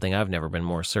there is something I've never been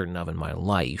more certain of in my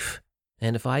life.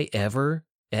 And if I ever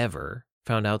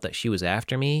found out that she was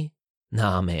after me,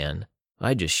 nah, man,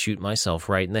 I'd just shoot myself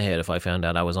right in the head if I found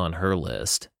out I was on her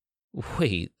list.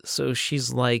 Wait, so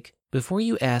she's like... Before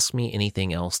you ask me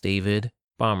anything else, David,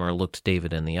 Bomber looked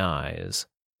David in the eyes.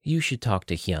 You should talk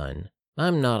to Hyun.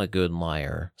 I'm not a good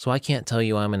liar, so I can't tell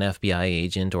you I'm an FBI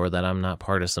agent or that I'm not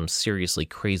part of some seriously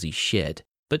crazy shit.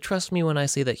 But trust me when I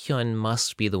say that Hyun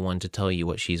must be the one to tell you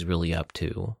what she's really up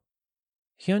to.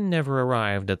 Hyun never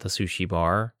arrived at the sushi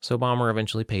bar, so Bomber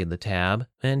eventually paid the tab,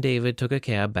 and David took a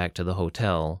cab back to the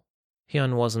hotel.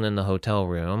 Hyun wasn't in the hotel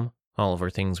room. All of her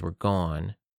things were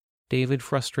gone. David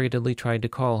frustratedly tried to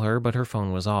call her, but her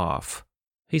phone was off.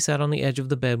 He sat on the edge of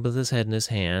the bed with his head in his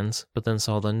hands, but then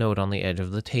saw the note on the edge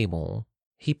of the table.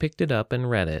 He picked it up and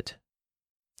read it.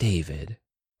 David,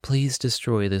 please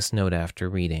destroy this note after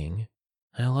reading.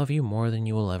 I love you more than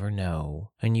you will ever know,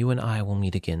 and you and I will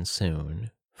meet again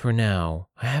soon. For now,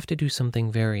 I have to do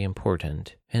something very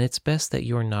important, and it's best that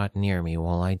you're not near me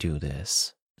while I do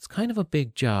this. It's kind of a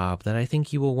big job that I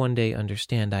think you will one day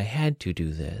understand I had to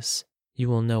do this. You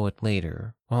will know it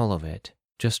later, all of it.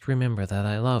 Just remember that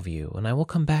I love you, and I will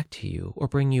come back to you or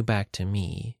bring you back to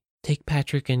me. Take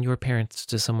Patrick and your parents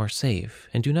to somewhere safe,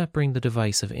 and do not bring the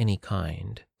device of any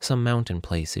kind. Some mountain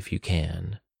place if you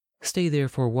can. Stay there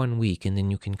for 1 week and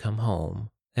then you can come home.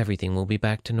 Everything will be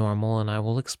back to normal and I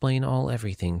will explain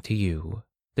everything to you.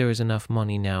 There is enough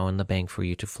money now in the bank for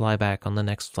you to fly back on the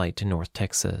next flight to North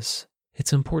Texas.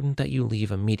 It's important that you leave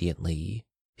immediately.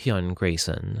 Hyun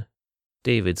Grayson.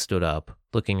 David stood up,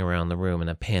 looking around the room in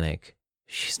a panic.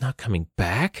 She's not coming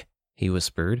back? He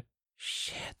whispered.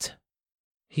 Shit.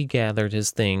 He gathered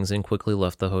his things and quickly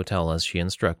left the hotel as she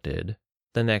instructed.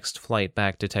 The next flight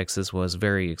back to Texas was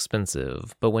very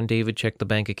expensive, but when David checked the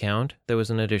bank account, there was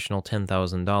an additional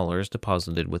 $10,000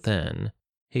 deposited within.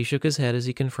 He shook his head as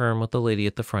he confirmed with the lady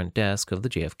at the front desk of the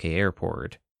JFK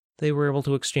airport. They were able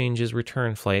to exchange his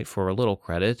return flight for a little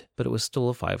credit, but it was still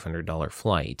a $500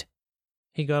 flight.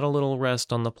 He got a little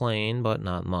rest on the plane, but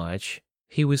not much.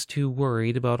 He was too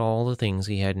worried about all the things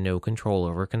he had no control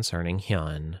over concerning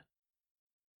Hyun.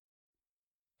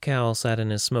 Cal sat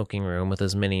in his smoking room with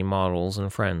his many models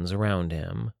and friends around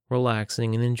him,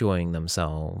 relaxing and enjoying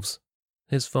themselves.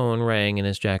 His phone rang in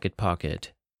his jacket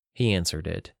pocket. He answered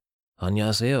it.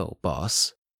 "안녕하세요,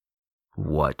 boss."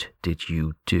 "What did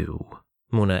you do?"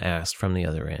 Muna asked from the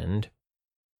other end.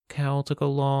 Cal took a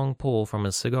long pull from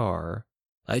his cigar.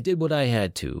 "I did what I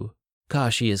had to.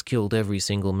 Kashi has killed every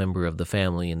single member of the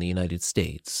family in the United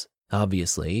States.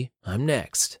 Obviously, I'm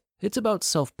next. It's about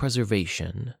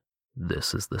self-preservation.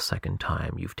 "This is the second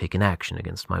time you've taken action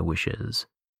against my wishes.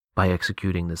 By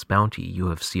executing this bounty, you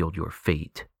have sealed your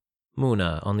fate."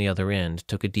 Muna, on the other end,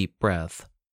 took a deep breath.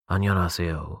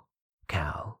 "안녕하세요,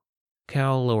 Cal."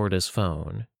 Cal lowered his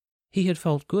phone. He had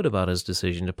felt good about his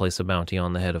decision to place a bounty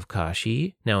on the head of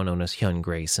Kashi, now known as Hyun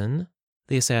Grayson.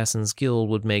 The Assassin's Guild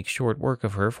would make short work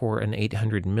of her for an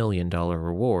 $800 million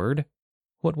reward.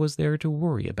 What was there to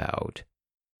worry about?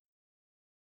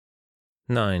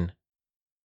 9.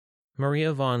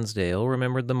 Maria Vonsdale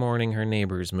remembered the morning her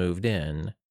neighbors moved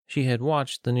in. She had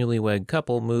watched the newlywed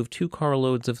couple move 2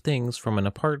 carloads of things from an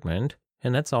apartment,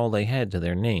 and that's all they had to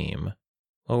their name.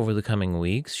 Over the coming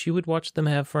weeks, she would watch them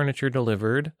have furniture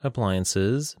delivered,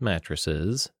 appliances,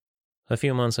 mattresses. A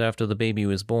few months after the baby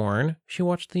was born, she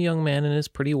watched the young man and his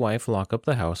pretty wife lock up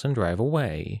the house and drive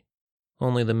away.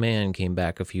 Only the man came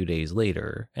back a few days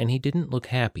later, and he didn't look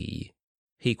happy.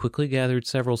 He quickly gathered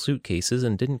several suitcases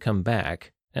and didn't come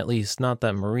back, at least not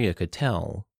that Maria could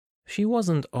tell. She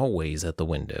wasn't always at the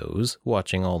windows,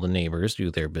 watching all the neighbors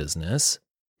do their business.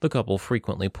 The couple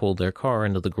frequently pulled their car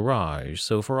into the garage,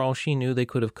 so for all she knew they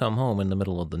could have come home in the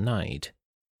middle of the night.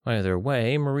 Either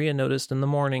way, Maria noticed in the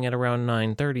morning at around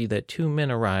 9:30 that 2 men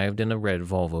arrived in a red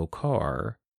Volvo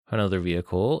car. Another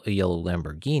vehicle, a yellow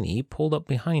Lamborghini, pulled up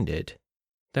behind it.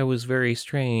 That was very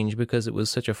strange because it was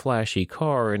such a flashy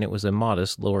car and it was a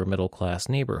modest lower middle class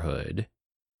neighborhood.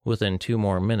 Within 2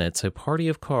 more minutes, a party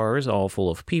of cars, all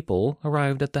full of people,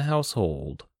 arrived at the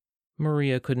household.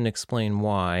 Maria couldn't explain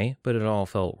why, but it all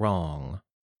felt wrong.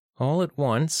 All at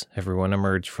once, everyone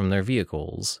emerged from their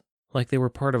vehicles. like they were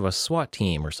part of a SWAT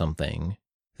team or something.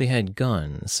 They had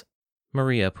guns.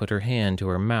 Maria put her hand to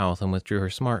her mouth and withdrew her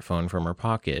smartphone from her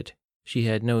pocket. She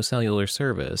had no cellular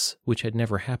service, which had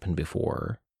never happened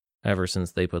before. Ever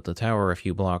since they put the tower a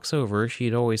few blocks over,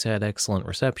 she'd always had excellent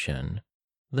reception.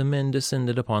 The men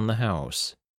descended upon the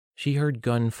house. She heard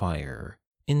gunfire.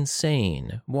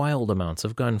 Insane, wild amounts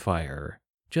of gunfire.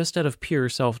 Just out of pure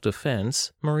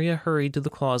self-defense, Maria hurried to the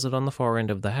closet on the far end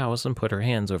of the house and put her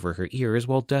hands over her ears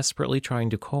while desperately trying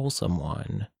to call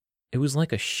someone. It was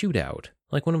like a shootout,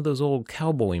 like one of those old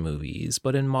cowboy movies,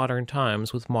 but in modern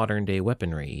times with modern-day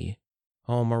weaponry.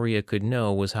 All Maria could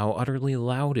know was how utterly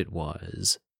loud it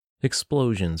was.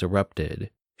 Explosions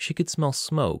erupted. She could smell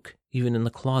smoke, even in the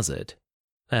closet.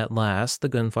 At last, the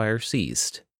gunfire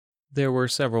ceased. There were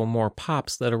several more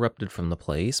pops that erupted from the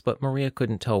place, but Maria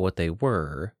couldn't tell what they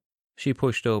were. She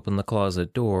pushed open the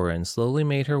closet door and slowly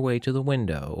made her way to the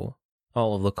window.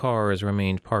 All of the cars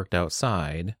remained parked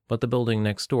outside, but the building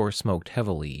next door smoked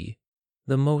heavily.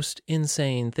 The most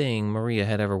insane thing Maria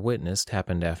had ever witnessed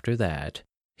happened after that.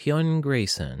 Hyun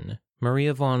Grayson,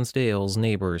 Maria Vonsdale's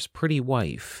neighbor's pretty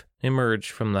wife,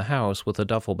 emerged from the house with a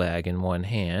duffel bag in one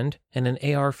hand and an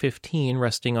AR-15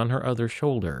 resting on her other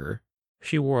shoulder.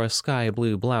 She wore a sky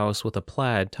blue blouse with a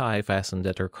plaid tie fastened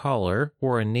at her collar,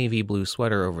 wore a navy blue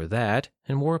sweater over that,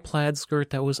 and wore a plaid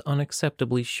skirt that was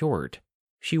unacceptably short.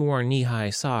 She wore knee-high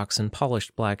socks and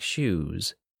polished black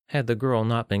shoes. Had the girl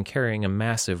not been carrying a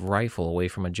massive rifle away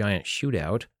from a giant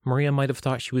shootout, Maria might have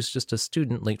thought she was just a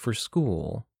student late for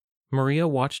school. Maria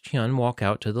watched Hyun walk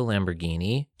out to the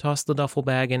Lamborghini, toss the duffel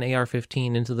bag and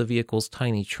AR-15 into the vehicle's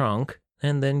tiny trunk,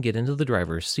 and then get into the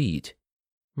driver's seat.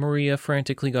 Maria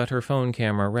frantically got her phone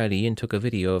camera ready and took a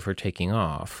video of her taking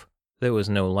off. There was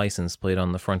no license plate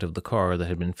on the front of the car that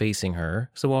had been facing her,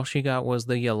 so all she got was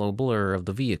the yellow blur of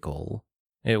the vehicle.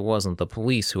 It wasn't the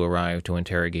police who arrived to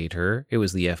interrogate her, it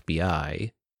was the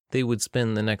FBI. They would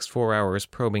spend the next 4 hours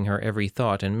probing her every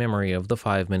thought and memory of the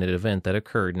 5-minute event that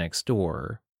occurred next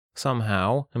door.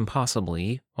 Somehow,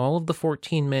 impossibly, all of the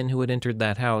 14 men who had entered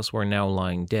that house were now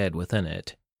lying dead within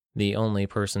it. The only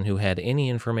person who had any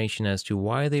information as to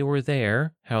why they were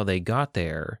there, how they got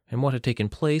there, and what had taken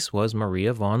place was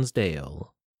Maria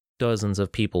Vonsdale. Dozens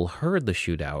of people heard the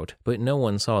shootout, but no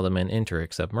one saw the men enter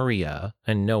except Maria,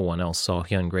 and no one else saw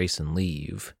Hyun Grayson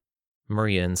leave.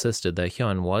 Maria insisted that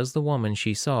Hyun was the woman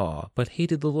she saw, but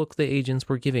hated the look the agents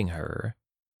were giving her.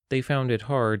 They found it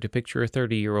hard to picture a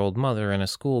 30-year-old mother in a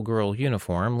schoolgirl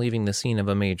uniform leaving the scene of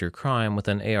a major crime with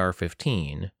an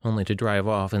AR-15, only to drive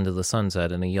off into the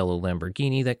sunset in a yellow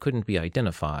Lamborghini that couldn't be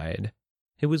identified.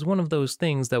 It was one of those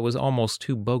things that was almost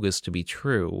too bogus to be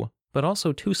true, but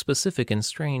also too specific and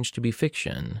strange to be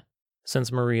fiction. Since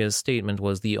Maria's statement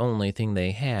was the only thing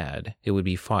they had, it would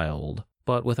be filed,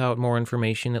 but without more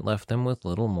information it left them with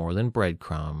little more than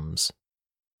breadcrumbs.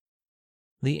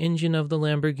 The engine of the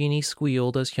Lamborghini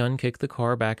squealed as Hyun kicked the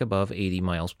car back above 80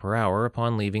 miles per hour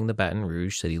upon leaving the Baton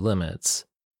Rouge city limits.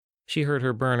 She heard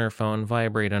her burner phone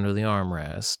vibrate under the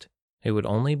armrest. It would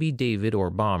only be David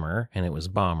or Bomber, and it was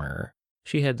Bomber.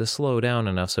 She had to slow down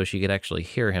enough so she could actually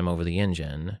hear him over the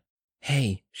engine.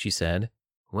 "Hey," she said.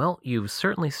 "Well, you've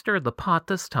certainly stirred the pot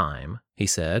this time," he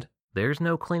said. "There's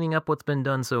no cleaning up what's been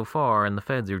done so far, and the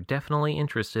feds are definitely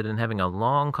interested in having a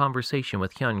long conversation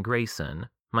with Hyun Grayson.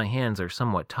 My hands are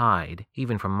somewhat tied,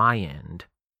 even from my end."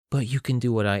 "But you can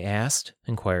do what I asked?"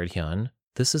 inquired Hyun.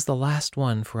 "This is the last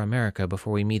one for America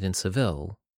before we meet in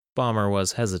Seville." Bomber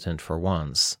was hesitant for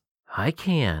once. "I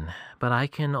can, but I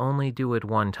can only do it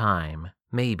one time,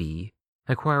 maybe.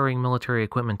 Acquiring military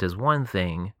equipment is one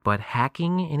thing, but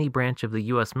hacking any branch of the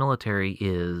U.S. military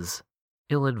is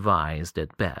ill-advised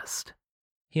at best."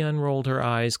 Hyun rolled her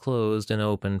eyes closed and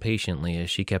opened patiently as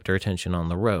she kept her attention on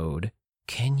the road.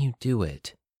 "Can you do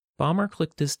it?" Bomber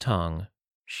clicked his tongue.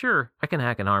 "Sure, I can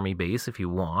hack an army base if you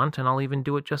want, and I'll even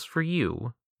do it just for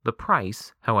you. The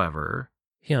price, however..."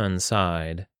 Hyun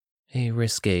sighed. "A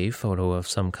risque photo of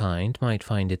some kind might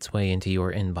find its way into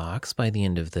your inbox by the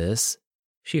end of this."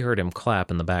 She heard him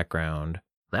clap in the background.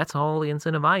 "That's all the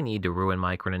incentive I need to ruin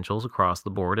my credentials across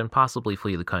the board and possibly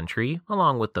flee the country,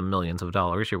 along with the millions of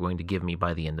dollars you're going to give me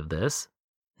by the end of this."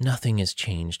 "Nothing has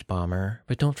changed, Bomber,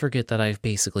 but don't forget that I've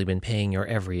basically been paying your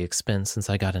every expense since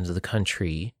I got into the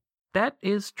country." "That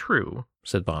is true,"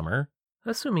 said Bomber.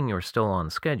 "Assuming you're still on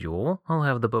schedule, I'll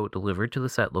have the boat delivered to the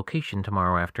set location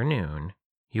tomorrow afternoon.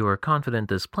 You're confident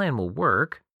this plan will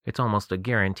work? It's almost a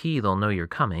guarantee they'll know you're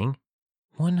coming."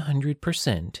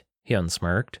 100%, Hyun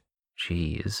smirked.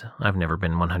 "Geez, I've never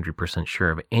been 100% sure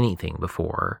of anything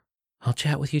before." "I'll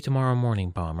chat with you tomorrow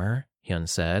morning, Bomber," Hyun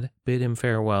said, bid him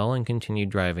farewell, and continued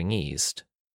driving east.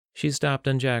 She stopped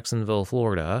in Jacksonville,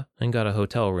 Florida, and got a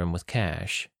hotel room with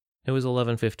cash. It was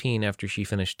 11:15 after she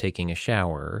finished taking a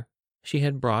shower. She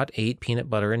had brought 8 peanut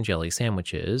butter and jelly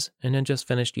sandwiches and had just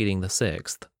finished eating the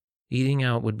 6th. Eating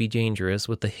out would be dangerous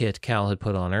with the hit Cal had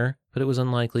put on her, but it was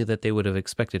unlikely that they would have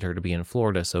expected her to be in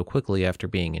Florida so quickly after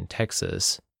being in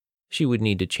Texas. She would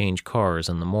need to change cars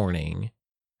in the morning.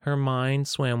 Her mind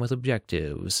swam with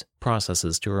objectives,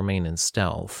 processes to remain in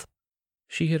stealth.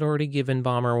 She had already given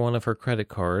Bomber one of her credit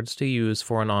cards to use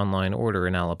for an online order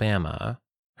in Alabama.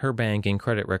 Her bank and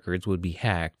credit records would be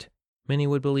hacked. Many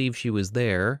would believe she was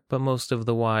there, but most of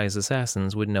the wise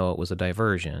assassins would know it was a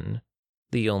diversion.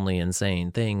 The only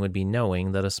insane thing would be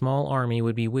knowing that a small army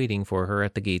would be waiting for her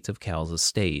at the gates of Cal's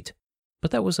estate.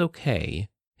 But that was okay.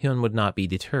 Hyun would not be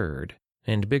deterred,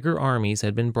 and bigger armies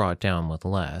had been brought down with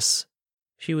less.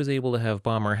 She was able to have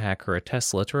Bomber hack her a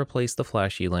Tesla to replace the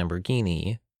flashy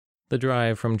Lamborghini. The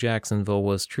drive from Jacksonville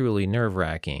was truly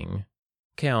nerve-wracking.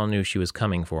 Cal knew she was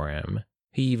coming for him.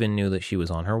 He even knew that she was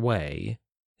on her way.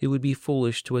 It would be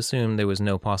foolish to assume there was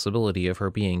no possibility of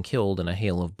her being killed in a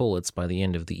hail of bullets by the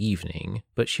end of the evening,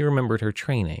 but she remembered her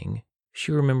training.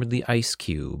 She remembered the ice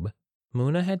cube.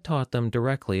 Muna had taught them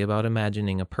directly about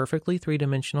imagining a perfectly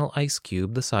three-dimensional ice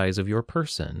cube the size of your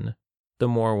person. The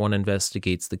more one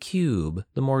investigates the cube,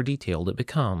 the more detailed it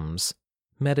becomes.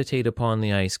 Meditate upon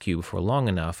the ice cube for long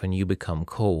enough and you become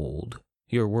cold.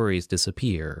 Your worries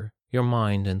disappear. Your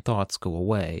mind and thoughts go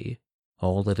away.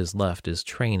 All that is left is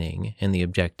training and the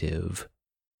objective.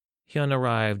 Hyun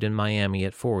arrived in Miami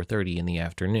at 4:30 in the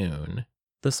afternoon.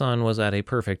 The sun was at a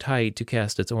perfect height to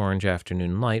cast its orange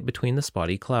afternoon light between the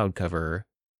spotty cloud cover.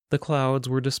 The clouds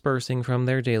were dispersing from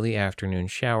their daily afternoon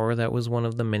shower that was one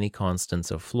of the many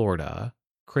constants of Florida.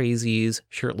 Crazies,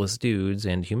 shirtless dudes,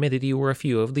 and humidity were a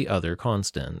few of the other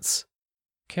constants.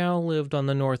 Cal lived on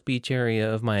the North Beach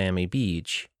area of Miami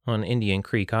Beach, on Indian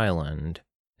Creek Island.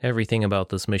 Everything about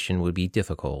this mission would be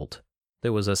difficult.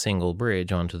 There was a single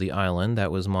bridge onto the island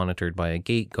that was monitored by a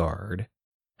gate guard.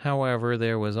 However,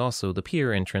 there was also the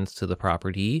pier entrance to the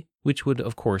property, which would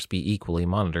of course be equally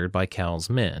monitored by Cal's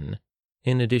men.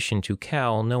 In addition to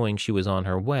Cal knowing she was on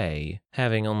her way,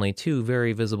 having only 2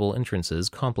 very visible entrances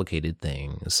complicated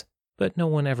things. But no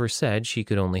one ever said she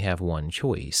could only have one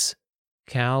choice.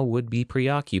 Cal would be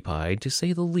preoccupied, to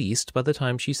say the least, by the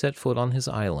time she set foot on his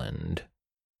island.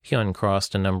 Hyun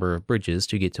crossed a number of bridges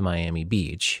to get to Miami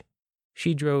Beach.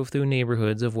 She drove through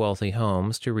neighborhoods of wealthy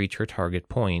homes to reach her target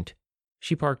point.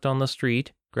 She parked on the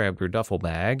street, grabbed her duffel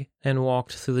bag, and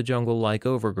walked through the jungle-like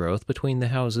overgrowth between the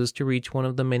houses to reach one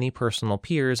of the many personal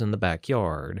piers in the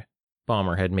backyard.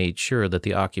 Bomber had made sure that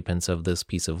the occupants of this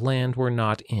piece of land were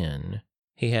not in.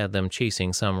 He had them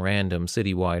chasing some random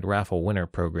citywide raffle winner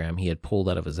program he had pulled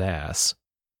out of his ass.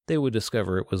 They would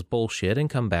discover it was bullshit and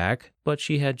come back, but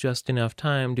she had just enough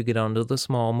time to get onto the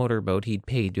small motorboat he'd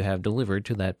paid to have delivered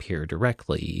to that pier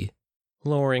directly.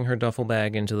 Lowering her duffel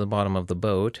bag into the bottom of the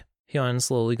boat, Hyun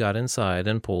slowly got inside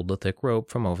and pulled the thick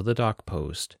rope from over the dock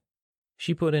post.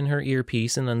 She put in her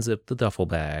earpiece and unzipped the duffel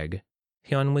bag.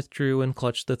 Hyun withdrew and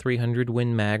clutched the 300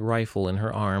 Win Mag rifle in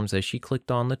her arms as she clicked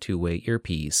on the 2-way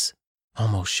earpiece.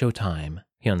 "Almost showtime,"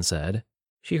 Hyun said.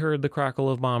 She heard the crackle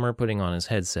of Bomber putting on his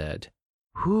headset.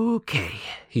 "Okay,"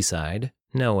 he sighed,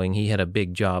 knowing he had a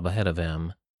big job ahead of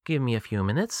him. "Give me a few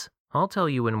minutes. I'll tell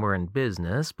you when we're in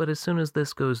business, but as soon as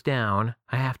this goes down,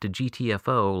 I have to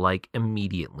GTFO, like,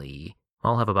 immediately.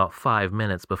 I'll have about 5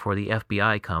 minutes before the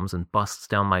FBI comes and busts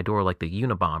down my door like the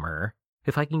Unabomber.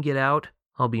 If I can get out,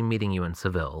 I'll be meeting you in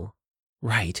Seville."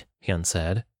 "Right," Hyun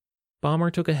said.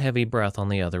 Bomber took a heavy breath on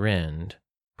the other end.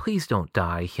 "Please don't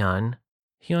die, Hyun."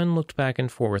 Hyun looked back and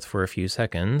forth for a few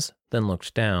seconds, then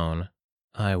looked down.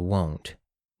 "I won't."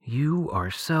 "You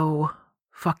are so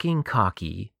fucking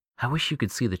cocky. I wish you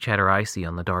could see the chatter I see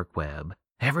on the dark web.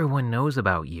 Everyone knows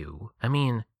about you. I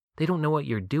mean, they don't know what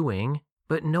you're doing,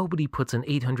 but nobody puts an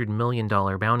 $800 million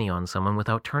bounty on someone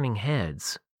without turning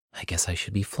heads." "I guess I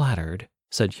should be flattered,"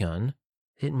 said Hyun.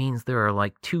 "It means there are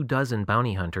like 24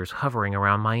 bounty hunters hovering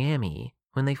around Miami.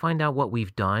 When they find out what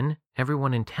we've done,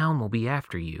 everyone in town will be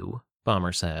after you,"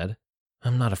 Bomber said.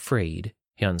 "I'm not afraid,"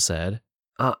 Hyun said.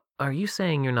 Are you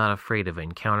saying you're not afraid of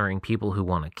encountering people who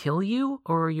want to kill you,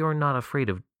 or you're not afraid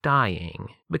of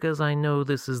dying? Because I know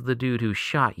this is the dude who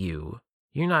shot you.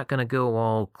 You're not gonna go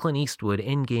all Clint Eastwood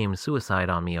endgame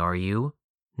suicide on me, are you?"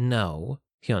 "No,"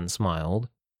 Hyun smiled.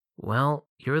 "Well,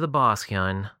 you're the boss,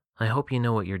 Hyun. I hope you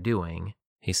know what you're doing,"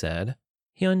 he said.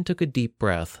 Hyun took a deep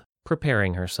breath,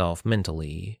 preparing herself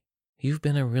mentally. "You've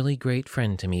been a really great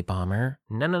friend to me, Bomber."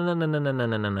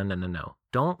 No.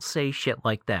 Don't say shit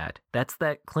like that. That's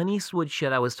that Clint Eastwood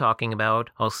shit I was talking about.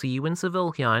 I'll see you in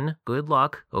Seville, Hyun. Good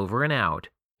luck. Over and out."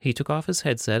 He took off his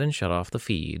headset and shut off the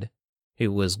feed. It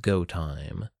was go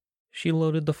time. She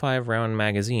loaded the 5-round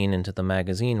magazine into the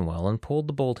magazine well and pulled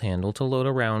the bolt handle to load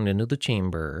a round into the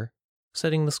chamber.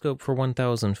 Setting the scope for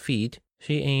 1,000 feet,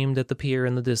 she aimed at the pier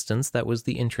in the distance that was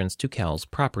the entrance to Cal's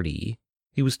property.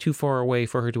 He was too far away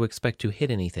for her to expect to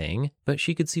hit anything, but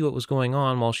she could see what was going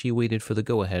on while she waited for the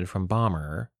go-ahead from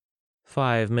Bomber.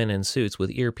 5 men in suits with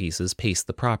earpieces paced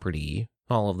the property.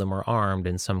 All of them were armed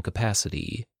in some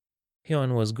capacity.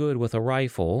 Hyun was good with a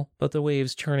rifle, but the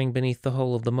waves churning beneath the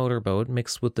hull of the motorboat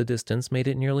mixed with the distance made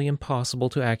it nearly impossible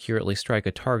to accurately strike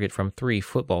a target from 3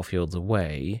 football fields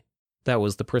away. That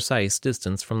was the precise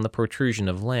distance from the protrusion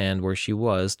of land where she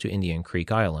was to Indian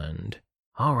Creek Island.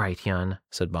 "All right, Hyun,"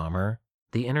 said Bomber.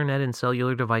 "The internet and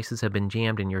cellular devices have been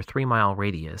jammed in your 3-mile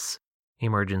radius.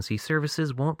 Emergency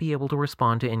services won't be able to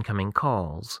respond to incoming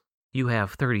calls. You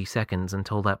have 30 seconds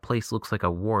until that place looks like a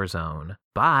war zone.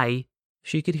 Bye!"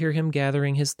 She could hear him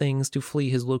gathering his things to flee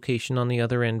his location on the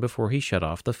other end before he shut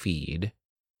off the feed.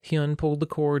 Hyun pulled the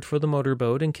cord for the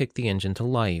motorboat and kicked the engine to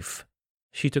life.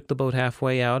 She took the boat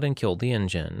halfway out and killed the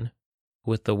engine.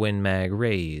 With the wind mag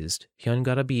raised, Hyun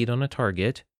got a bead on a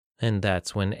target, and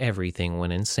that's when everything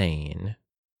went insane.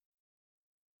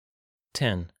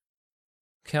 10.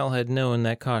 Cal had known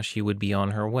that Kashi would be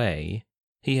on her way.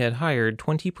 He had hired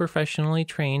 20 professionally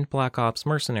trained Black Ops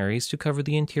mercenaries to cover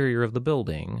the interior of the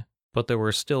building, but there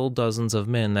were still dozens of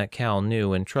men that Cal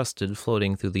knew and trusted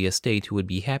floating through the estate who would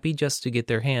be happy just to get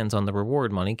their hands on the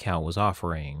reward money Cal was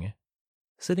offering.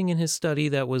 Sitting in his study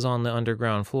that was on the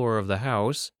underground floor of the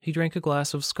house, he drank a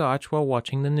glass of scotch while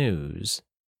watching the news.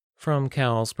 From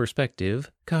Cal's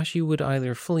perspective, Kashi would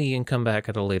either flee and come back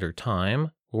at a later time,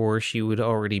 or she would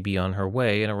already be on her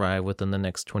way and arrive within the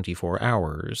next 24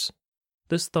 hours.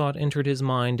 This thought entered his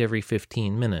mind every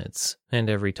 15 minutes, and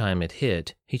every time it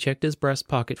hit, he checked his breast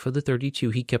pocket for the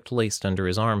 .32 he kept laced under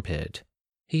his armpit.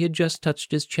 He had just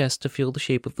touched his chest to feel the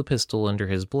shape of the pistol under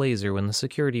his blazer when the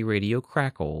security radio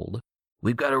crackled.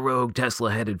 "We've got a rogue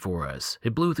Tesla headed for us.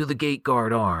 It blew through the gate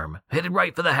guard arm. Headed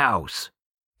right for the house."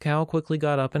 Cal quickly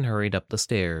got up and hurried up the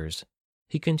stairs.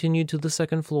 He continued to the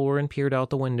second floor and peered out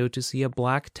the window to see a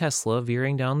black Tesla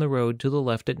veering down the road to the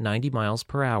left at 90 miles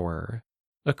per hour.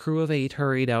 A crew of 8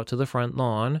 hurried out to the front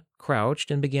lawn, crouched,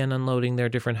 and began unloading their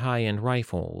different high-end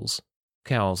rifles.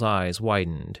 Cal's eyes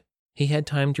widened. He had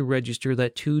time to register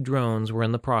that 2 drones were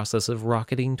in the process of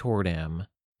rocketing toward him.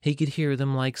 He could hear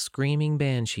them like screaming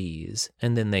banshees,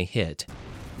 and then they hit.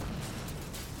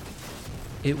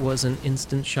 It was an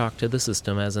instant shock to the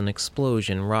system as an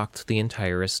explosion rocked the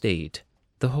entire estate.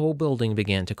 The whole building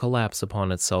began to collapse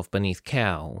upon itself beneath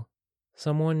Cal.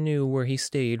 Someone knew where he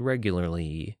stayed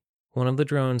regularly. One of the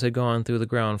drones had gone through the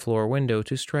ground floor window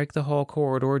to strike the hall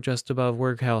corridor just above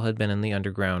where Cal had been in the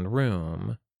underground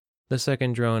room. The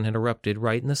second drone had erupted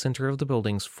right in the center of the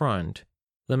building's front.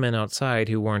 The men outside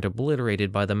who weren't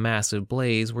obliterated by the massive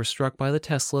blaze were struck by the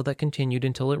Tesla that continued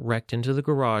until it wrecked into the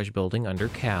garage building under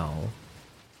Cal.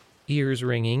 Ears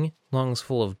ringing, lungs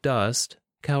full of dust,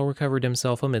 Cal recovered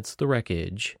himself amidst the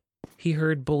wreckage. He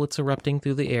heard bullets erupting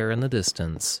through the air in the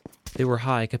distance. They were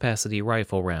high-capacity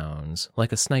rifle rounds,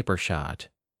 like a sniper shot.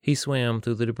 He swam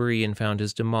through the debris and found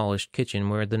his demolished kitchen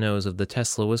where the nose of the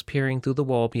Tesla was peering through the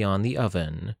wall beyond the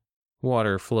oven.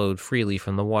 Water flowed freely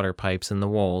from the water pipes in the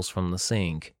walls from the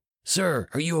sink. "Sir,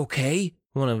 are you okay?"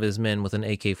 One of his men with an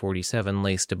AK-47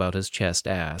 laced about his chest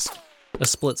asked. A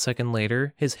split second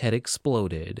later, his head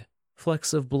exploded.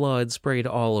 Flecks of blood sprayed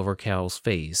all over Cal's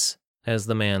face. As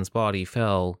the man's body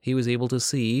fell, he was able to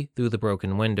see, through the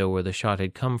broken window where the shot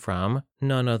had come from,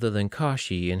 none other than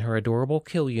Kashi in her adorable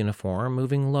kill uniform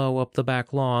moving low up the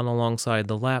back lawn alongside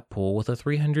the lap pool with a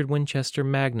 .300 Winchester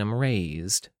Magnum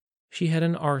raised. She had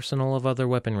an arsenal of other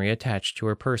weaponry attached to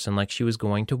her person like she was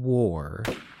going to war.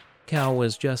 Cal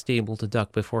was just able to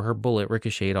duck before her bullet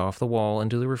ricocheted off the wall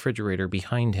into the refrigerator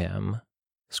behind him.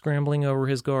 Scrambling over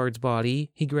his guard's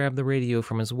body, he grabbed the radio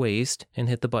from his waist and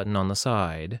hit the button on the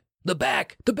side. The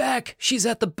back! She's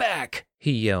at the back!"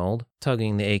 he yelled,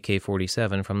 tugging the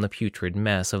AK-47 from the putrid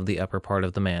mess of the upper part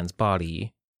of the man's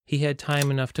body. He had time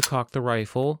enough to cock the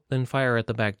rifle, then fire at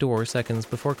the back door seconds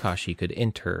before Kashi could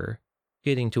enter.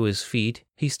 Getting to his feet,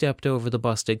 he stepped over the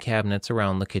busted cabinets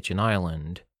around the kitchen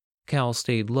island. Cal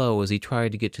stayed low as he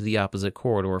tried to get to the opposite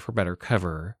corridor for better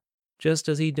cover. Just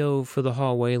as he dove for the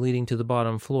hallway leading to the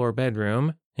bottom floor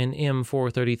bedroom, an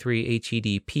M433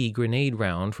 HEDP grenade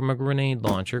round from a grenade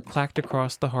launcher clacked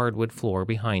across the hardwood floor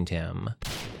behind him.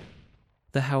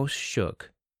 The house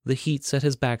shook. The heat set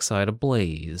his backside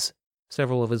ablaze.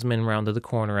 Several of his men rounded the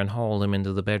corner and hauled him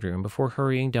into the bedroom before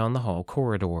hurrying down the hall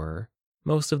corridor.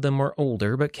 Most of them were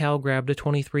older, but Cal grabbed a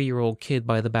 23-year-old kid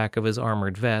by the back of his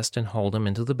armored vest and hauled him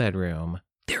into the bedroom.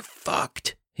 "They're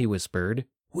fucked," he whispered.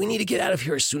 "We need to get out of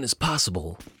here as soon as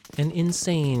possible." An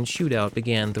insane shootout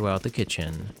began throughout the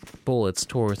kitchen. Bullets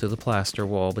tore through the plaster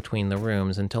wall between the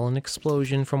rooms until an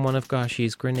explosion from one of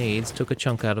Gashi's grenades took a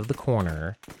chunk out of the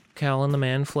corner. Cal and the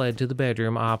man fled to the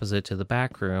bedroom opposite to the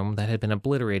back room that had been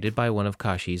obliterated by one of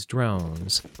Kashi's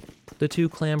drones. The two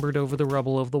clambered over the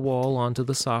rubble of the wall onto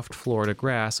the soft Florida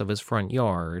grass of his front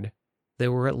yard.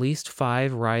 There were at least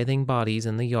 5 writhing bodies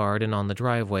in the yard and on the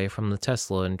driveway from the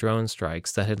Tesla and drone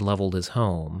strikes that had leveled his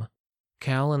home.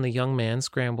 Cal and the young man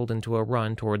scrambled into a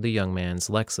run toward the young man's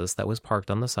Lexus that was parked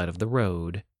on the side of the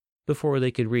road. Before they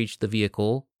could reach the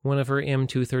vehicle, one of her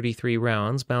M233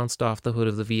 rounds bounced off the hood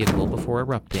of the vehicle before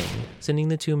erupting, sending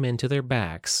the two men to their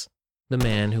backs. The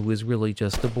man, who was really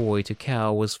just a boy to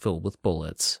Cal, was filled with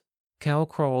bullets. Cal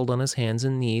crawled on his hands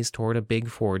and knees toward a big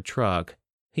Ford truck.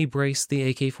 He braced the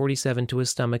AK-47 to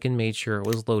his stomach and made sure it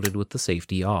was loaded with the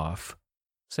safety off.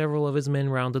 Several of his men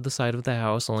rounded the side of the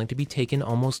house, only to be taken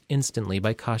almost instantly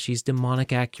by Kashi's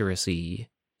demonic accuracy.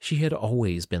 She had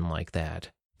always been like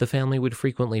that. The family would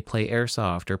frequently play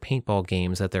airsoft or paintball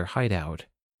games at their hideout.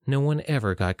 No one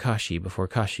ever got Kashi before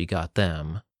Kashi got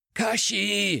them.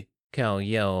 "Kashi!" Cal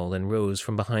yelled and rose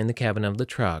from behind the cabin of the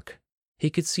truck. He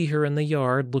could see her in the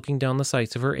yard, looking down the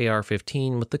sights of her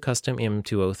AR-15 with the custom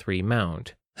M203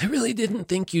 mount. "I really didn't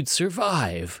think you'd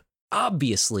survive.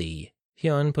 Obviously."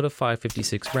 Hyun put a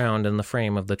 .556 round in the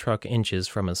frame of the truck inches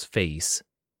from his face.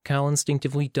 Cal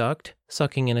instinctively ducked,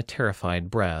 sucking in a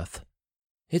terrified breath.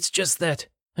 "It's just that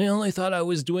I only thought I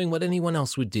was doing what anyone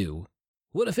else would do.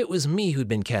 What if it was me who'd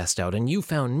been cast out and you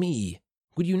found me?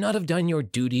 Would you not have done your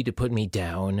duty to put me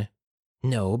down?"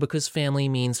 "No, because family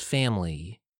means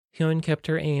family." Hyun kept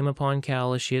her aim upon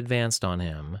Cal as she advanced on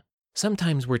him.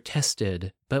 "Sometimes we're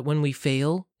tested, but when we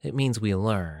fail, it means we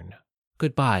learn.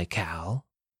 Goodbye, Cal."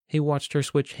 He watched her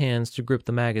switch hands to grip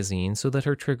the magazine so that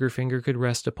her trigger finger could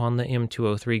rest upon the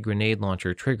M203 grenade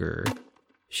launcher trigger.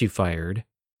 She fired.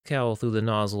 Cal threw the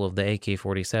nozzle of the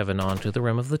AK-47 onto the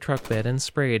rim of the truck bed and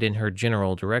sprayed in her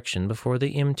general direction before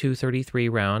the M233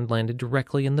 round landed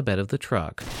directly in the bed of the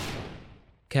truck.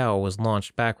 Cal was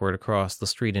launched backward across the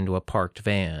street into a parked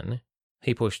van.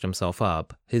 He pushed himself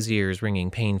up, his ears ringing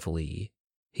painfully.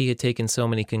 He had taken so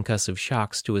many concussive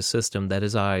shocks to his system that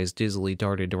his eyes dizzily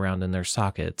darted around in their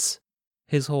sockets.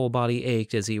 His whole body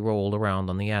ached as he rolled around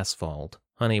on the asphalt,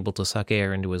 unable to suck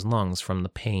air into his lungs from the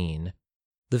pain.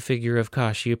 The figure of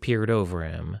Kashi appeared over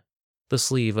him. The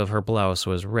sleeve of her blouse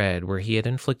was red where he had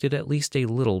inflicted at least a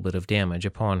little bit of damage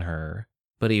upon her.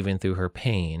 But even through her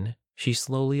pain, she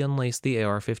slowly unlaced the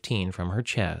AR-15 from her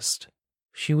chest.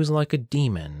 She was like a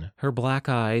demon, her black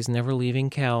eyes never leaving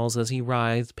Cal's as he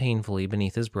writhed painfully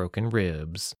beneath his broken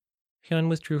ribs. Hyun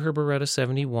withdrew her Beretta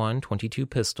 71 .22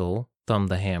 pistol, thumbed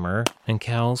the hammer, and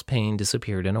Cal's pain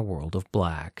disappeared in a world of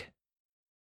black.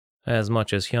 As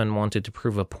much as Hyun wanted to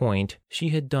prove a point, she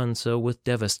had done so with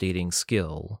devastating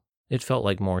skill. It felt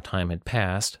like more time had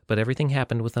passed, but everything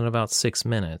happened within about 6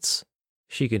 minutes.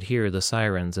 She could hear the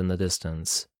sirens in the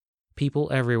distance.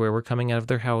 People everywhere were coming out of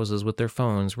their houses with their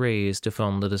phones raised to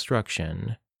film the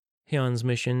destruction. Hyun's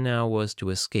mission now was to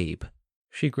escape.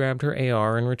 She grabbed her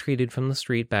AR and retreated from the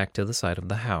street back to the side of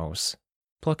the house.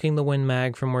 Plucking the Win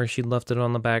Mag from where she'd left it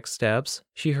on the back steps,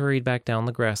 she hurried back down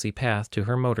the grassy path to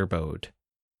her motorboat.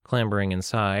 Clambering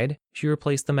inside, she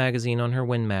replaced the magazine on her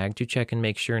Win Mag to check and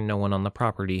make sure no one on the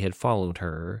property had followed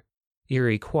her.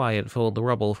 Eerie quiet filled the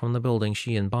rubble from the building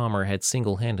she and Bomber had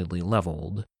single-handedly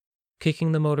leveled.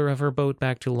 Kicking the motor of her boat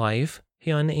back to life,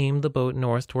 Hyun aimed the boat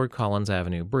north toward Collins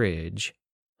Avenue Bridge.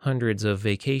 Hundreds of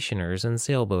vacationers and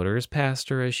sailboaters passed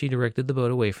her as she directed the boat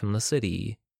away from the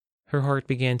city. Her heart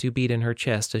began to beat in her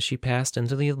chest as she passed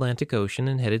into the Atlantic Ocean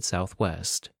and headed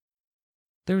southwest.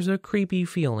 There's a creepy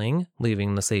feeling,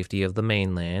 leaving the safety of the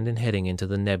mainland and heading into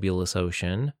the nebulous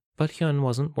ocean, but Hyun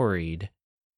wasn't worried.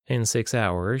 In 6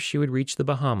 hours, she would reach the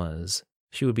Bahamas.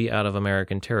 She would be out of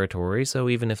American territory, so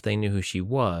even if they knew who she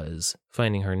was,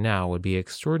 finding her now would be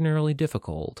extraordinarily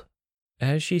difficult.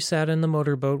 As she sat in the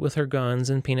motorboat with her guns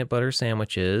and peanut butter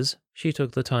sandwiches, she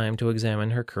took the time to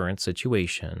examine her current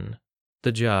situation.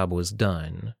 The job was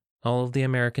done. All of the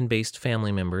American-based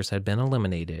family members had been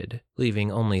eliminated,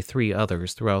 leaving only 3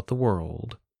 others throughout the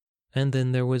world. And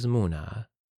then there was Muna.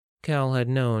 Cal had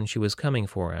known she was coming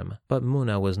for him, but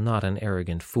Muna was not an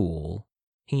arrogant fool.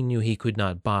 He knew he could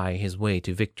not buy his way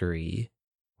to victory.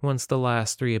 Once the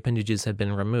last 3 appendages had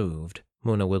been removed,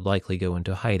 Muna would likely go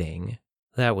into hiding.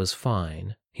 That was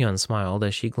fine. Hyun smiled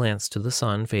as she glanced to the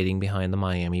sun fading behind the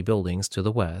Miami buildings to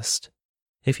the west.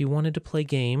 If he wanted to play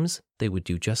games, they would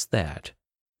do just that.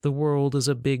 The world is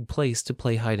a big place to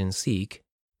play hide and seek,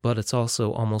 but it's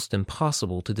also almost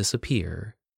impossible to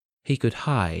disappear. He could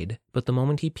hide, but the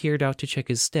moment he peered out to check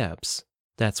his steps,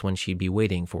 that's when she'd be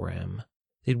waiting for him.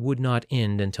 It would not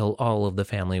end until all of the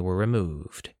family were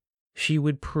removed. She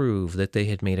would prove that they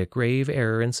had made a grave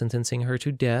error in sentencing her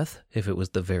to death if it was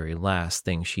the very last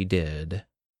thing she did.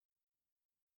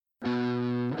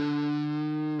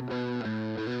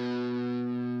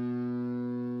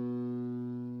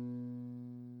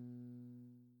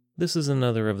 This is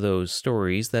another of those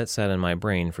stories that sat in my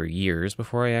brain for years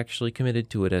before I actually committed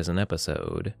to it as an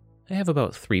episode. I have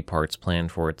about 3 parts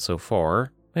planned for it so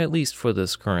far, at least for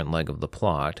this current leg of the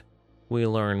plot. We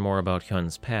learn more about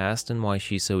Hyun's past and why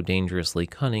she's so dangerously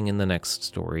cunning in the next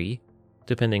story.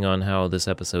 Depending on how this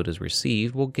episode is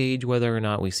received, we'll gauge whether or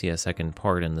not we see a second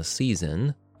part in the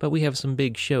season, but we have some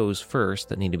big shows first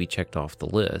that need to be checked off the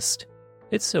list.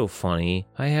 It's so funny,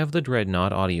 I have the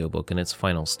Dreadnought audiobook in its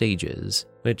final stages.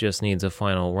 It just needs a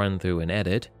final run-through and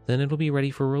edit, then it'll be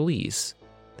ready for release.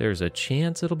 There's a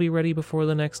chance it'll be ready before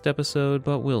the next episode,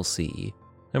 but we'll see.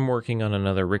 I'm working on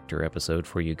another Richter episode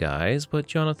for you guys, but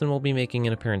Jonathan will be making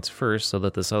an appearance first so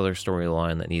that this other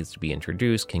storyline that needs to be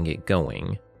introduced can get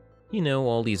going. You know,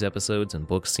 all these episodes and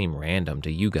books seem random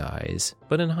to you guys,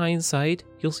 but in hindsight,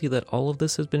 you'll see that all of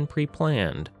this has been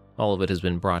pre-planned. All of it has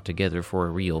been brought together for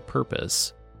a real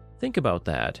purpose. Think about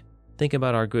that. Think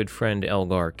about our good friend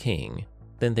Elgar King.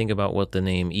 Then think about what the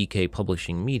name EK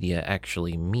Publishing Media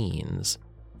actually means.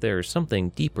 There's something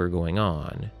deeper going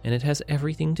on, and it has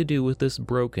everything to do with this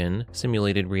broken,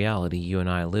 simulated reality you and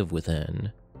I live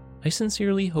within. I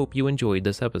sincerely hope you enjoyed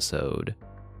this episode.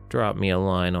 Drop me a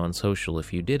line on social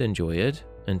if you did enjoy it.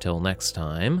 Until next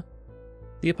time.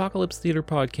 The Apocalypse Theater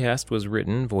podcast was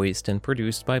written, voiced, and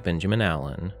produced by Benjamin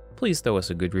Allen. Please throw us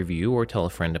a good review or tell a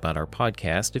friend about our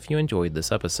podcast if you enjoyed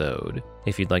this episode.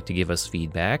 If you'd like to give us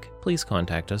feedback, please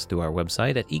contact us through our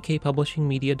website at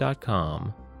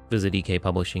ekpublishingmedia.com. Visit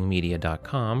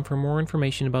ekpublishingmedia.com for more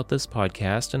information about this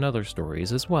podcast and other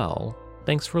stories as well.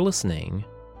 Thanks for listening.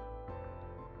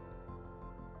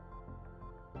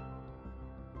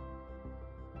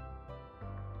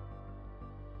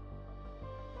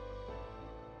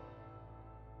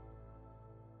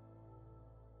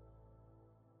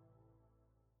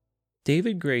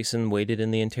 David Grayson waited in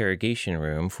the interrogation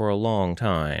room for a long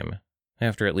time.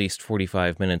 After at least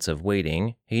 45 minutes of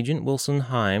waiting, Agent Wilson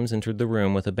Himes entered the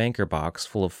room with a banker box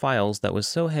full of files that was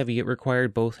so heavy it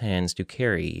required both hands to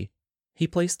carry. He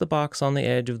placed the box on the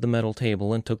edge of the metal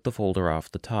table and took the folder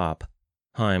off the top.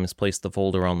 Himes placed the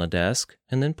folder on the desk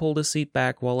and then pulled his seat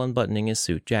back while unbuttoning his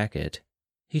suit jacket.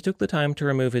 He took the time to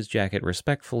remove his jacket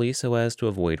respectfully so as to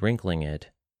avoid wrinkling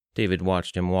it. David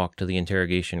watched him walk to the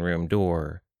interrogation room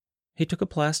door. He took a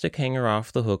plastic hanger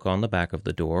off the hook on the back of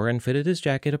the door and fitted his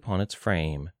jacket upon its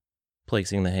frame.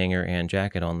 Placing the hanger and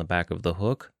jacket on the back of the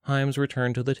hook, Himes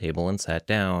returned to the table and sat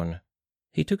down.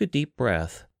 He took a deep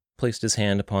breath, placed his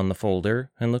hand upon the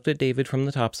folder, and looked at David from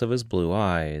the tops of his blue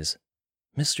eyes.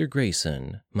 "Mr.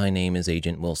 Grayson, my name is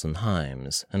Agent Wilson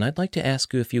Himes, and I'd like to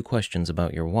ask you a few questions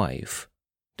about your wife."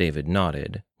 David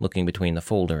nodded, looking between the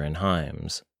folder and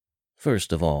Himes.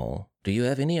 "First of all, do you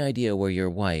have any idea where your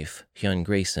wife, Hyun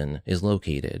Grayson, is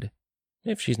located?"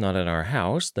 "If she's not at our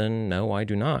house, then no, I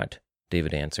do not,"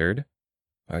 David answered.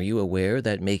 "Are you aware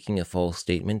that making a false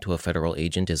statement to a federal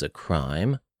agent is a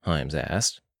crime?" Himes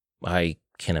asked. "I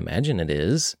can imagine it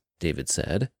is," David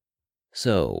said.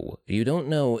 "So, you don't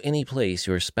know any place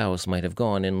your spouse might have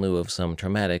gone in lieu of some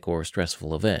traumatic or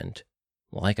stressful event?"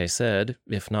 "Like I said,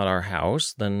 if not our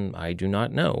house, then I do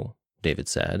not know," David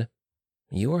said.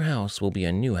 "Your house will be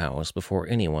a new house before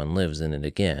anyone lives in it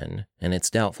again, and it's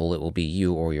doubtful it will be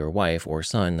you or your wife or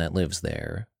son that lives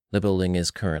there. The building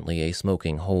is currently a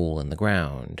smoking hole in the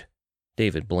ground."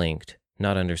 David blinked,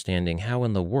 not understanding how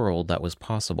in the world that was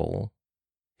possible.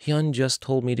 "Hyun just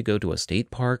told me to go to a state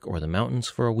park or the mountains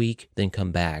for a week, then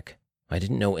come back. I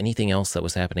didn't know anything else that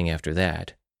was happening after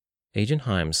that." Agent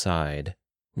Himes sighed.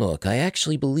 "Look, I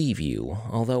actually believe you,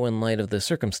 although in light of the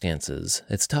circumstances,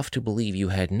 it's tough to believe you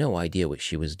had no idea what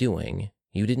she was doing.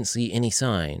 You didn't see any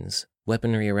signs.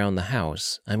 Weaponry around the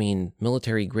house,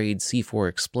 military-grade C4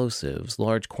 explosives,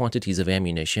 large quantities of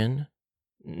ammunition."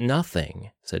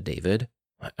 "Nothing," said David.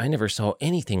 I never saw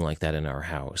anything like that in our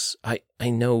house. I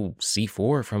know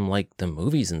C4 from, the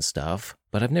movies and stuff,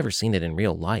 but I've never seen it in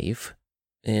real life."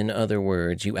 "In other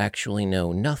words, you actually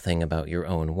know nothing about your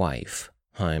own wife."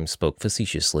 Himes spoke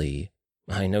facetiously.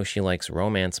 "I know she likes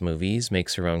romance movies,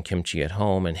 makes her own kimchi at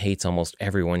home, and hates almost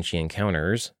everyone she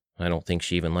encounters. I don't think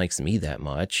she even likes me that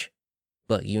much."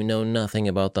 But you know nothing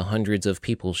about the hundreds of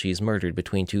people she's murdered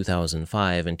between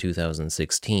 2005 and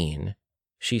 2016.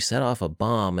 She set off a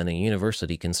bomb in a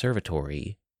university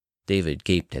conservatory. David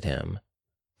gaped at him.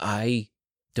 I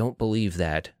don't believe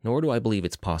that, nor do I believe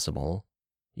it's possible.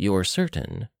 You're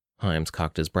certain? Himes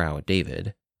cocked his brow at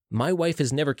David. My wife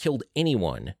has never killed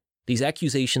anyone. These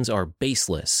accusations are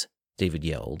baseless, David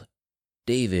yelled.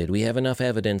 David, we have enough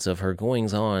evidence of her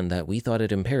goings-on that we thought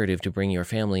it imperative to bring your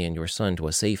family and your son to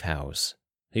a safe house.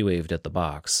 He waved at the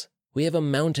box. We have a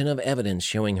mountain of evidence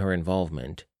showing her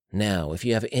involvement. Now, if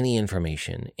you have any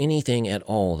information, anything at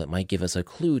all that might give us a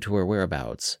clue to her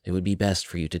whereabouts, it would be best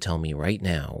for you to tell me right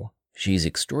now. She's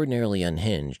extraordinarily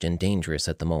unhinged and dangerous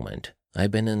at the moment.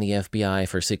 I've been in the FBI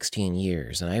for 16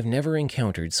 years, and I've never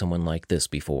encountered someone like this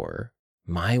before.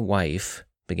 My wife,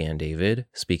 began David,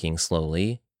 speaking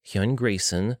slowly, Hyun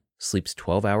Grayson, sleeps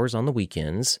 12 hours on the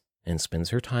weekends and spends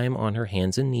her time on her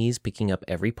hands and knees picking up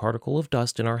every particle of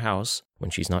dust in our house when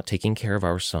she's not taking care of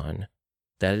our son.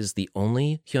 That is the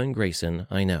only Hyun Grayson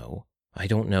I know. I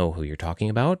don't know who you're talking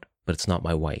about, but it's not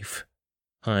my wife.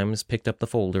 Himes picked up the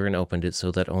folder and opened it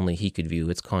so that only he could view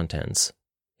its contents.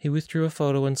 He withdrew a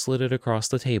photo and slid it across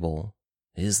the table.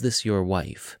 Is this your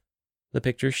wife? The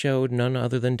picture showed none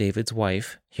other than David's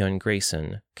wife, Hyun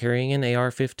Grayson, carrying an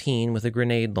AR-15 with a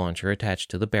grenade launcher attached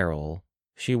to the barrel.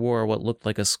 She wore what looked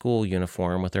like a school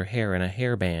uniform with her hair in a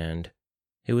hairband.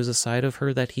 It was a side of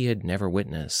her that he had never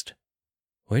witnessed.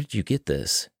 Where did you get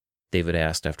this? David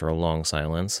asked after a long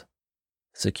silence.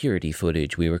 Security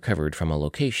footage we recovered from a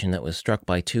location that was struck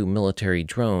by 2 military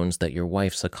drones that your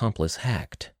wife's accomplice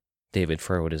hacked. David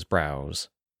furrowed his brows.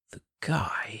 The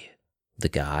guy? The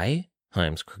guy?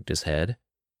 Himes crooked his head.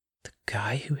 The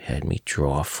guy who had me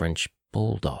draw French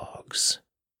bulldogs.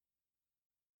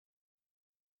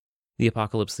 The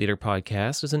Apocalypse Theater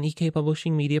podcast is an EK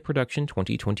Publishing Media Production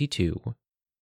 2022.